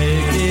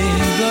 making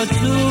the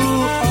two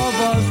of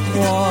us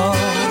one.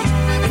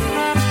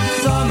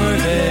 Summer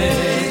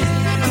day,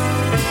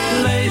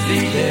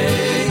 lazy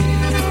day,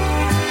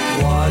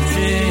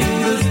 watching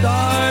the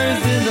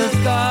stars in the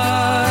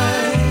sky.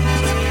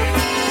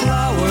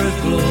 Flowers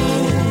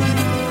bloom,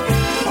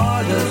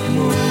 August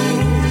moon,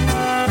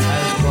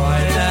 as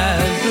bright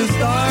as the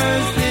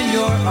stars in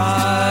your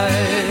eyes.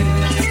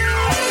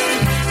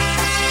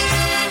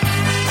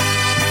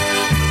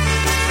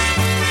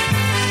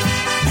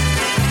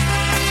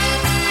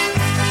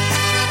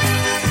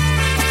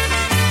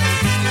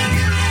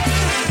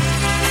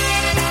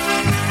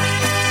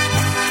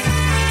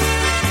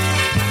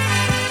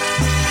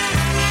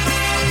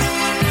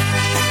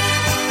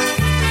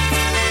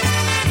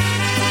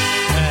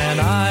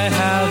 I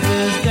have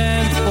this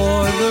dance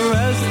for the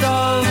rest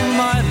of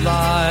my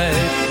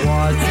life,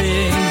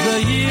 watching the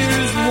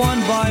years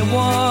one by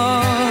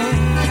one,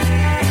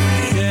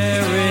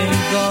 sharing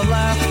the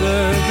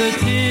laughter, the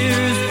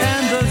tears,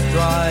 and the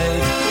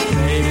strife,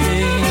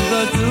 making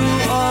the two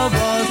of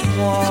us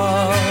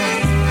one.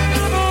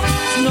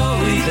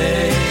 Snowy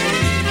day,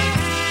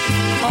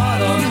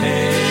 autumn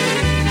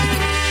haze,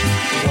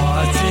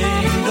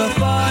 watching the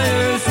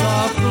fire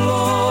soft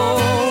glow.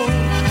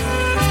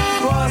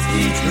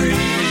 Frosty trees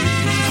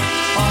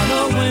on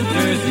a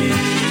winter's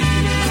eve,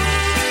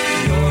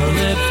 your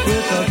lips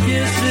with the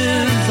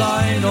kisses I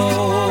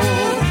know.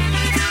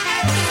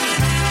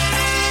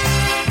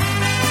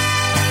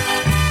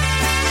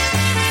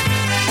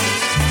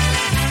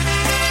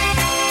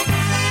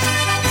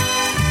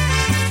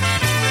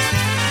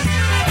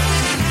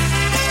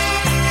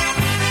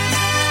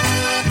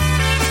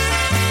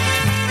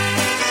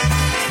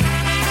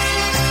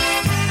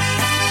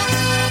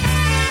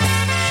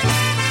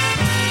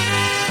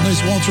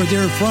 Nice waltz right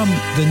there from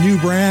the New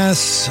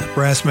Brass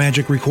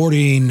Magic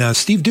recording.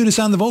 Steve Dudas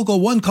on the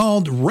vocal, one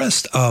called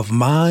Rest of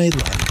My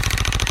Life.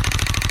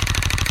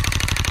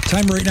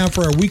 Time right now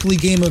for our weekly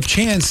game of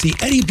chance, the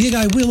Eddie Big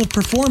Eye Wheel of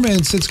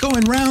Performance. It's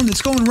going round.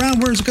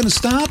 Where is it going to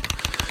stop?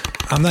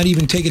 I'm not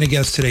even taking a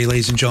guess today,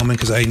 ladies and gentlemen,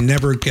 because I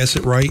never guess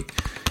it right.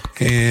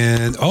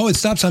 And, it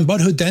stops on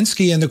Bud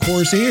Hudensky and the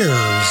Corsairs.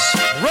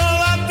 Roll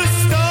up the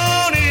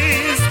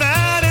Stonies,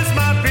 that is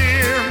my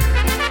beer.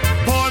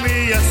 Pour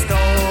me a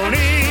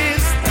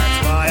Stonies,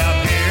 that's why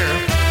I'm here.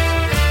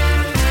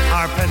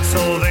 Our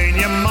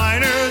Pennsylvania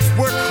miners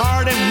work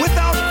hard and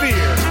without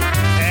fear.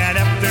 And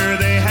after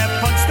they have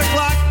punched the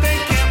clock, they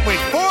can't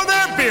wait for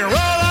their beer.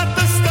 Roll up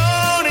the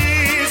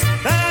Stonies,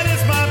 that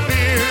is my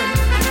beer.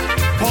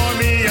 Pour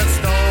me a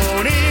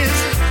Stonies,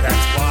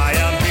 that's why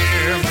I'm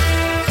here.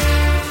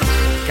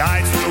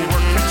 Guys who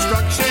work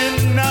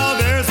construction, now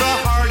there's a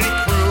hardy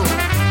crew.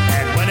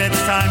 And when it's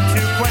time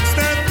to quench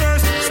their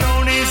thirst,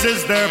 Stonies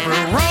is their brew.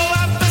 Roll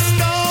up the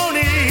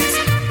Stonies,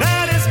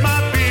 that is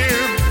my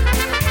beer.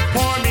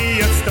 Pour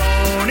me a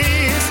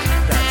Stonies,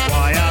 that's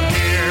why I'm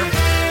here.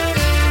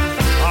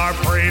 Our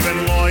brave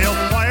and loyal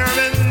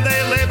firemen,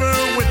 they labor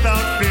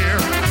without fear.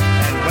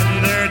 And when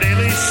their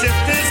daily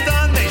shift is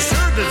done, they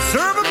sure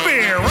deserve a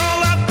beer.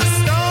 Roll up the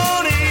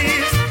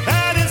Stonies,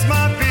 that is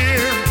my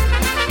beer.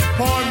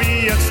 Pour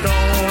me a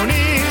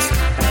Stonies,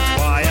 that's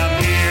why I'm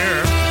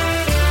here.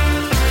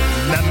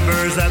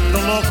 Members at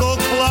the local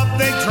club,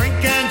 they drink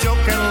and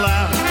joke and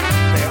laugh.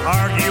 They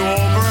argue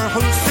over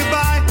who's to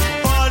buy,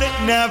 but it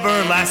never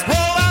lasts.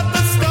 Roll out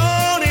the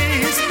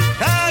Stonies,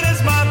 that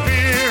is my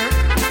beer.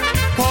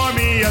 Pour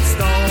me a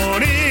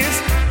Stonies,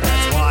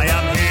 that's why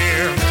I'm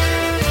here.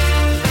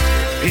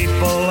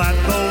 People at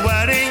the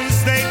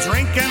weddings, they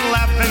drink and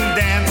laugh and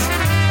dance.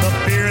 The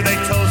beer they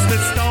toast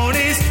at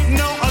Stonies,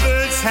 no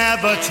others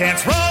have a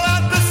chance. Roll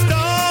out the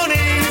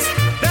Stonies,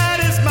 that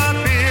is my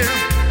beer.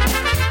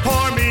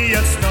 Pour me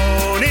a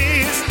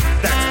Stonies,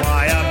 that's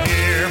why I'm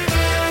here.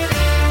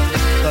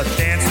 The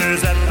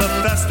dancers at the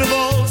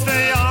festivals,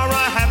 they are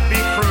a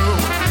happy crew.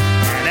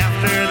 And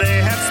after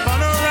they have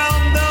spun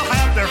around, they'll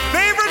have their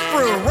favorite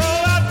brew.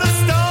 Roll out the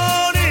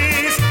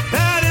Stonies,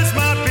 that is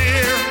my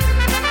beer.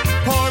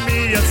 Pour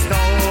me a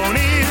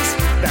Stonies,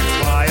 that's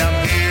why I'm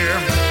here.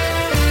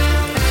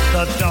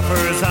 The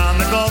duffers on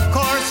the golf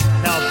course,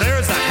 now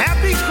there's a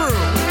happy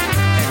crew.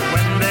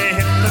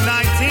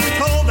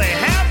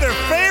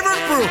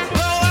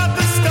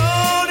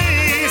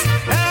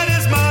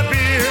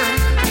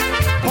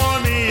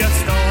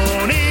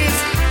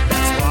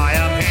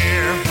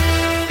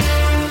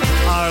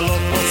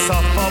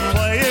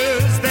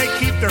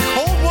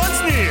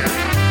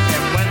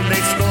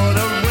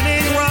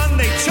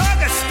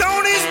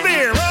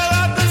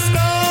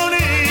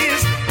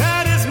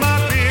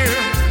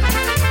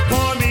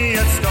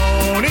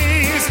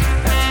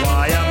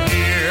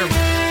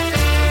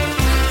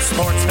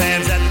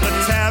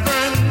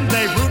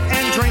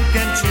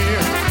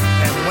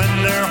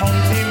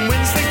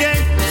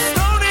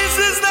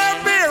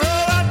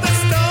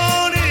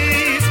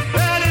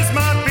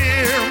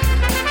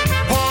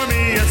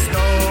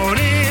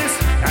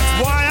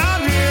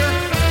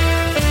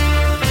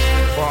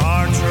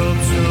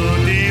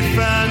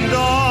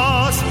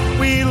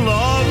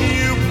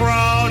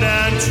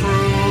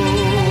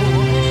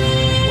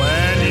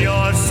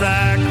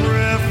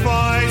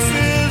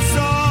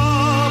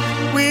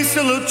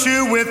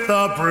 with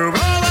the brew. Roll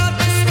out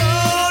the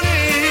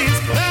Stonies,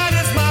 that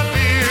is my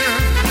beer.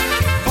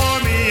 Pour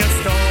me a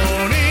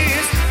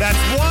Stonies,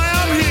 that's why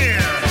I'm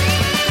here.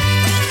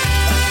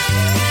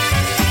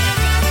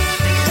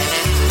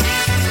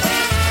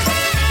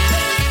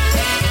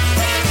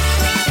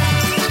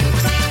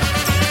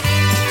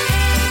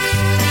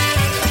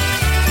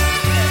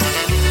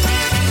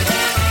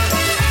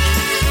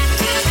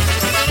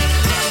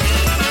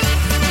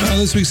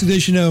 This week's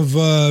edition of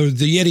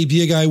the Yeti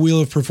Big Eye Wheel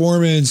of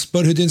Performance.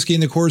 Bud Hudinsky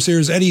and the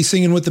Corsairs, Eddie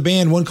singing with the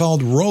band, one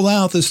called Roll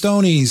Out the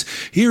Stonies.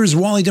 Here's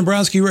Wally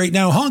Dombrowski right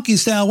now, honky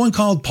style, one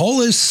called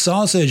Polish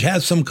Sausage.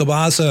 Have some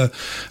kielbasa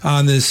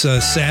on this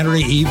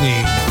Saturday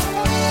evening.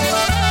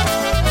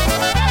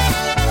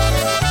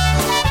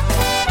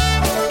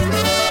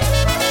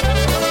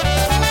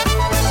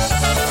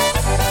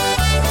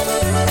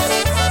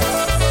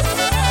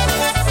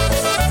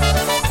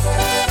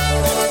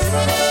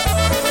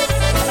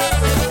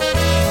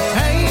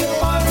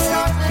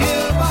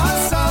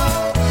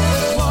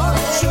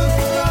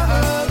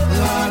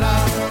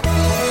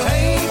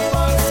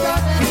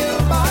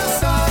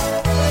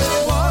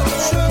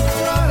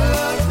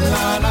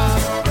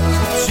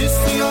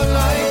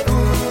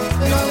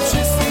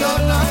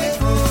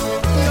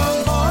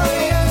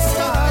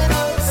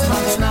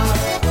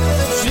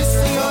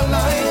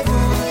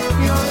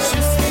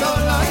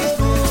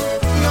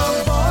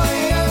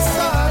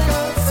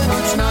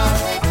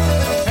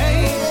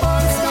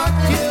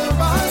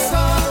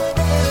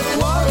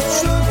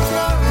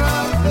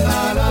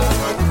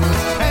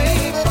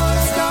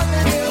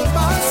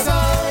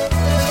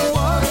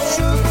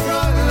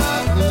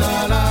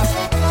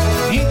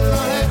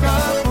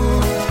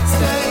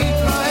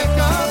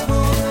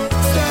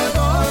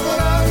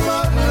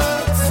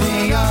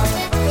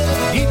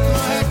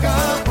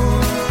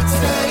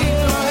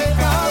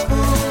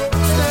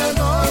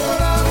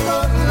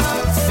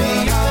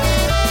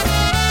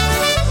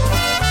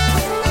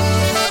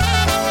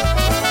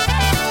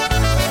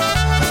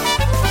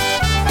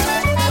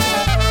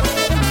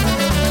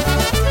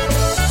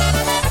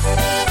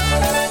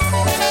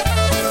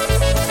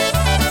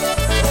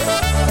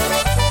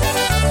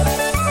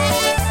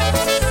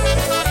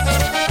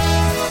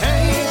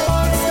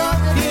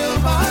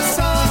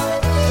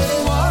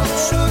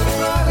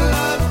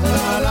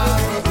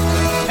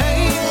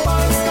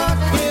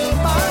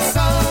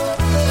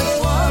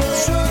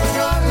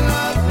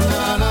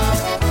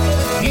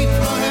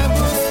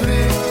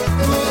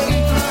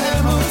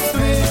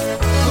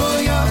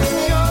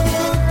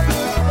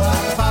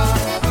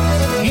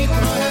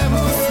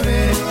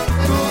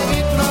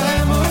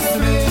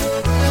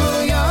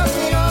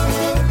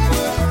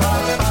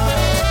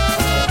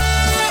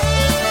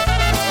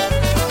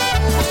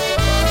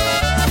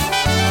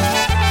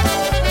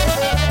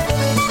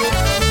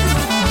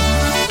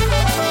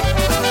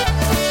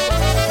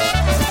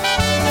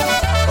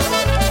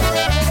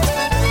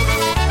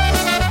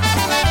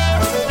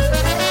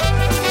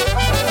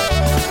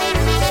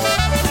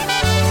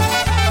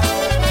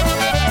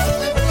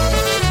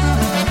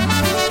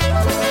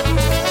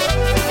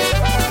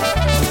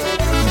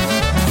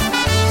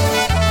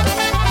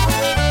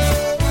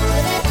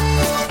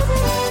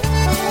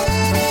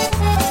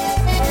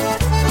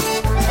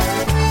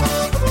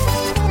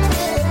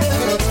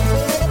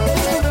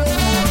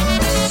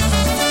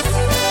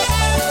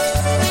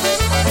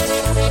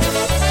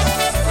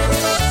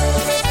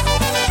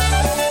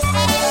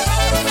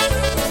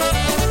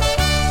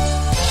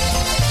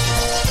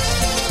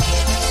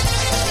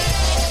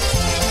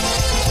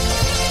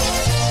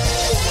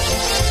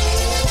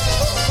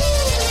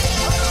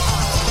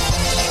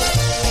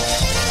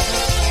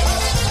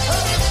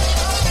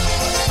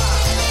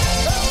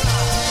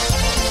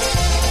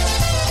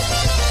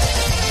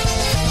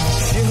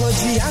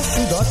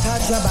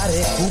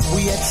 Bary,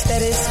 kupuje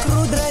 4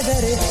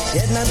 screwdrivery,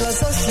 jedna dla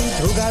Zosi,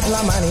 druga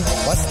dla Mani,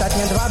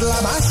 ostatnie 2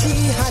 dla Basi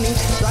i Hani.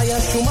 Dla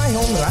Jasiu mają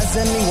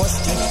razem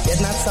miłości,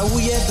 jedna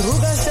całuje,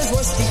 druga się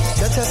złości.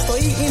 Ciocia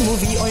stoi i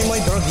mówi, oj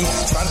mój drogi,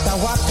 czwarta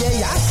łapie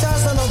Jasia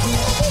za nogi.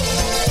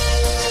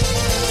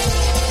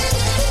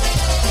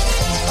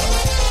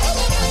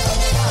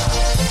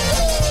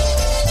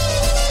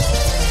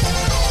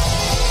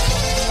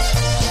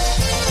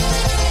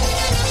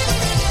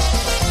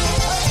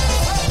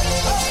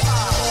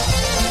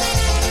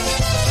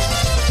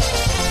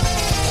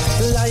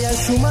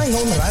 Mają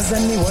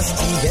razem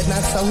miłości, jedna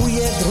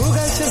całuje,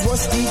 druga się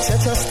złości.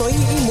 Ciocia stoi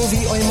i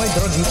mówi, oj mój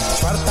drogi,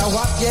 czwarta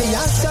łapie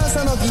Jasia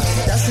za nogi.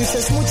 Jasiu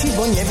się smuci,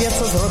 bo nie wie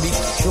co zrobić,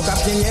 szuka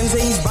pieniędzy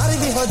i z bary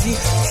wychodzi.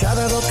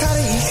 Wsiada do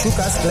kary i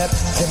szuka sklep,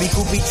 żeby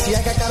kupić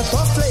jaka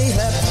kartofle i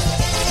chleb.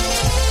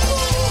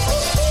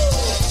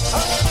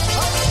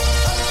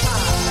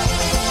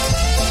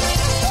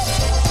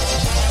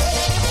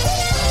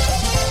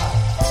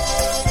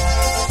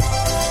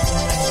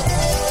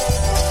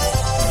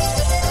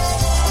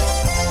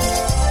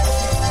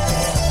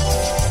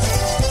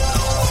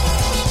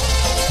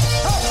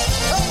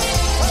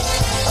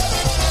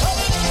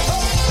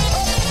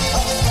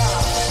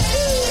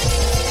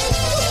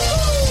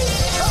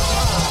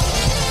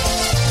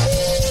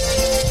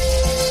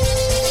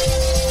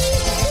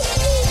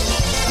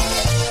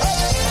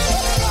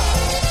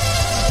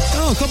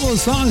 couple of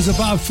songs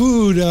about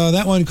food.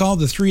 That one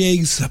called the Three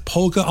Eggs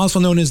Polka, also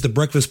known as the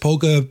Breakfast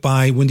Polka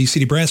by Windy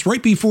City Brass.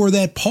 Right before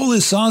that,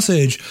 Polish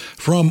Sausage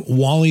from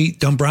Wally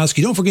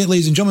Dombrowski. Don't forget,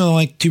 ladies and gentlemen, I'd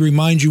like to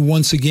remind you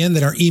once again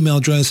that our email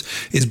address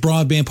is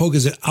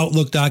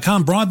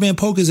broadbandpolkas@outlook.com.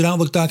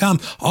 Broadbandpolkas@outlook.com.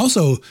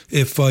 Also,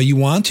 if you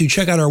want to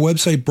check out our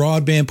website,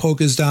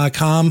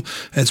 broadbandpolkas.com.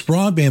 That's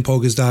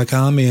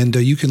broadbandpolkas.com. And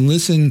you can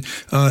listen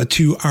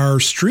to our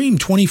stream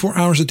 24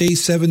 hours a day,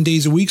 7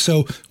 days a week.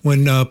 So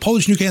when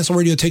Polish Newcastle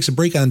Radio takes a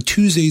break on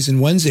Tuesdays and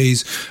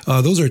Wednesdays,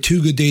 those are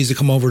 2 good days to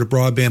come over to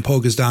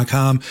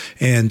broadbandpolkas.com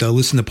and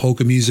listen to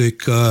polka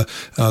music the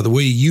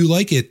way you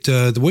like it.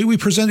 The way we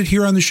present it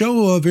here on the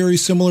show, a very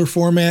similar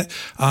format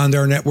on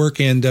our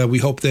network, and we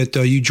hope that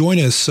you join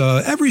us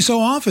every so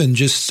often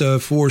just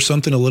for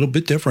something a little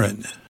bit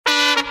different.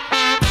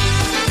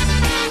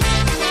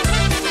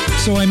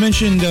 So I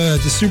mentioned the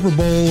Super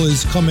Bowl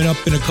is coming up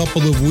in a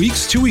couple of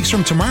weeks, 2 weeks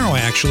from tomorrow,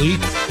 actually.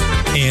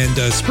 And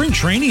spring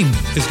training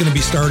is going to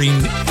be starting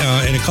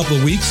in a couple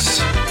of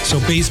weeks. So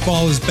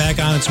baseball is back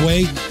on its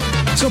way.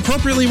 So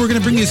appropriately, we're going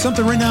to bring you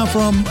something right now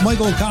from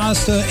Michael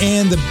Costa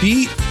and The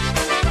Beat.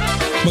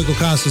 Michael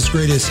Costa's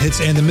Greatest Hits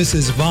and the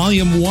Misses,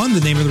 Volume 1,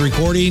 the name of the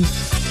recording.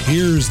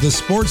 Here's the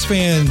sports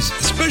fans,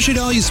 especially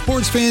to all you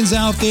sports fans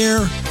out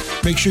there.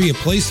 Make sure you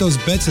place those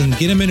bets and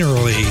get them in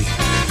early.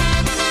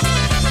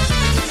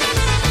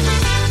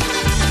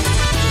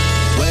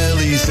 Well,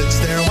 he sits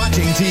there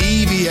watching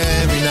TV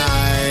every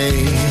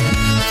night,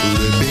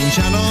 flipping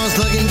channels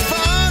looking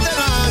for the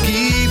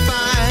doggy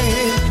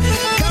fight.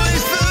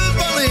 College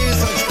football is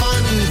such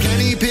fun. Can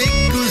he pick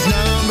who's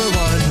number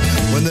one?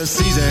 When the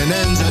season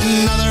ends,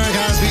 another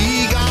has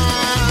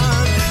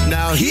begun.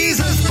 Now he's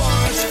a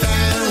sports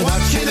fan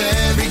watching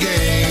every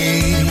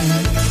game.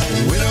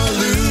 Win or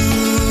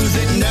lose,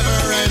 it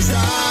never ends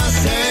the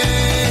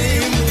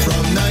same.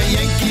 From the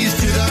Yankees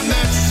to the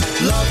Mets,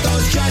 love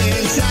those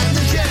Giants and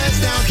the Jets.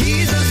 Now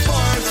he's a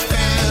sports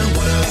fan,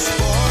 what a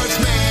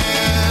sportsman.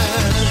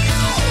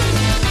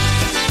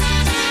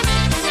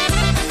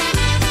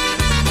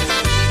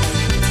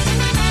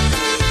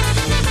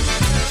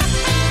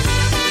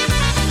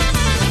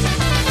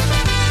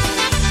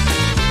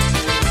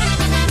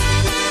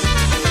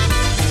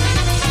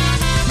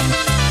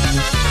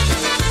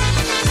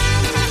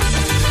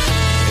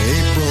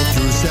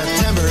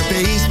 September,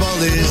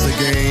 baseball is the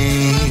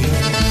game.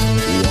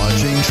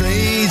 Watching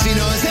trades, he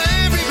knows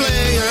every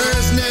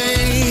player's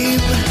name.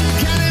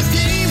 Can his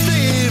team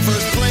stay in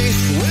first place?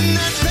 Win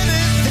that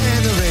pennant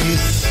and the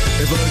race.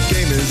 If a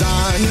game is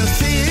on, you'll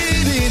see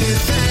it in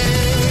his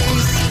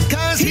face.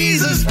 'Cause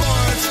he's a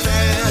sports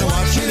fan,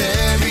 watching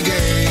every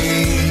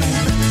game.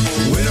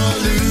 Win or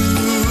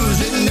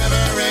lose, it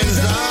never ends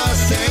the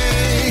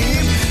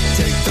same.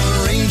 Take the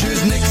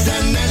Rangers, Knicks,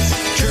 and Nets,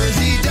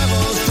 Jersey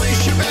Devils,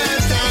 place your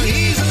bets down.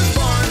 He's a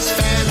sports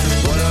fan,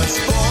 what a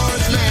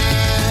sportsman.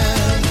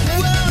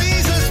 Well,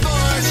 he's a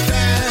sports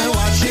fan,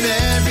 watching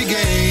every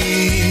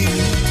game.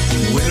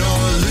 Win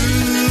or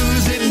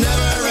lose, it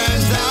never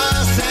ends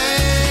the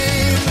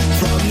same.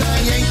 From the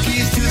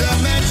Yankees to the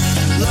Mets,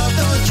 love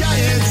those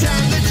Giants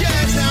and the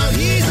Jets. Now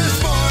he's a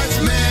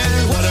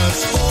sportsman, what a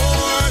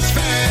sports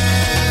fan.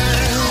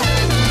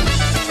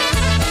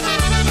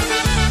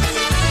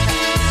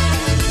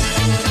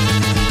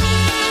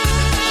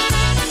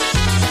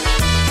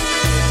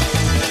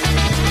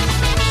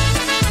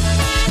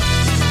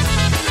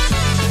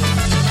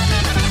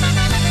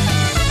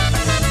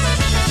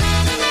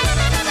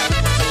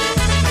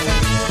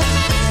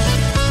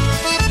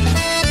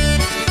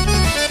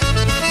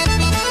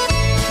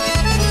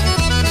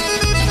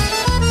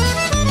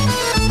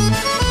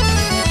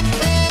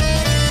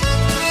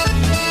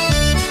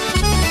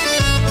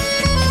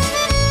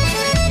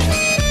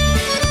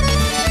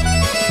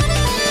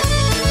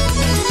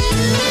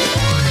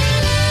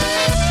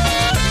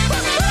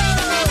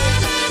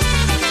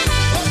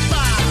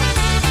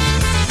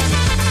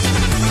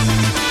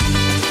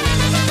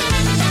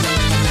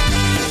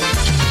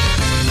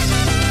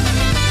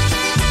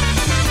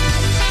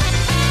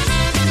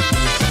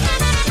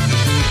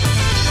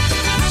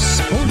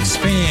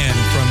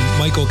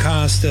 Michael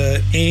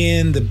Costa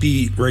and The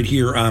Beat right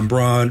here on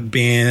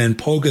Broadband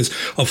Polkas.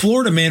 A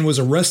Florida man was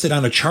arrested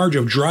on a charge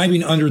of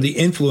driving under the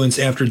influence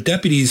after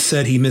deputies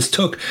said he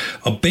mistook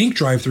a bank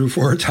drive-thru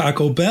for a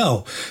Taco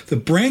Bell. The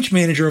branch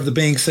manager of the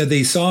bank said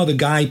they saw the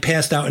guy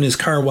passed out in his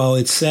car while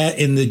it sat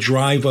in the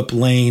drive-up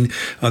lane.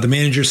 The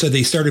manager said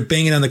they started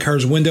banging on the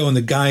car's window and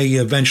the guy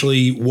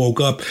eventually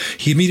woke up.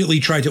 He immediately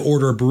tried to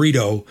order a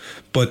burrito,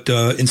 but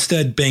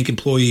instead bank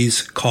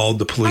employees called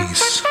the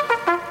police.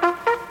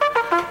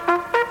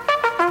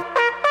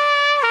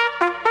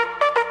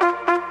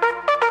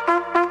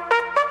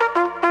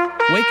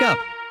 Wake up,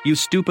 you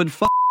stupid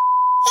f***.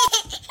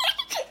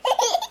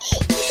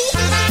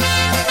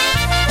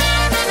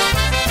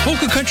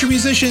 Polka Country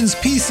Musicians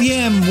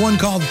PCM, one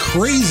called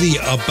Crazy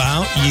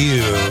About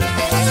You.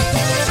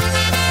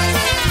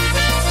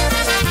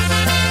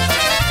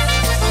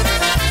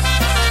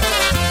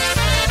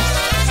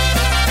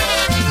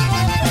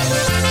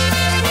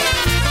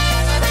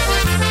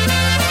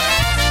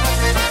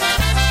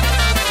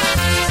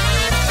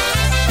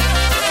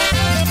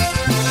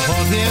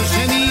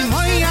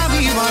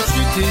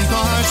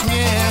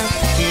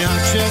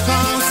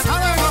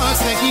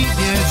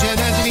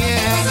 niedzielę dwie.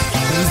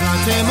 Za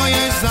te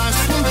moje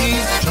zasługi,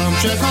 żom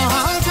cię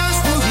kochał czas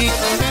długi.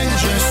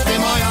 Będziesz ty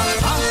moja,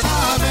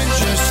 aha,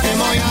 będziesz ty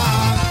moja.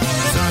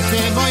 Za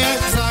te moje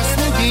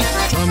zasługi,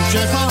 żom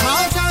cię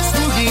kochał czas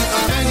długi.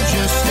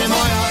 Będziesz ty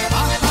moja,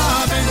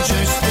 aha,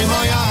 będziesz ty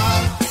moja.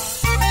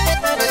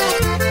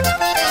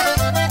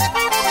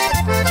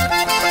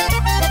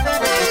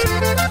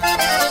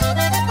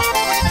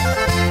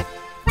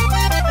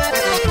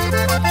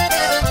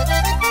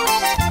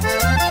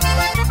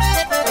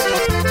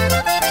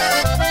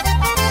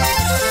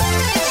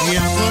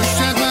 Ja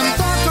poszedłem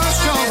do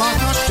kościoła,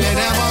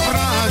 kościelem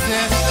obrazy.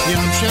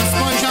 Jam się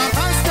spojrzał,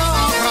 aż to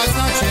obraz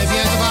na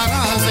ciebie dwa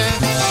razy.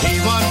 I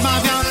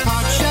odmawia,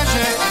 patrzę,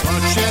 że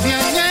od ciebie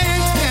nie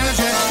jest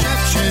wierzę.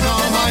 Dziewczyno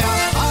moja,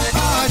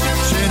 aha,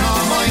 dziewczyno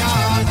moja.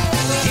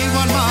 I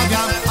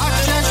odmawia,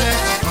 patrzę, że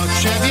od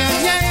ciebie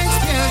nie jest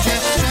wierzę.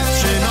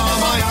 Dziewczyno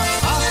moja,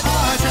 aha,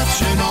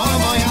 dziewczyno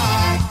moja.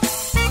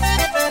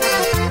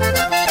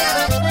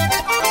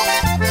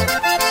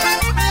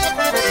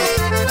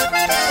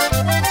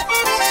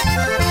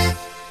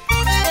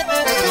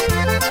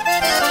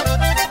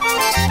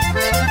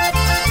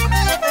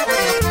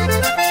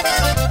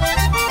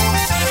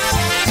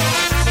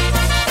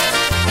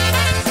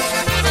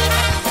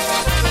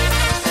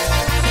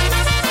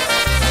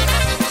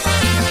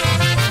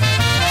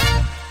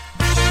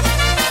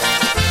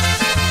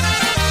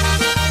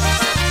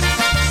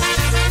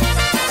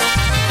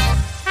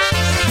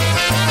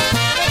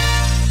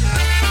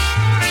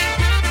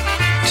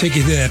 Take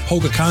you to that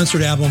polka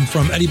concert album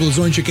from Eddie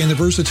Blazonczyk and the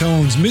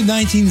Versatones,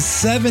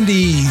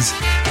 mid-1970s.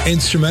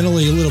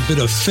 Instrumentally, a little bit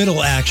of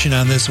fiddle action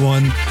on this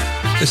one.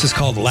 This is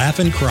called Laugh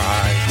and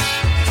Cry.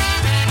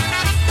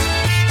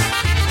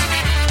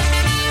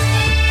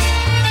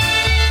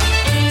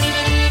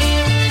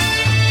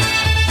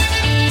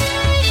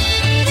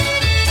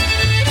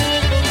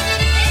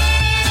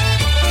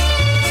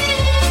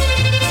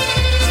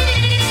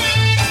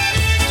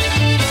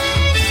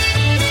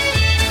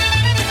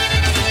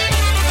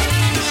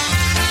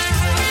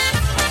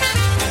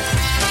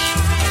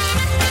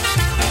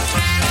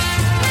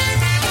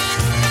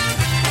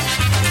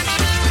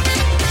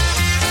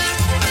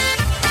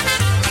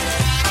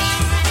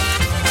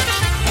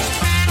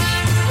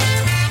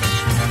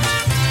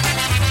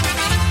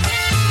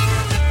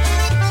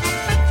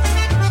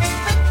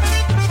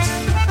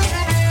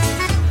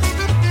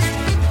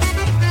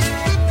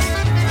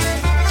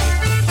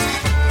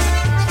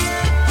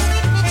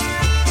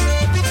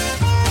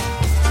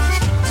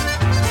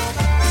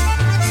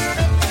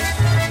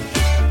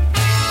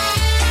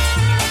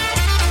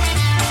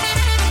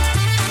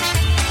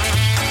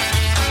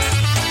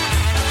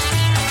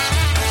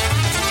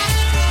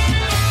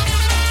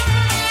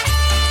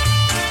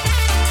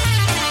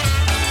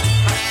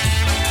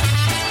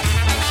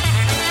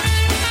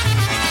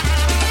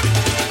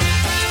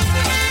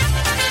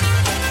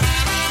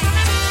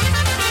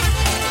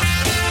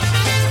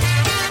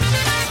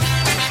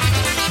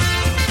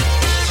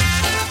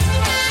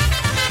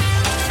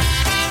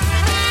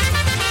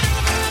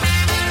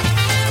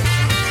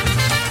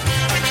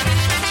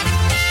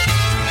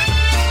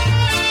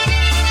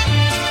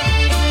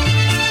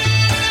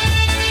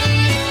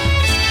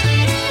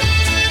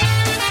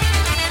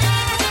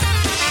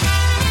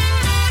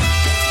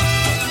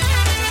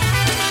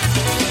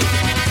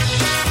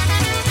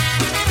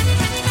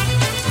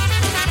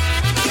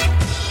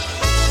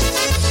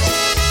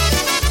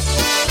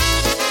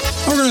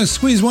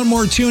 Squeeze one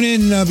more tune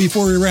in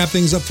before we wrap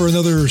things up for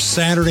another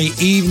Saturday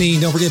evening.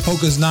 Don't forget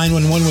Polka's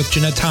 911 with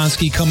Jeanette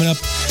Tonsky coming up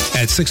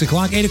at 6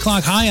 o'clock, 8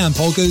 o'clock high on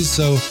Polka's.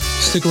 So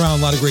stick around,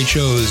 a lot of great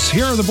shows.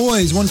 Here are the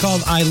boys, one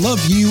called I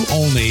Love You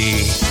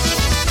Only.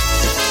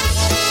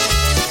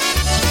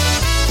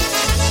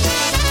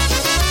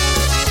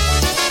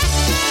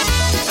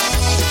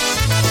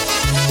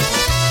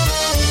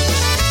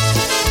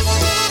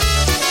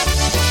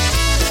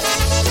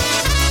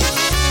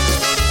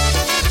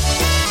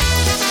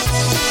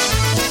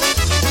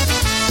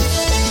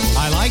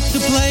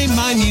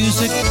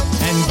 Music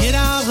and get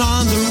out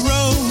on the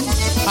road.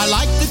 I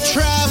like to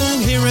travel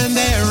here and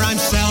there, I'm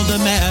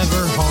seldom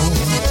ever home.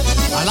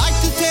 I like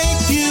to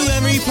take you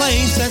every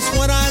place, that's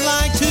what I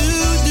like to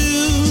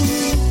do.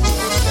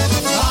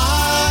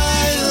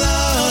 I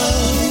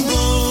love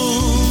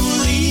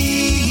only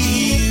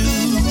you.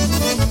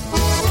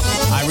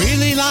 I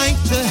really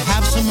like to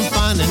have some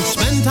fun and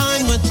spend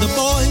time with the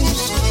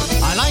boys.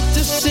 I like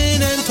to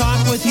sit and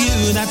talk with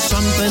you, that's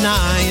something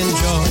I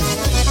enjoy.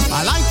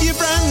 I like your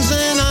friends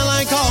and I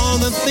like all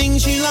the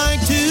things you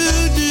like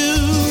to do.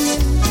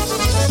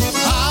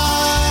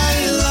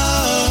 I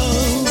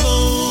love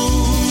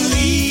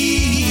only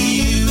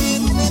you.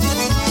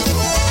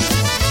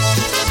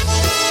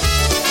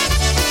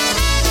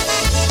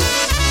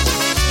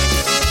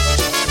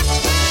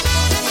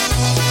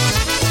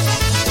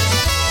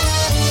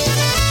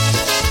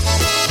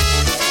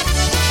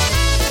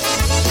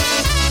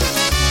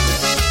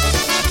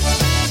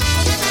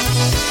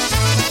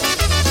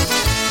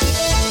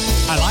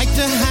 I like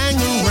to hang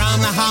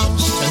around the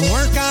house and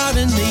work out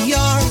in the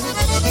yard.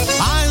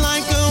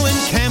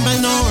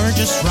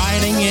 just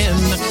riding in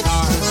the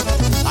car.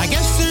 I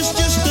guess there's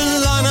just a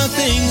lot of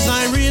things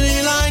I really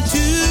like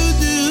to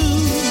do.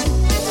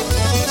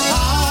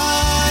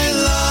 I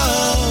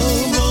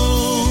love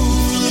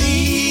only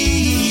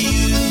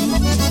you.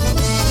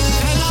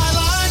 And I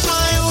like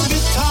my old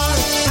guitar,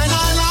 and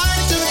I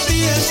like to be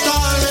a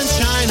star and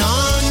shine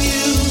on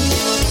you.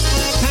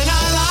 And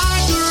I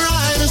like to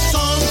write a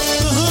song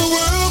the whole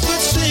world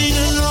could sing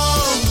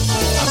along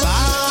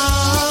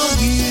about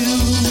you.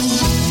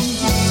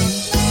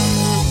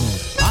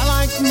 I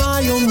like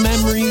my own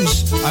memories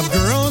of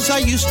girls I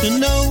used to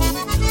know.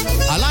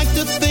 I like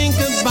to think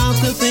about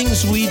the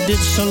things we did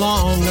so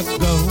long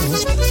ago.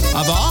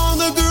 Of all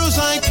the girls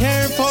I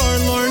cared for,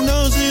 Lord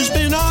knows there's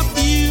been a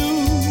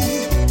few.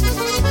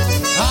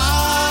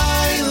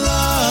 I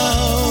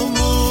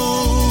love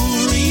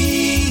only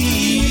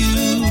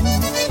you.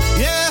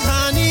 Yeah,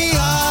 honey,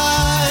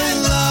 I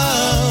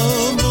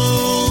love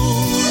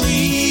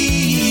only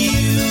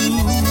you.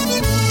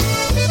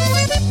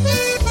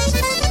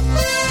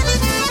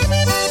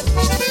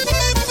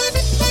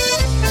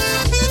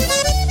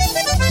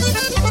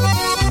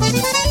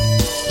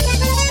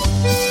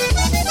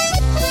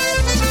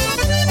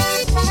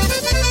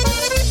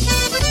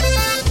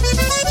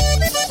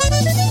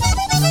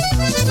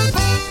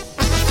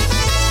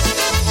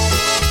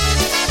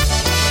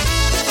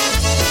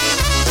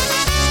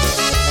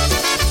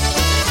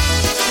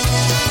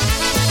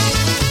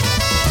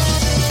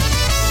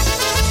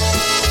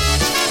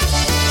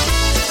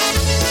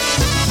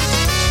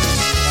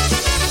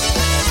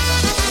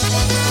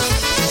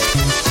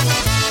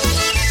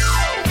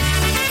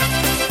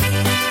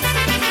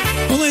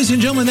 Ladies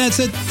and gentlemen, that's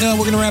it. We're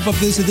going to wrap up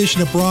this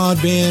edition of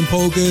Broadband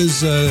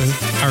Polkas.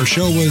 Our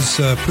show was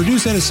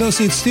produced at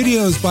Associate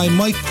Studios by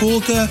Mike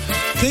Kulka.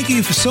 Thank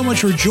you so much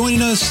for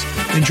joining us.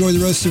 Enjoy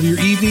the rest of your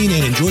evening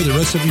and enjoy the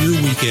rest of your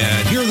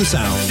weekend. Here are the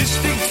sounds.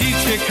 Dystykcji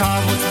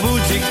ciekawość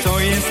budzi, kto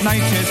jest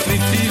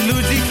najczęstszych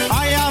ludzi,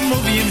 a ja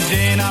mówię,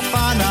 że na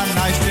Pana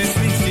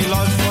najszczęśliwszy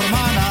los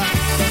Formana.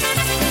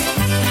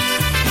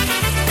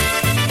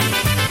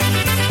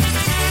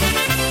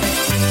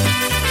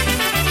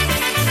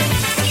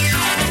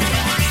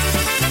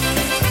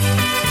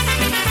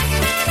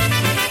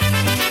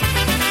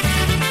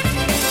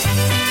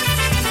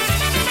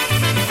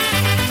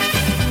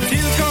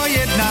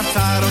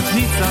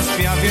 Różnica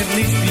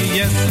sprawiedliwości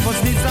jest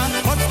bocznica,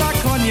 choć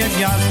na konie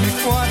gwiazdy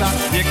kłada,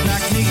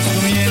 jednak nikt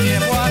sumienie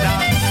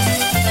włada.